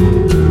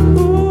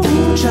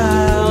 Ooh,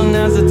 child,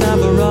 now's the time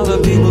for all the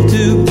people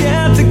to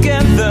get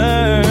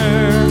together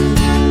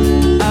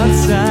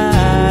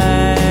outside.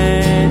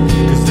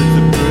 'Cause it's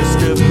the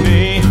first of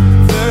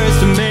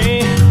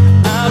May,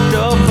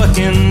 outdoor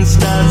fucking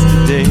starts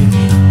today.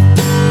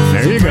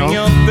 There you Bring go.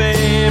 your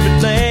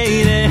favorite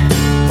lady,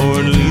 or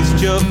at least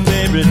your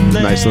favorite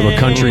lady. Nice little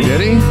country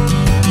ditty.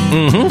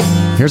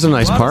 Here's a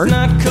nice part. It's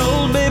not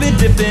cold, baby,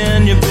 dip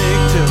in your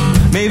big toe.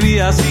 Maybe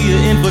I'll see you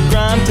in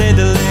flagrante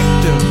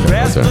delicto.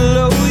 Grass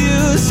below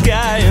you,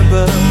 sky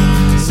above.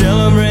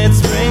 Celebrate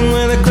spring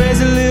with a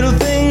crazy little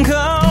thing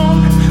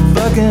called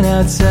fucking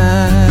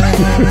outside.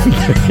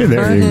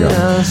 There you go.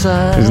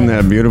 Isn't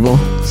that beautiful?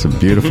 It's a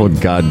beautiful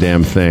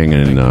goddamn thing.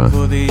 And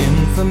For the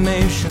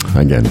information.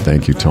 again,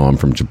 thank you, Tom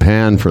from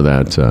Japan, for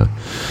that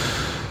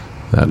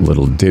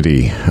little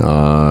ditty.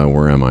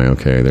 Where am I?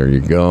 Okay, there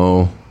you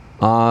go.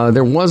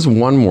 There was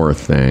one more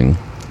thing.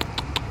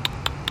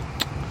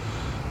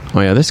 Oh,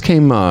 yeah, this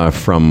came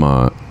from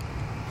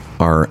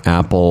our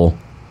Apple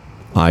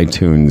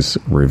iTunes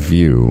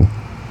review.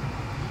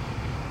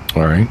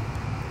 All right.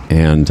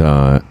 And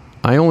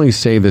I only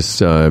say this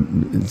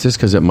just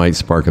because it might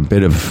spark a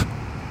bit of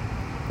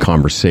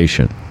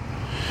conversation.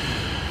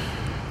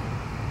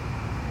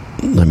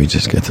 Let me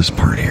just get this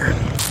part here.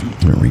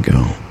 There we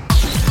go.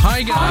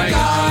 Hi,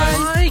 guys.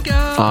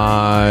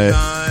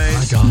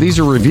 These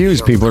are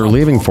reviews people are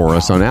leaving for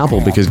us on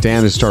Apple because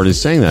Dan has started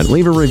saying that.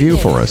 Leave a review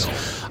for us.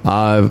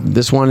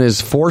 This one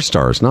is 4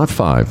 stars, not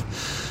 5.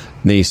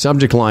 The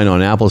subject line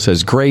on Apple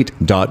says, great, ...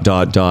 but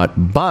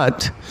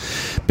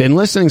been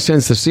listening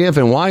since the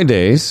CFNY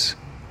days.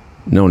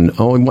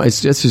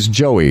 This is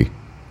Joey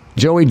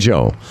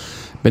Joe.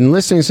 Been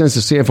listening since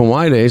the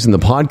CFNY days and the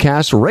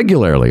podcast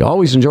regularly.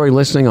 Always enjoy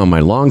listening on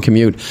my long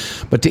commute.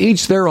 But to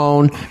each their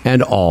own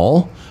and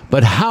all.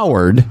 But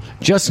Howard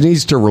just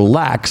needs to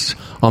relax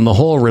on the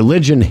whole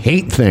religion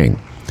hate thing.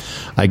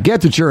 I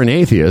get that you're an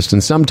atheist,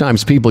 and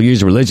sometimes people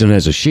use religion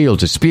as a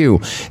shield to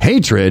spew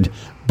hatred,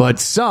 but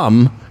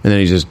some, and then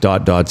he just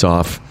dots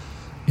off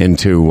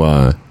into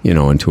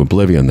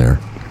oblivion there.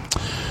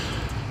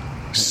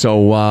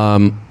 So,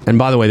 and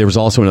by the way, there was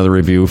also another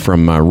review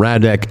from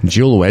Radek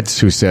Julewitz,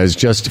 who says,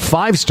 just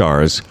 5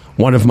 stars,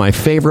 one of my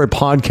favorite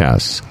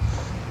podcasts.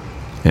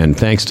 And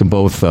thanks to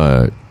both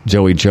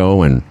Joey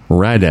Joe and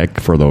Radek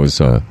for those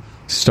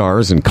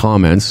stars and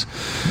comments.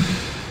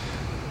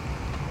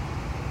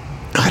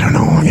 I don't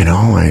know,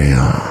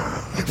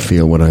 I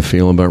feel what I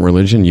feel about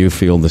religion. You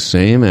feel the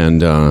same,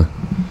 and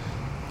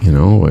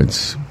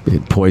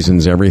it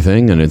poisons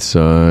everything, and it's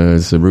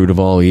the root of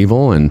all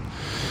evil, and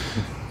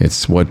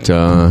it's what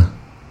you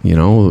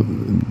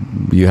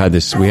had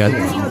this. We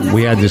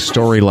had this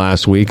story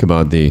last week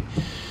about the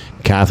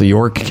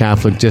York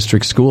Catholic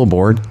District School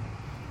Board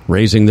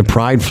raising the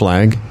pride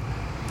flag.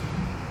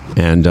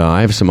 And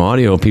I have some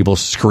audio of people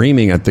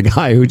screaming at the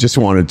guy who just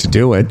wanted to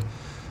do it.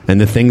 And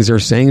the things they're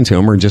saying to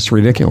him are just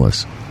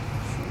ridiculous.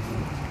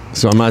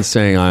 So I'm not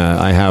saying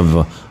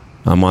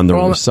I'm on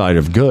the side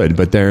of good,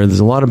 but there's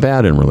a lot of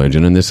bad in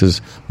religion. And this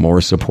is more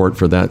support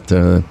for that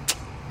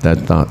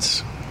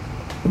thoughts.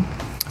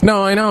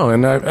 No, I know.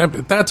 And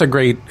that's a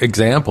great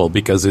example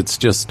because it's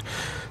just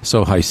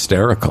so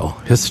hysterical.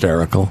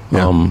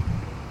 Yeah.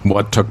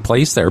 What took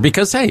place there.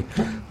 Because, hey,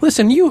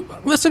 listen,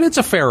 it's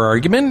a fair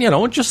argument.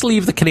 Just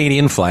leave the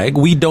Canadian flag.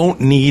 We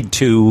don't need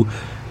to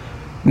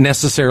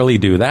necessarily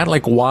do that.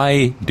 Like,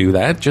 why do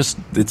that? Just,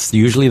 it's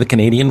usually the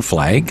Canadian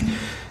flag.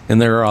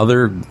 And there are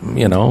other,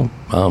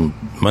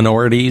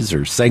 minorities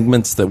or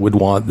segments that would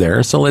want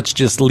there. So let's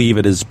just leave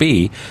it as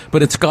be.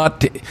 But it's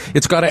got to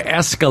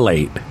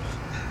escalate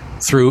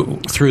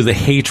through the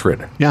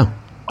hatred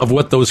of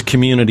what those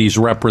communities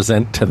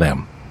represent to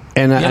them.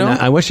 And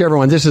I wish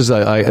everyone. This is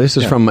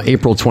from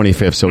April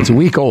 25th, so it's a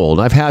week old.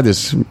 I've had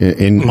this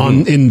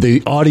in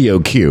the audio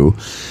queue,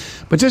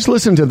 But just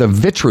listen to the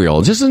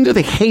vitriol. Just listen to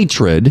the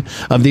hatred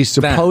of these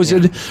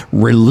supposed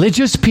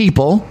religious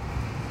people.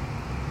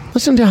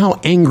 Listen to how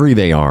angry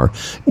they are.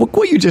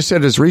 What you just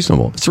said is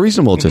reasonable. It's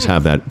reasonable to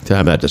have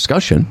that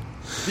discussion.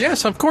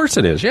 Yes, of course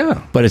it is.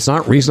 Yeah, but it's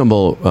not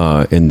reasonable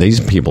in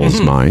these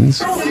people's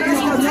minds.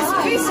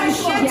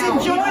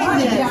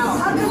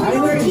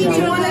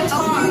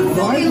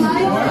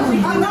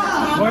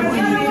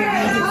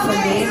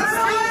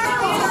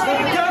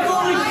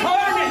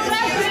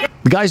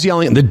 The guy's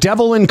yelling, "The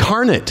devil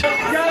incarnate."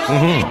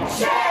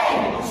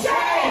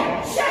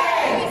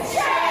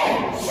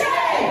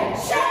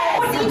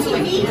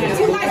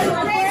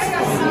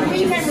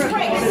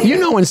 You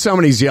know when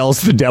somebody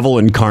yells "the devil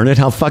incarnate,"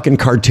 how fucking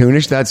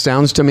cartoonish that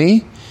sounds to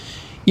me.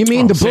 You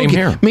mean the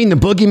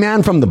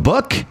boogeyman from the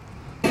book?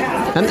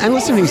 And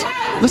listen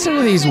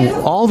to these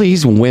all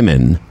these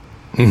women,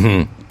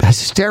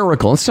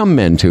 hysterical, and some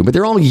men too, but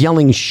they're all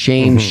yelling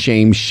shame,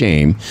 shame,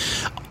 shame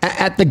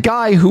at the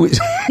guy who is,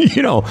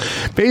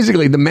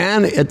 basically the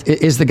man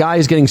is the guy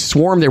who's getting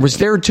swarmed. Was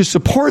there to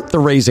support the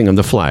raising of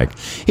the flag.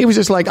 He was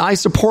just like, I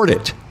support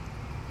it.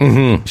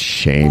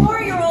 Shame.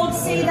 4-year-olds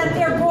say that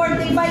they're born.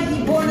 They might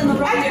be born in the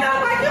right. And you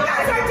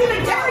guys aren't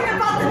even caring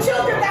about the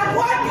children that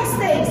want these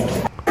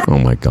things. Oh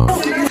my God.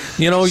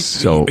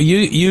 So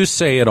you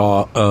say it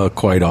all,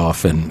 quite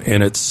often,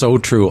 and it's so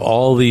true.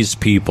 All these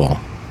people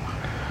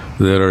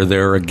that are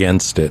there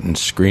against it and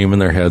screaming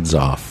their heads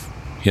off,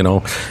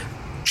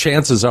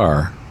 chances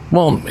are,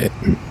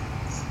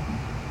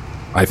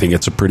 I think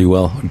it's a pretty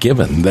well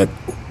given that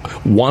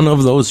one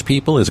of those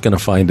people is going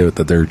to find out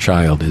that their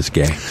child is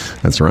gay.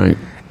 That's right.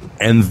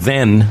 And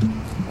then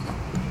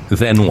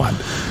what?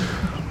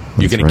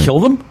 You're going to kill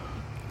them?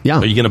 Yeah.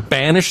 Are you going to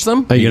banish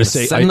them? Are you going to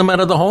say send them out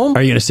of the home?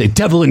 Are you going to say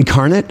devil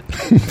incarnate?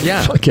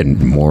 Yeah.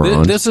 Fucking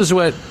morons. This is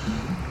what.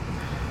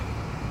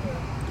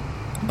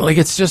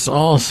 It's just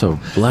all so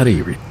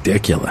bloody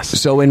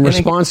ridiculous. So in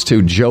response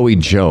to Joey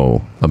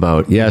Joe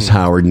about, yes,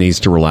 Howard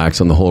needs to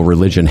relax on the whole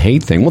religion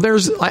hate thing. Well,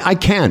 I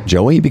can't,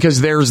 Joey, because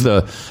there's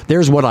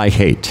what I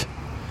hate.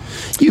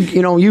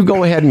 You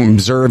go ahead and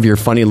observe your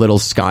funny little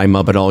sky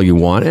muppet all you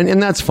want,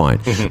 and that's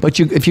fine. But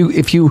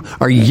if you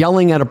are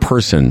yelling at a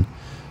person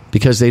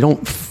because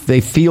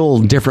they feel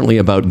differently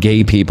about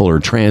gay people or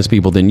trans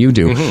people than you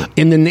do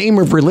in the name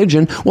of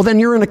religion, well, then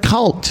you're in a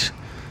cult.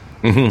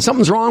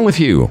 Something's wrong with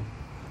you.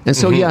 And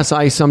so, yes,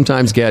 I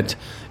sometimes get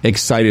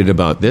excited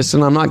about this,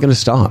 and I'm not going to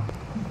stop.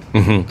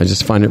 I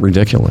just find it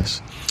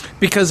ridiculous.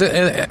 Because,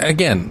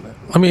 again,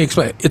 let me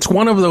explain. It's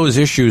one of those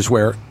issues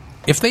where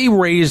if they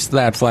raise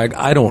that flag,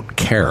 I don't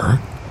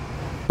care.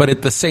 But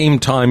at the same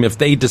time, if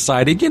they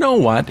decided, you know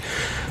what,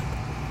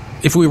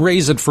 if we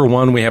raise it for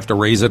one, we have to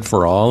raise it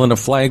for all. And a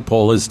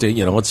flagpole is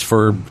it's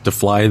to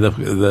fly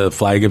the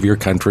flag of your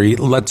country.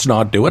 Let's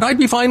not do it. I'd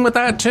be fine with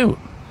that too.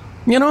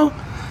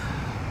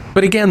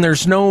 But again,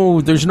 there's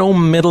no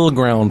middle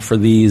ground for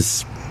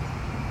these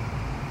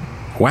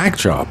whack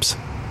jobs.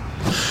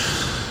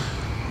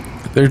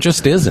 There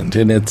just isn't.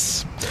 And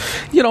it's,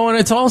 and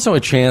it's also a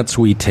chance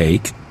we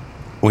take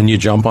when you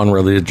jump on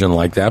religion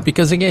like that.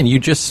 Because again, you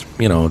just,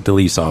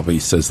 Delise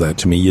always says that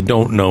to me. You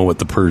don't know what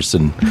the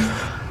person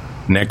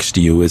next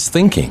to you is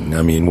thinking.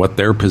 I mean, what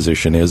their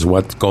position is,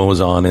 what goes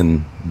on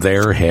in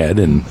their head.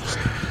 And,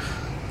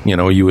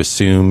 you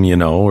assume,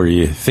 or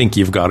you think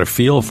you've got a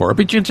feel for it,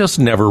 but you just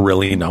never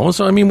really know.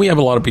 So, I mean, we have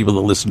a lot of people that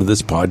listen to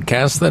this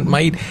podcast that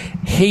might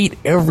hate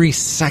every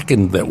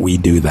second that we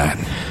do that.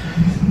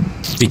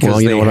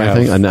 Because I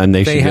think? And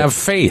they have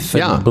faith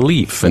and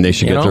belief. And they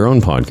should get their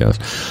own podcast.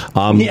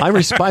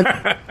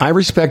 I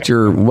respect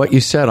what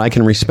you said. I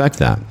can respect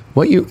that.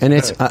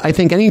 I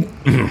think any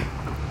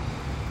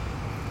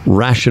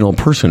rational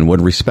person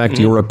would respect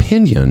your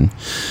opinion.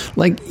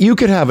 Like, you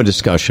could have a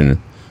discussion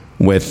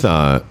with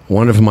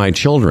one of my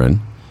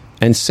children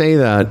and say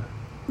that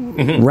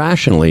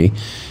rationally,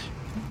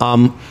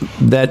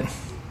 that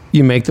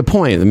you make the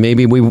point that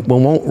maybe we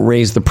won't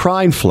raise the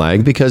pride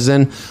flag, because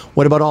then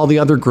what about all the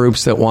other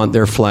groups that want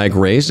their flag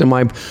raised? And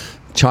my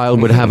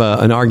child would have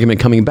an argument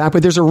coming back,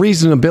 but there's a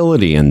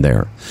reasonability in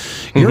there.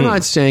 You're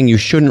not saying you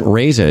shouldn't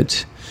raise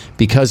it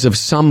because of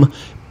some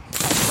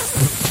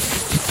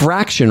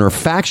fraction or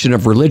faction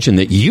of religion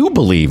that you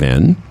believe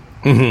in.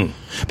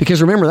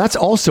 Because remember, that's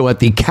also at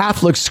the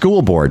Catholic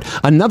School Board.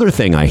 Another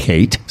thing I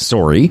hate,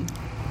 sorry.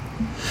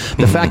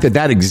 The fact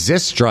that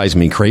exists drives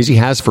me crazy,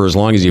 has for as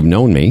long as you've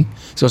known me.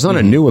 So it's not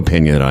a new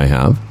opinion that I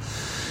have.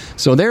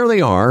 So there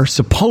they are,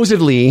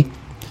 supposedly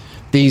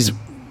these,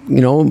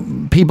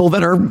 people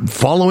that are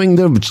following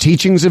the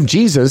teachings of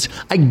Jesus.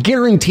 I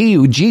guarantee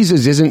you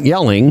Jesus isn't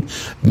yelling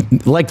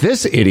like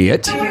this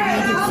idiot.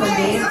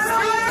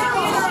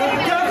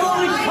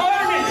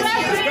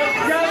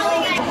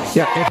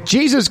 Yeah, if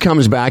Jesus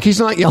comes back, he's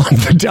not yelling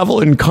the devil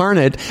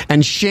incarnate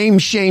and shame,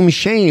 shame,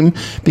 shame,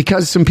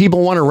 because some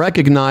people want to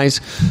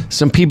recognize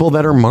some people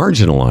that are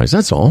marginalized.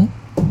 That's all.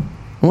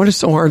 What is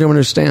so hard to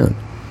understand?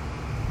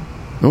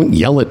 Don't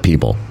yell at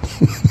people.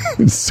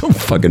 It's so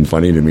fucking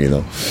funny to me,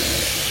 though.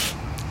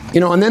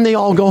 And then they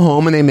all go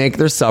home and they make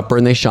their supper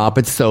and they shop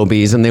at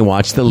Sobeys and they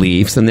watch the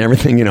Leafs and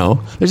everything,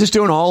 They're just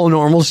doing all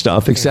normal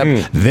stuff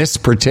except this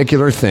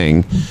particular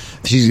thing.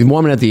 The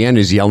woman at the end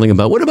is yelling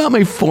about, what about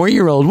my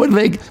 4-year-old?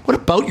 What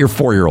about your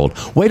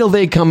 4-year-old? Wait till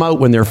they come out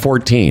when they're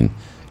 14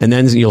 and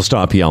then you'll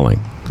stop yelling.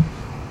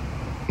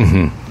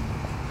 Mm-hmm.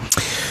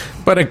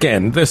 But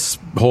again, this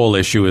whole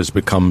issue has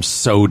become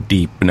so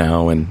deep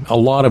now, and a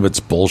lot of it's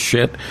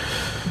bullshit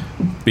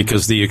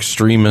because the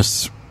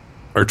extremists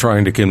are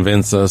trying to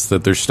convince us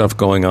that there's stuff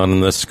going on in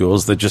the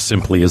schools that just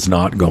simply is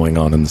not going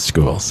on in the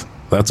schools.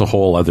 That's a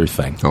whole other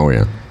thing. Oh,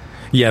 yeah.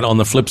 Yet, on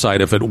the flip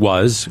side, if it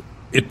was,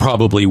 it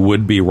probably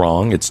would be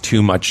wrong. It's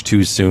too much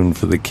too soon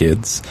for the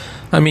kids.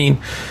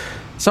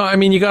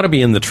 you got to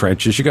be in the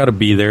trenches. You got to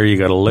be there. You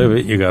got to live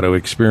it. You got to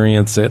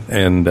experience it.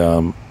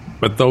 And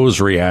but those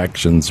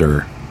reactions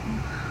are...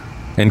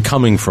 And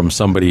coming from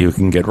somebody who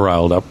can get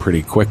riled up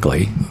pretty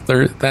quickly,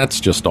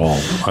 that's just all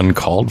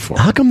uncalled for.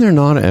 How come they're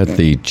not at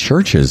the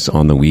churches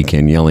on the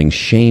weekend yelling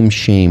shame,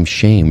 shame,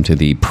 shame to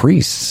the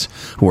priests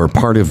who are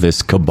part of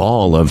this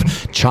cabal of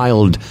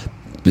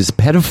this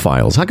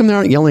pedophiles? How come they're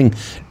not yelling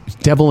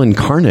devil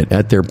incarnate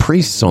at their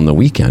priests on the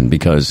weekend?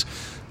 Because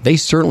they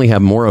certainly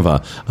have more of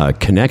a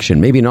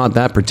connection. Maybe not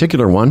that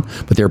particular one,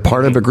 but they're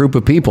part of a group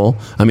of people.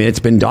 It's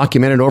been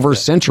documented over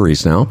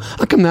centuries now.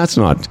 How come that's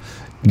not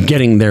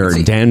getting their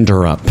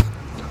dander up?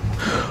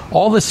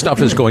 All this stuff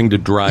is going to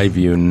drive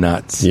you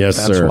nuts. Yes,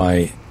 That's sir.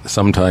 why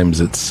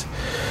sometimes it's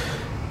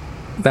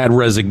that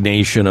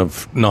resignation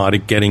of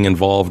not getting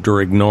involved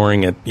or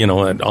ignoring it.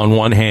 On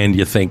one hand,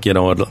 you think,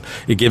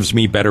 it gives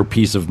me better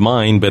peace of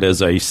mind, but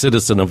as a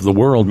citizen of the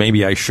world,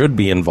 maybe I should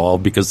be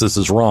involved because this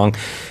is wrong.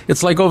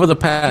 It's like over the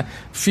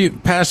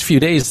past few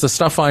days, the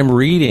stuff I'm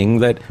reading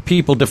that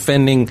people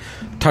defending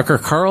Tucker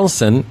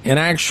Carlson, and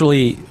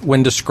actually,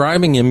 when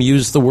describing him,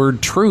 use the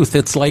word truth.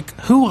 It's like,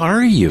 who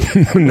are you?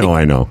 No,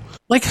 I know.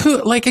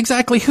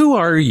 Exactly, who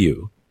are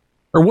you?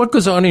 Or what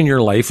goes on in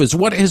your life is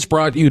what has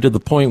brought you to the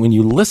point when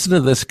you listen to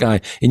this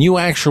guy and you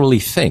actually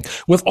think,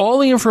 with all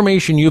the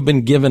information you've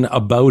been given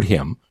about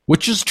him,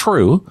 which is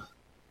true,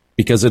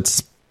 because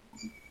it's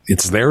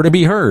there to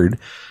be heard,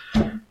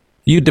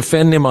 you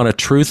defend him on a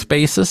truth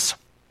basis.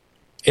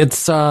 And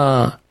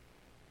how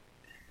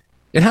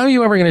are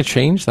you ever going to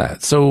change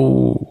that?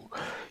 So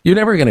you're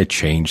never going to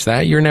change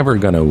that. You're never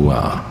going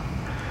to...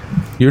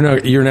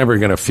 You're never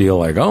going to feel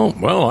like, oh,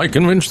 well, I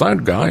convinced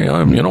that guy.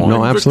 I'm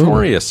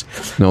victorious.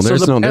 No,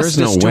 there's no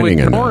winning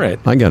in it.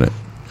 I get it.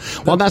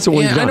 Well, that's what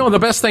we've done. I know the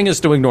best thing is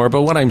to ignore,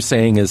 but what I'm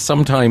saying is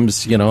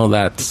sometimes,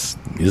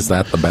 is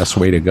that the best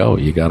way to go?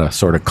 You got to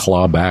sort of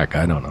claw back.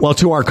 I don't know. Well,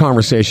 to our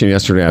conversation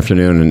yesterday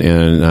afternoon,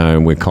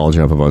 and we called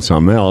you up about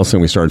something else,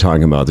 and we started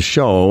talking about the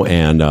show,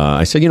 and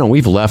I said,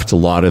 we've left a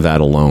lot of that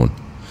alone.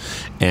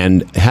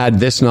 And had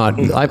this not,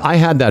 I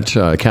had that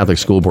Catholic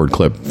School Board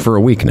clip for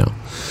a week now.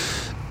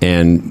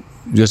 And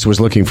just was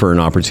looking for an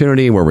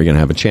opportunity where we're going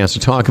to have a chance to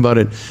talk about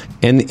it.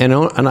 And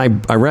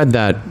I read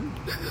that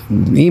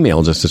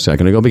email just a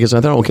second ago because I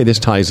thought, okay, this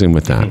ties in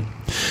with that.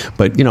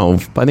 But,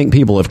 I think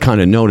people have kind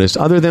of noticed,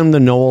 other than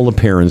the Noel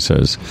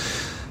appearances,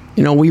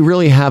 we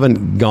really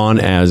haven't gone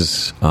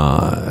as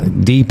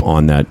deep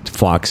on that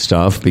Fox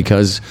stuff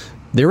because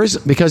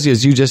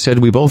as you just said,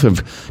 we both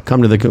have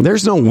come to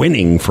there's no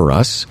winning for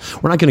us.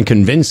 We're not going to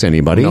convince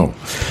anybody. No.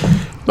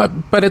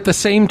 But at the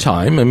same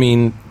time,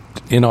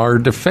 in our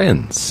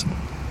defense,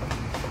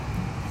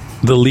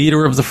 the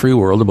leader of the free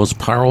world, the most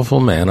powerful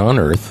man on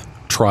earth,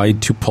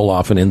 tried to pull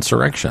off an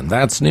insurrection.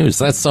 That's news.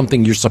 That's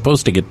something you're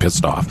supposed to get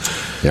pissed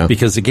off. Yeah.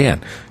 Because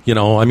again,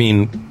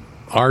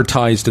 our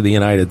ties to the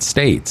United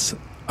States,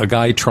 a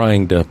guy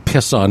trying to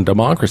piss on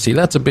democracy,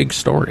 that's a big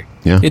story.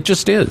 Yeah. It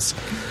just is.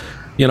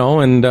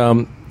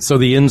 So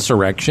the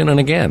insurrection, and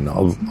again,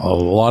 a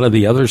lot of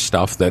the other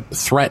stuff that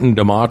threatened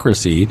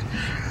democracy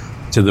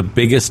to the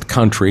biggest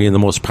country and the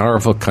most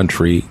powerful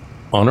country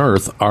on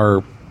earth,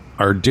 our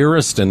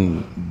dearest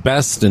and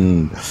best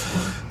and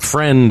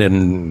friend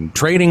and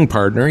trading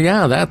partner,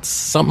 that's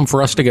something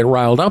for us to get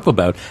riled up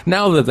about.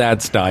 Now that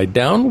that's died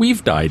down,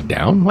 we've died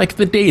down. Like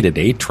the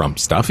day-to-day Trump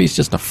stuff, he's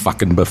just a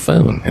fucking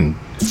buffoon. And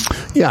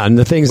and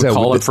the things that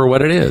call it for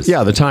what it is.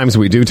 Yeah, the times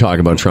we do talk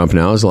about Trump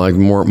now is like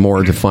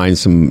more to find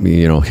some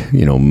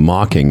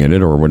mocking in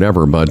it or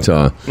whatever. But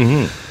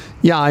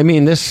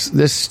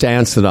this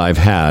stance that I've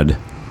had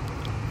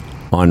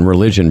on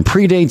religion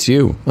predates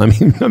you. I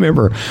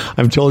remember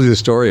I've told you the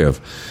story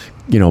of,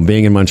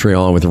 being in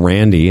Montreal with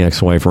Randy,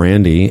 ex-wife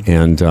Randy,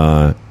 and,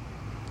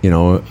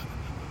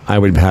 I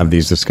would have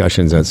these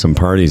discussions at some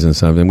parties and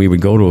stuff, and we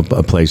would go to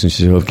a place and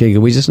she'd say, okay,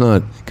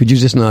 could you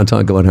just not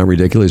talk about how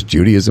ridiculous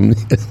Judaism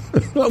is?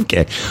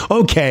 Okay.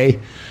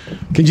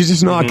 Could you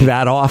just knock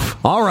that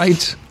off? All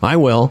right, I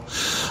will.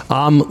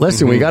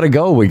 Listen, we got to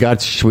go. We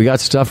got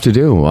stuff to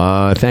do.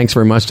 Thanks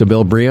very much to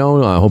Bill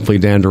Brioux. Hopefully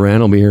Dan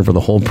Duran will be here for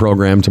the whole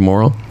program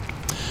tomorrow.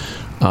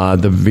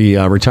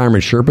 The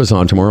Retirement Sherpa's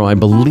on tomorrow, I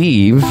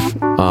believe.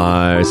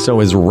 So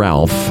is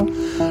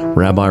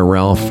Rabbi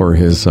Ralph, for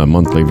his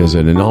monthly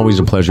visit. And always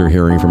a pleasure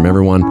hearing from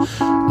everyone.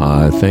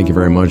 Thank you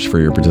very much for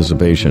your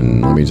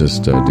participation. Let me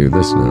just do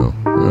this now.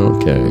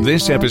 Okay.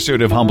 This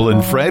episode of Humble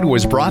and Fred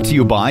was brought to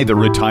you by the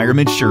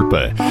Retirement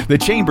Sherpa, the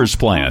Chambers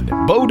Plan,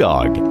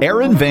 Bodog,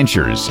 Aaron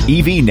Ventures,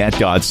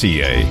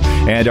 EVNet.ca,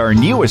 and our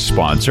newest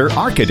sponsor,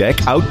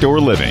 Architect Outdoor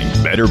Living,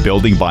 Better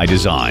Building by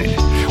Design.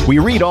 We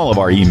read all of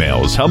our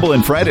emails, Humble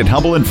and Fred at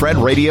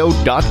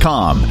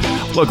humbleandfredradio.com.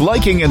 Look,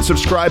 liking and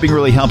subscribing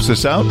really helps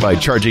us out by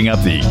charging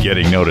up the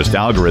getting noticed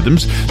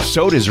algorithms.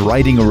 So does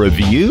writing a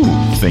review.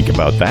 Think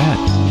about that.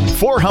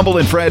 For Humble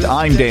and Fred,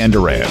 I'm Dan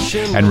Duran.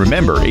 And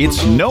remember,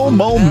 it's no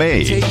mow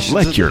May.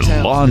 Let your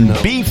lawn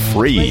be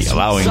free,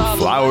 allowing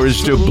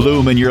flowers to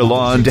bloom in your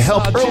lawn to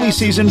help early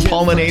season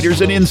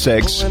pollinators and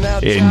insects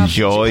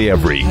enjoy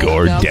every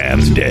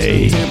goddamn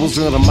day. Tables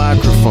and a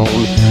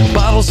microphone,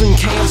 bottles and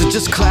cans, or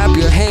just clap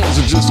your hands,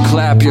 or just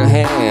clap your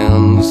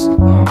hands.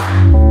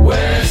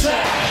 Where's that?